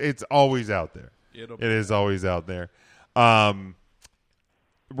 it's always out there. It is always out there. Rock's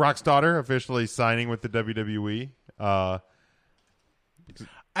daughter officially signing with the WWE.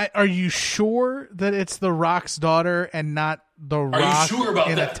 Are you sure that it's The Rock's daughter and not The Rock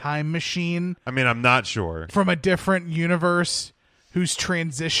in a time machine? I mean, I'm not sure. From a different universe who's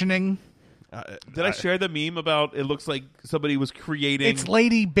transitioning? Did I share the meme about it looks like somebody was creating... It's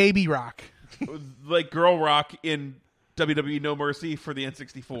Lady Baby Rock. Like Girl Rock in WWE No Mercy for the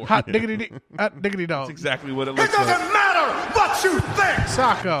N64. Hot diggity dog. That's exactly what it looks It doesn't matter what you think.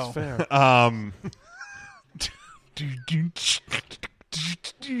 Sacco. fair.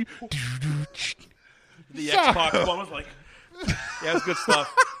 The X-Pac one was like, yeah, it's good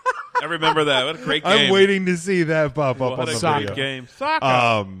stuff. I remember that. What a great game. I'm waiting to see that pop up on the great video. game.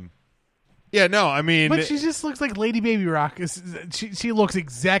 Soccer. Yeah, no, I mean, but she just looks like Lady Baby Rock. She looks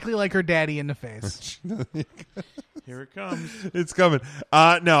exactly like her daddy in the face. Here it comes. It's coming.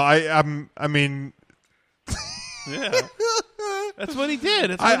 No, I mean, yeah, that's what he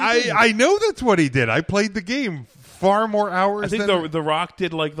did. I know that's what he did. I played the game far more hours. I think than the Rock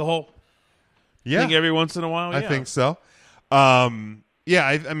did like the whole thing every once in a while. I think so.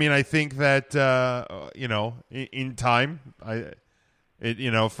 Yeah, I mean, I think that in time,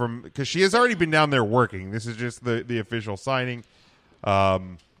 because she has already been down there working. This is just the official signing.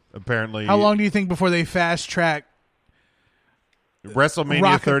 Apparently, how long do you think before they fast track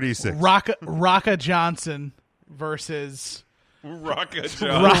WrestleMania 36? Rocka Johnson versus Rocka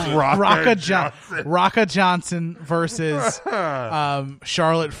Johnson versus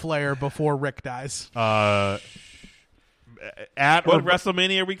Charlotte Flair before Rick dies. At what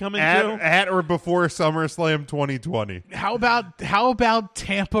WrestleMania are we coming to? At or before SummerSlam 2020. How about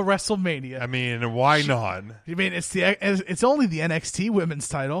Tampa WrestleMania? I mean, why not? I mean, it's only the NXT Women's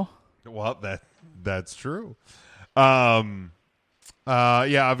title. Well, that's true. Yeah,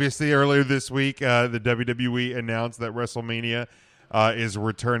 obviously earlier this week, the WWE announced that WrestleMania is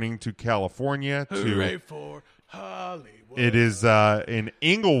returning to California. Hooray for Hollywood! It is in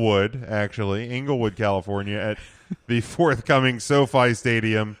Inglewood, California, at the forthcoming SoFi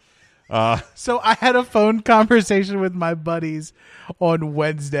Stadium. So I had a phone conversation with my buddies on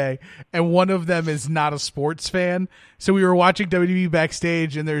Wednesday, and one of them is not a sports fan. So we were watching WWE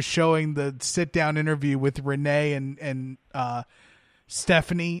backstage, and they're showing the sit-down interview with Renee and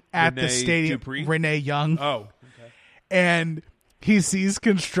Stephanie at the stadium. Dupree? Renee Young. Oh, okay. And he sees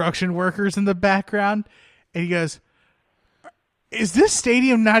construction workers in the background, and he goes, "Is this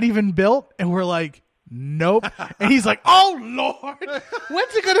stadium not even built?" And we're like, "Nope." And he's like, "Oh Lord,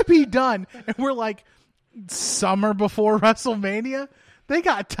 when's it gonna be done?" And we're like, "Summer before WrestleMania. They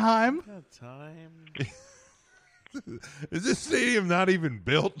got time." Is this stadium not even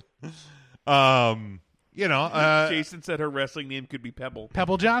built? Jason said her wrestling name could be Pebble.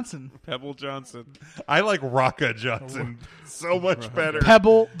 Pebble Johnson. Pebble Johnson. I like Rocka Johnson so much better.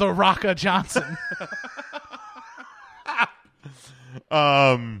 Pebble the Rocka Johnson.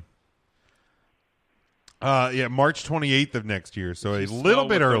 March 28th of next year, so a She little smell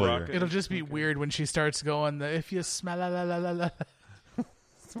bit what the earlier. Rocka- It'll just be weird when she starts going the if you smell la la la la la.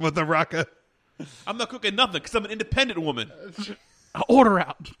 With the Rocka. I'm not cooking nothing because I'm an independent woman. Order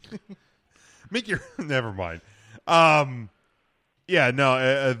out. Make your never mind. The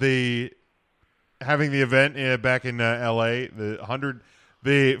having the event back in LA,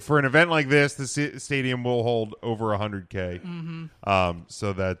 for an event like this, the stadium will hold over 100K. Mm-hmm.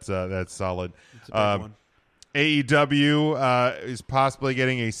 So that's solid. It's a big one. AEW is possibly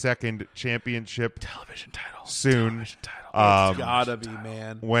getting a second championship Television title soon. It's gotta be,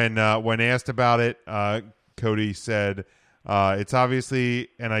 man. When asked about it, Cody said, it's obviously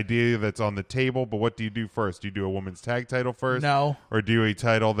an idea that's on the table, but what do you do first? Do you do a women's tag title first? No. Or do a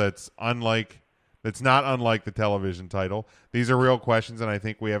title that's not unlike the television title? These are real questions, and I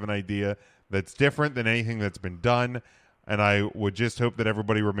think we have an idea that's different than anything that's been done, and I would just hope that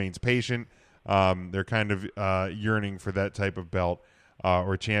everybody remains patient. They're kind of yearning for that type of belt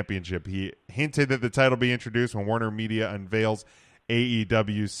or championship. He hinted that the title be introduced when Warner Media unveils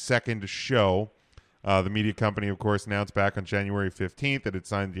AEW's second show. The media company, of course, announced back on January 15th that it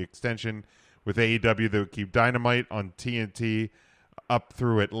signed the extension with AEW that would keep Dynamite on TNT up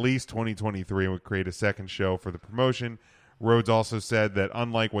through at least 2023 and would create a second show for the promotion. Rhodes also said that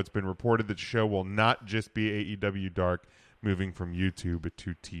unlike what's been reported, the show will not just be AEW Dark, moving from YouTube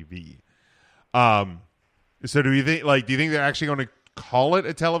to TV. So do you think they're actually going to call it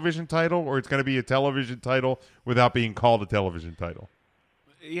a television title, or it's going to be a television title without being called a television title?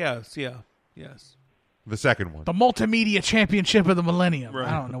 Yes. The second one. The Multimedia Championship of the Millennium. Right.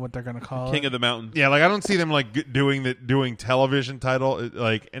 I don't know what they're going to call King it. of the Mountain. Yeah, like I don't see them like doing television title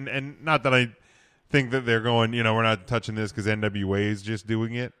and not that I think that they're going, we're not touching this because NWA is just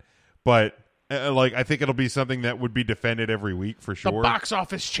doing it, but I think it'll be something that would be defended every week for sure. The Box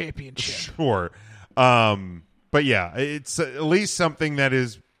Office Championship. Sure. But yeah, it's at least something that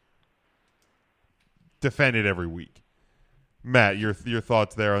is defended every week. Matt, your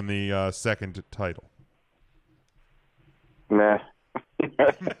thoughts there on the second title? Nah.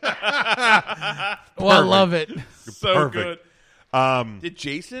 Well, I love it. So Perfect. good. Did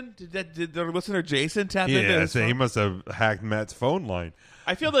Jason? Did our listener Jason tap into Yeah, his so he phone? must have hacked Matt's phone line.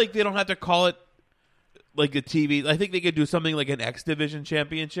 I feel like they don't have to call it like a TV. I think they could do something like an X Division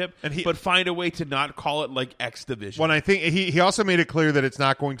championship, but find a way to not call it like X Division. When I think he also made it clear that it's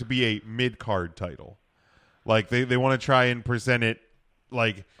not going to be a mid-card title. Like they want to try and present it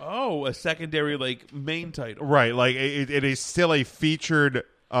like a secondary like main title. Right, like it is still a featured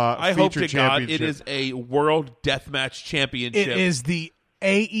I hope to God championship. it is a World Deathmatch Championship. It is the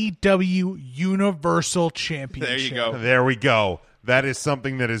AEW Universal Championship. There you go. There we go. That is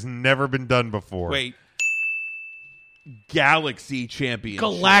something that has never been done before. Wait. Galaxy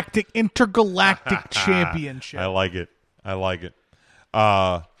Championship. Intergalactic Championship. I like it.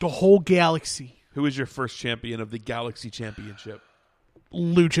 The whole galaxy. Who is your first champion of the Galaxy Championship?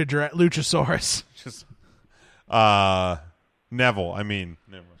 Luchasaurus. Neville. I mean,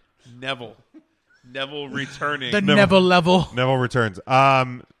 Neville returning. The Neville level. Neville returns.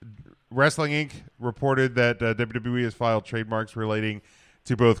 Wrestling Inc. reported that WWE has filed trademarks relating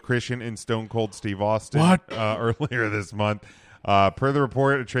to both Christian and Stone Cold Steve Austin earlier this month. Per the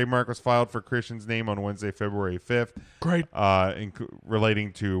report, a trademark was filed for Christian's name on Wednesday, February 5th. Great.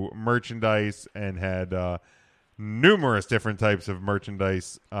 Relating to merchandise and had numerous different types of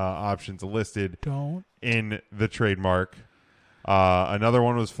merchandise options listed in the trademark. Another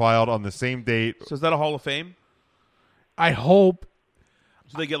one was filed on the same date. So is that a Hall of Fame? I hope.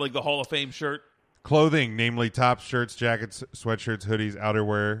 So they get like the Hall of Fame shirt? Clothing, namely tops, shirts, jackets, sweatshirts, hoodies,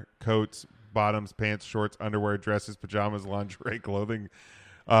 outerwear, coats, bottoms, pants, shorts, underwear, dresses, pajamas, lingerie, clothing,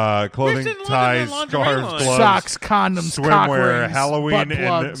 ties, scarves, gloves, socks, condoms, cock swimwear, rings, Halloween butt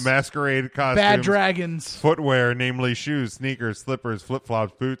plugs, and masquerade costumes, Bad Dragons, footwear, namely shoes, sneakers, slippers,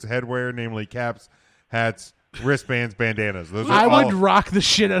 flip-flops, boots, headwear, namely caps, hats, wristbands, bandanas. Those are I all, would rock the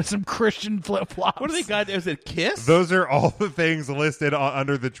shit out of some Christian flip flops. What do they got? Is it Kiss? Those are all the things listed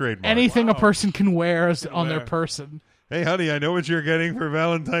under the trademark. Anything a person can wear on their person. Hey, honey, I know what you're getting for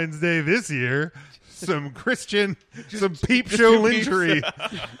Valentine's Day this year. Some Christian, some peep show lingerie.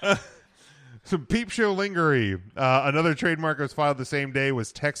 Some peep show lingerie. Another trademark that was filed the same day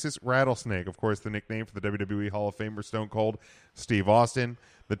was Texas Rattlesnake. Of course, the nickname for the WWE Hall of Famer Stone Cold Steve Austin.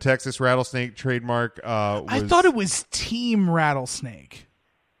 The Texas Rattlesnake trademark was... I thought it was Team Rattlesnake.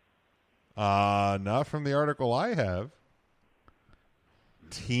 Not from the article I have.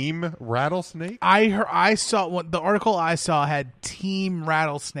 Team Rattlesnake? I saw the article I saw had Team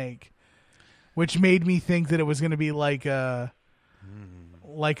Rattlesnake, which made me think that it was going to be like a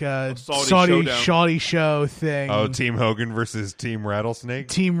Saudi show thing. Oh, Team Hogan versus Team Rattlesnake?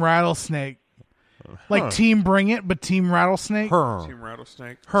 Team Rattlesnake. Like Team Bring It, but Team Rattlesnake. Team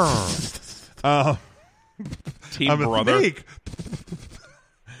Rattlesnake. Team I'm Brother. A snake.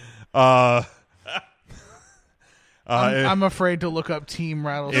 I'm afraid to look up Team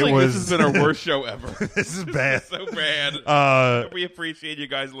Rattlesnake. This has been our worst show ever. This is bad. So bad. We appreciate you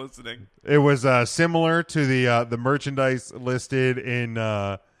guys listening. It was similar to the merchandise listed in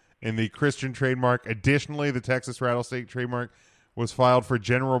the Christian trademark. Additionally, the Texas Rattlesnake trademark was filed for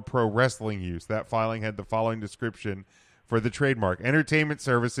general pro wrestling use. That filing had the following description for the trademark: entertainment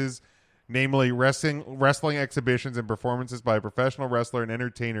services, namely wrestling exhibitions and performances by a professional wrestler and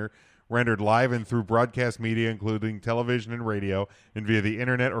entertainer, rendered live and through broadcast media, including television and radio, and via the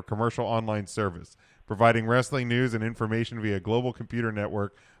internet or commercial online service, providing wrestling news and information via global computer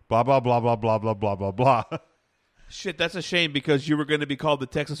network, blah, blah, blah, blah, blah, blah, blah, blah, blah. Shit, that's a shame because you were going to be called the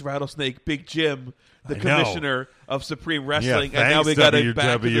Texas Rattlesnake Big Jim, the commissioner of Supreme Wrestling, and now we got it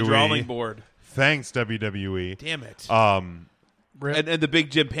back to the drawing board. Thanks, WWE. Damn it. And the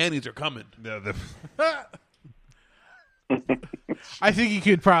Big Jim panties are coming. I think you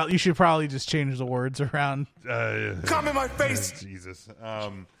should probably just change the words around. Come in my face, Jesus.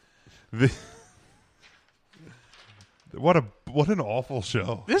 What an awful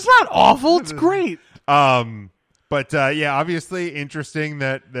show. It's not awful. It's great. But obviously interesting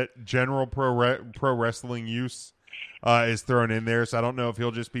that general pro wrestling use is thrown in there. So I don't know if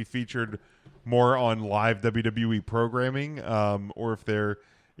he'll just be featured more on live WWE programming, or if there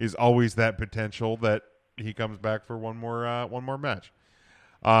is always that potential that he comes back for one more match.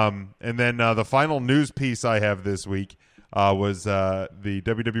 And then the final news piece I have this week was the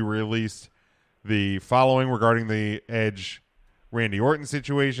WWE released the following regarding the Edge Randy Orton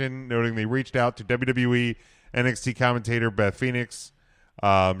situation, noting they reached out to WWE NXT commentator Beth Phoenix.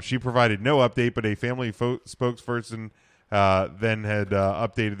 She provided no update, but a family spokesperson then had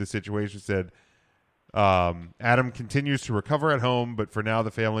updated the situation, said Adam continues to recover at home, but for now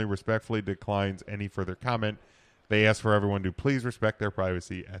the family respectfully declines any further comment. They ask for everyone to please respect their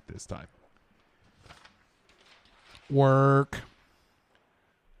privacy at this time. Work.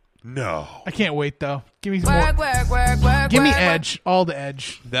 No. I can't wait, though. Give me more. Give me Edge. All the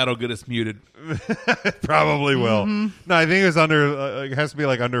Edge. That'll get us muted. Probably will. Mm-hmm. No, I think it was under. It has to be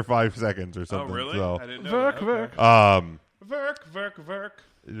like under 5 seconds or something. Oh, really? So. I didn't know. Verk.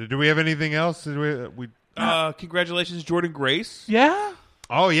 Do we have anything else? Congratulations, Jordan Grace. Yeah.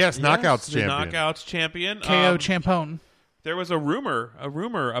 Oh yes, Knockouts the champion. Knockouts champion. KO Champone. There was a rumor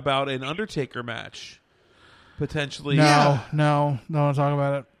about an Undertaker match, potentially. No, don't talk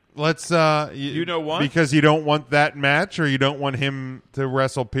about it. Let's. You know what? Because you don't want that match, or you don't want him to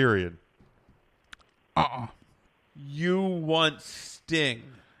wrestle. Period. You want Sting.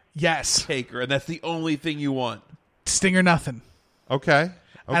 Yes. Taker, and that's the only thing you want. Sting or nothing. Okay.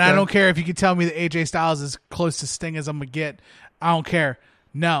 And I don't care if you can tell me that AJ Styles is close to Sting as I'm gonna get. I don't care.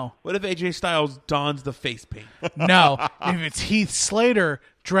 No. What if AJ Styles dons the face paint? No. If it's Heath Slater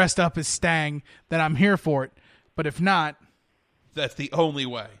dressed up as Stang, then I'm here for it. But if not, that's the only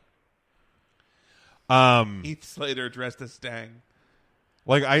way. Heath Slater dressed as Stang.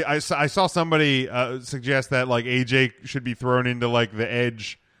 Like I saw somebody suggest that like AJ should be thrown into like the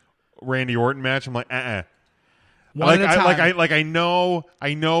Edge Randy Orton match. I'm like, One at a time.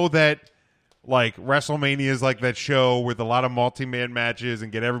 I know that like WrestleMania is like that show with a lot of multi-man matches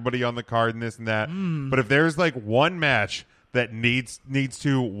and get everybody on the card and this and that. But if there's like one match that needs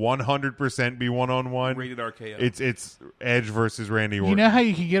to 100% be one-on-one, rated RKO. It's Edge versus Randy Orton. You know how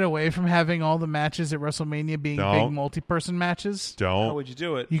you can get away from having all the matches at WrestleMania being big multi-person matches? Don't. How would you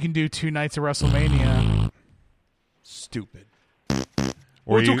do it? You can do 2 nights of WrestleMania. Stupid.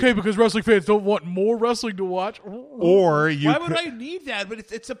 Well, it's okay because wrestling fans don't want more wrestling to watch. Or why would I need that? But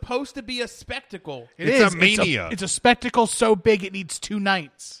it's supposed to be a spectacle. It's a mania. It's a spectacle so big it needs 2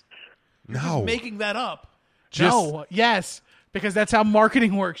 nights. You're just making that up. No, yes, because that's how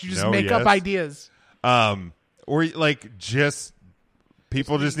marketing works. You just make up ideas. Or like just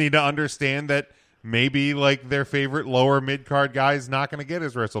people just need to understand that maybe like their favorite lower mid card guy is not going to get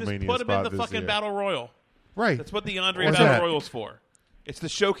his WrestleMania Just put him spot in the this fucking year. Battle Royal. Right. That's what the Andre What's Battle that? Royal's for. It's the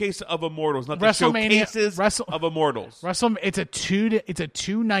showcase of immortals, not the WrestleMania- showcases of immortals. It's a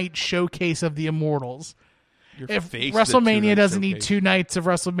 2-night showcase of the immortals. Your If face, WrestleMania the doesn't need showcase. 2 nights of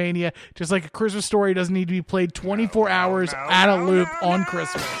WrestleMania, just like a Christmas Story doesn't need to be played 24 hours at a loop on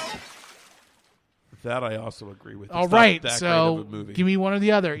Christmas. That I also agree with. It's All not right, that great so of a movie. give me one or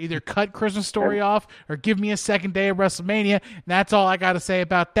the other. Either cut Christmas Story off or give me a second day of WrestleMania. And that's all I got to say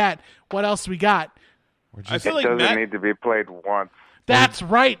about that. What else we got? I feel It like doesn't need to be played once. That's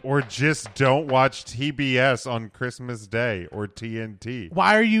right. Or just don't watch TBS on Christmas Day or TNT.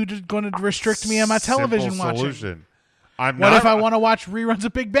 Why are you just going to restrict me on my television Simple watching? solution. I'm What not, if I want to watch reruns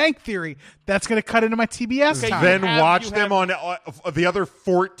of Big Bang Theory? That's going to cut into my TBS time. Then watch them on the other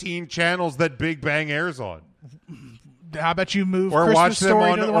 14 channels that Big Bang airs on. How about you move Or Christmas watch them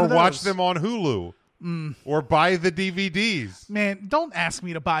Story on to one or of watch those? them on Hulu. Or buy the DVDs. Man, don't ask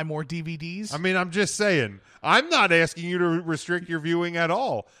me to buy more DVDs. I mean, I'm just saying. I'm not asking you to restrict your viewing at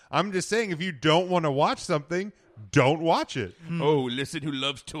all. I'm just saying if you don't want to watch something, don't watch it. Oh, listen who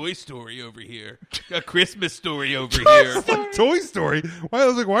loves Toy Story over here. A Christmas Story over here. Toy Story? Why, I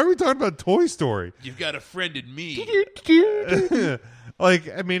was like, why are we talking about Toy Story? You've got a friend in me. Like,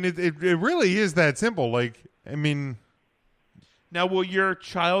 I mean, it really is that simple. Like, I mean... Now, will your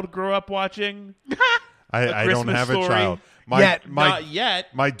child grow up watching I don't Christmas have Story? a child. Not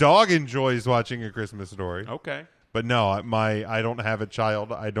yet. My dog enjoys watching A Christmas Story. Okay. But no, I don't have a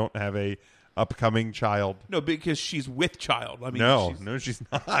child. I don't have a upcoming child. No, because she's with child. I mean, No, she's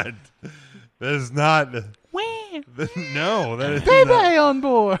not. That is not. No, that is Baby not. on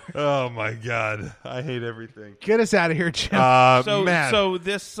board. Oh my God, I hate everything. Get us out of here, Jim. Matt. So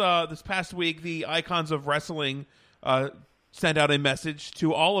this past week, the Icons of Wrestling sent out a message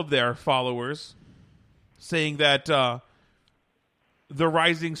to all of their followers saying that the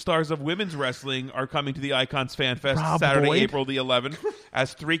rising stars of women's wrestling are coming to the Icons Fan Fest Rob Saturday, Boyd. April the 11th,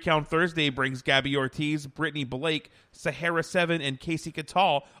 as 3 Count Thursday brings Gabby Ortiz, Brittany Blake, Sahara 7, and Casey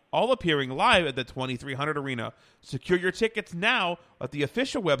Catal, all appearing live at the 2300 Arena. Secure your tickets now at the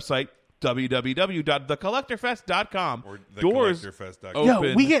official website, www.thecollectorfest.com. Or Doors thecollectorfest.com. Yo,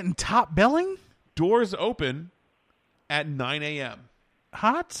 open. we getting top billing? Doors open at 9 a.m.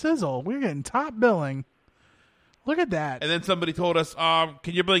 Hot sizzle. We're getting top billing. Look at that. And then somebody told us, can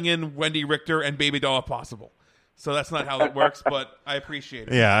you bring in Wendy Richter and Baby Doll if possible? So that's not how it works, but I appreciate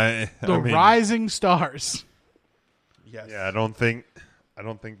it. Yeah, The I mean, rising stars. Yes. Yeah, I don't think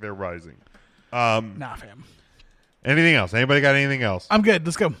they're rising. Nah, fam. Anything else? Anybody got anything else? I'm good.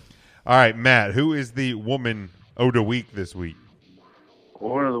 Let's go. All right, Matt. Who is the woman of the week this week?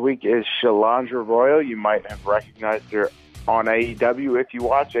 Woman of the week is Shalandra Royal. You might have recognized her on AEW if you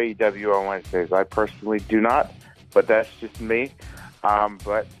watch AEW on Wednesdays. I personally do not, but that's just me.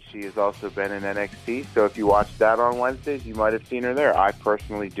 But she has also been in NXT, so if you watch that on Wednesdays, you might have seen her there. I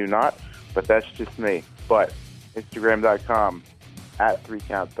personally do not, but that's just me. But Instagram.com at 3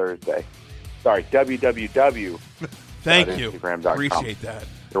 Count Thursday. Sorry, www. Thank you. Instagram.com. Appreciate that.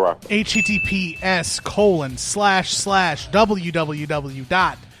 You're welcome.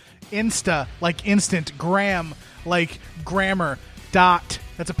 https://www.insta like instant gram like grammar dot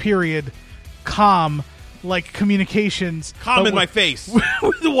that's a period com like communications Com but in my with- face.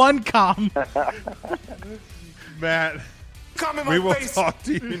 with one com. Matt, we will talk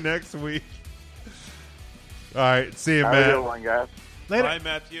to you next week. All right, see you, Have a Matt. good one, guys. Later. Bye,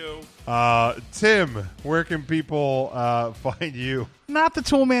 Matthew. Tim, where can people find you? Not the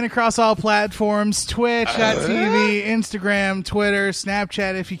tool man across all platforms: Twitch.tv, Instagram, Twitter,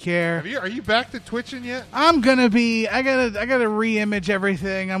 Snapchat if you care. Are you back to twitching yet? I'm gonna be. I gotta re-image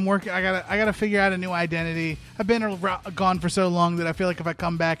everything. I'm working. I gotta figure out a new identity. I've been gone for so long that I feel like if I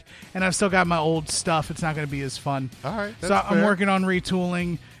come back and I've still got my old stuff, it's not gonna be as fun. All right, So that's I'm fair. working on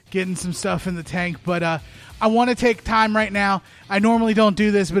retooling, getting some stuff in the tank. But I want to take time right now. I normally don't do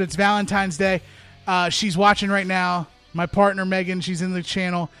this, but it's Valentine's Day. She's watching right now. My partner Megan, she's in the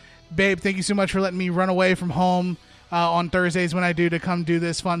channel. Babe, thank you so much for letting me run away from home on Thursdays when I do to come do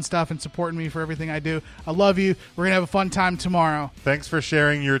this fun stuff and supporting me for everything I do. I love you. We're gonna have a fun time tomorrow. Thanks for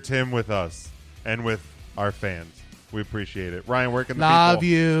sharing your Tim with us and with our fans. We appreciate it. Ryan, where can the Love people,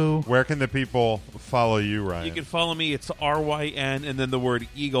 you. Where can the people follow you, Ryan? You can follow me. It's RYN and then the word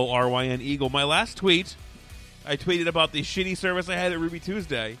Eagle, RYN Eagle. My last tweet, I tweeted about the shitty service I had at Ruby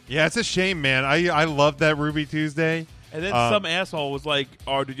Tuesday. Yeah, it's a shame, man. I loved that Ruby Tuesday, And then some asshole was like,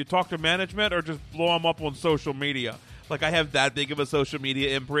 "Oh, did you talk to management or just blow them up on social media?" Like, I have that big of a social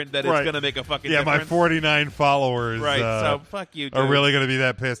media imprint that it's going to make a fucking difference. My 49 followers so fuck you, dude. are really going to be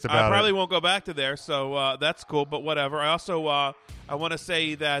that pissed about it. I probably won't go back to there, so that's cool, but whatever. I also I want to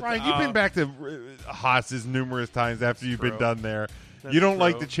say that... Ryan, you've been back to Haas's numerous times after you've been done there. You don't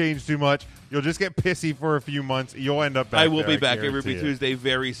like to change too much. You'll just get pissy for a few months. You'll end up back I will there, be back every Ruby Tuesday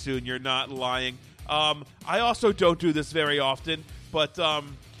very soon. You're not lying. I also don't do this very often, but...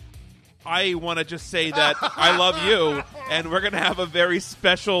 I want to just say that I love you, and we're going to have a very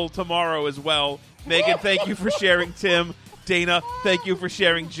special tomorrow as well. Megan, thank you for sharing Tim. Dana, thank you for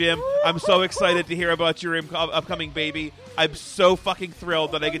sharing Jim. I'm so excited to hear about your upcoming baby. I'm so fucking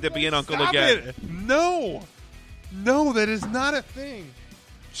thrilled that I get to be an uncle again. It. No, that is not a thing.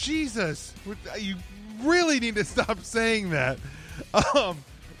 Jesus, you really need to stop saying that.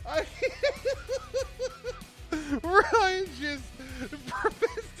 Ryan just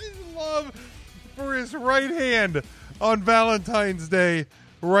professed his love for his right hand on Valentine's Day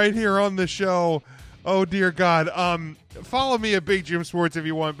right here on the show. Oh, dear God. Follow me at Big Jim Sports if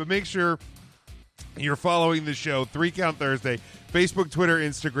you want, but make sure you're following the show, 3 Count Thursday, Facebook, Twitter,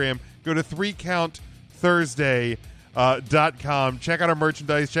 Instagram. Go to 3countthursday.com. Check out our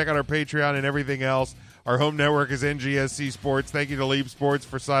merchandise. Check out our Patreon and everything else. Our home network is NGSC Sports. Thank you to Leap Sports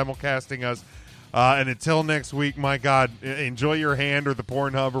for simulcasting us. And until next week, my God, enjoy your hand or the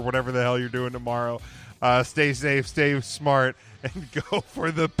Pornhub or whatever the hell you're doing tomorrow. Stay safe, stay smart, and go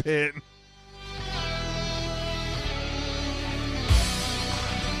for the pin.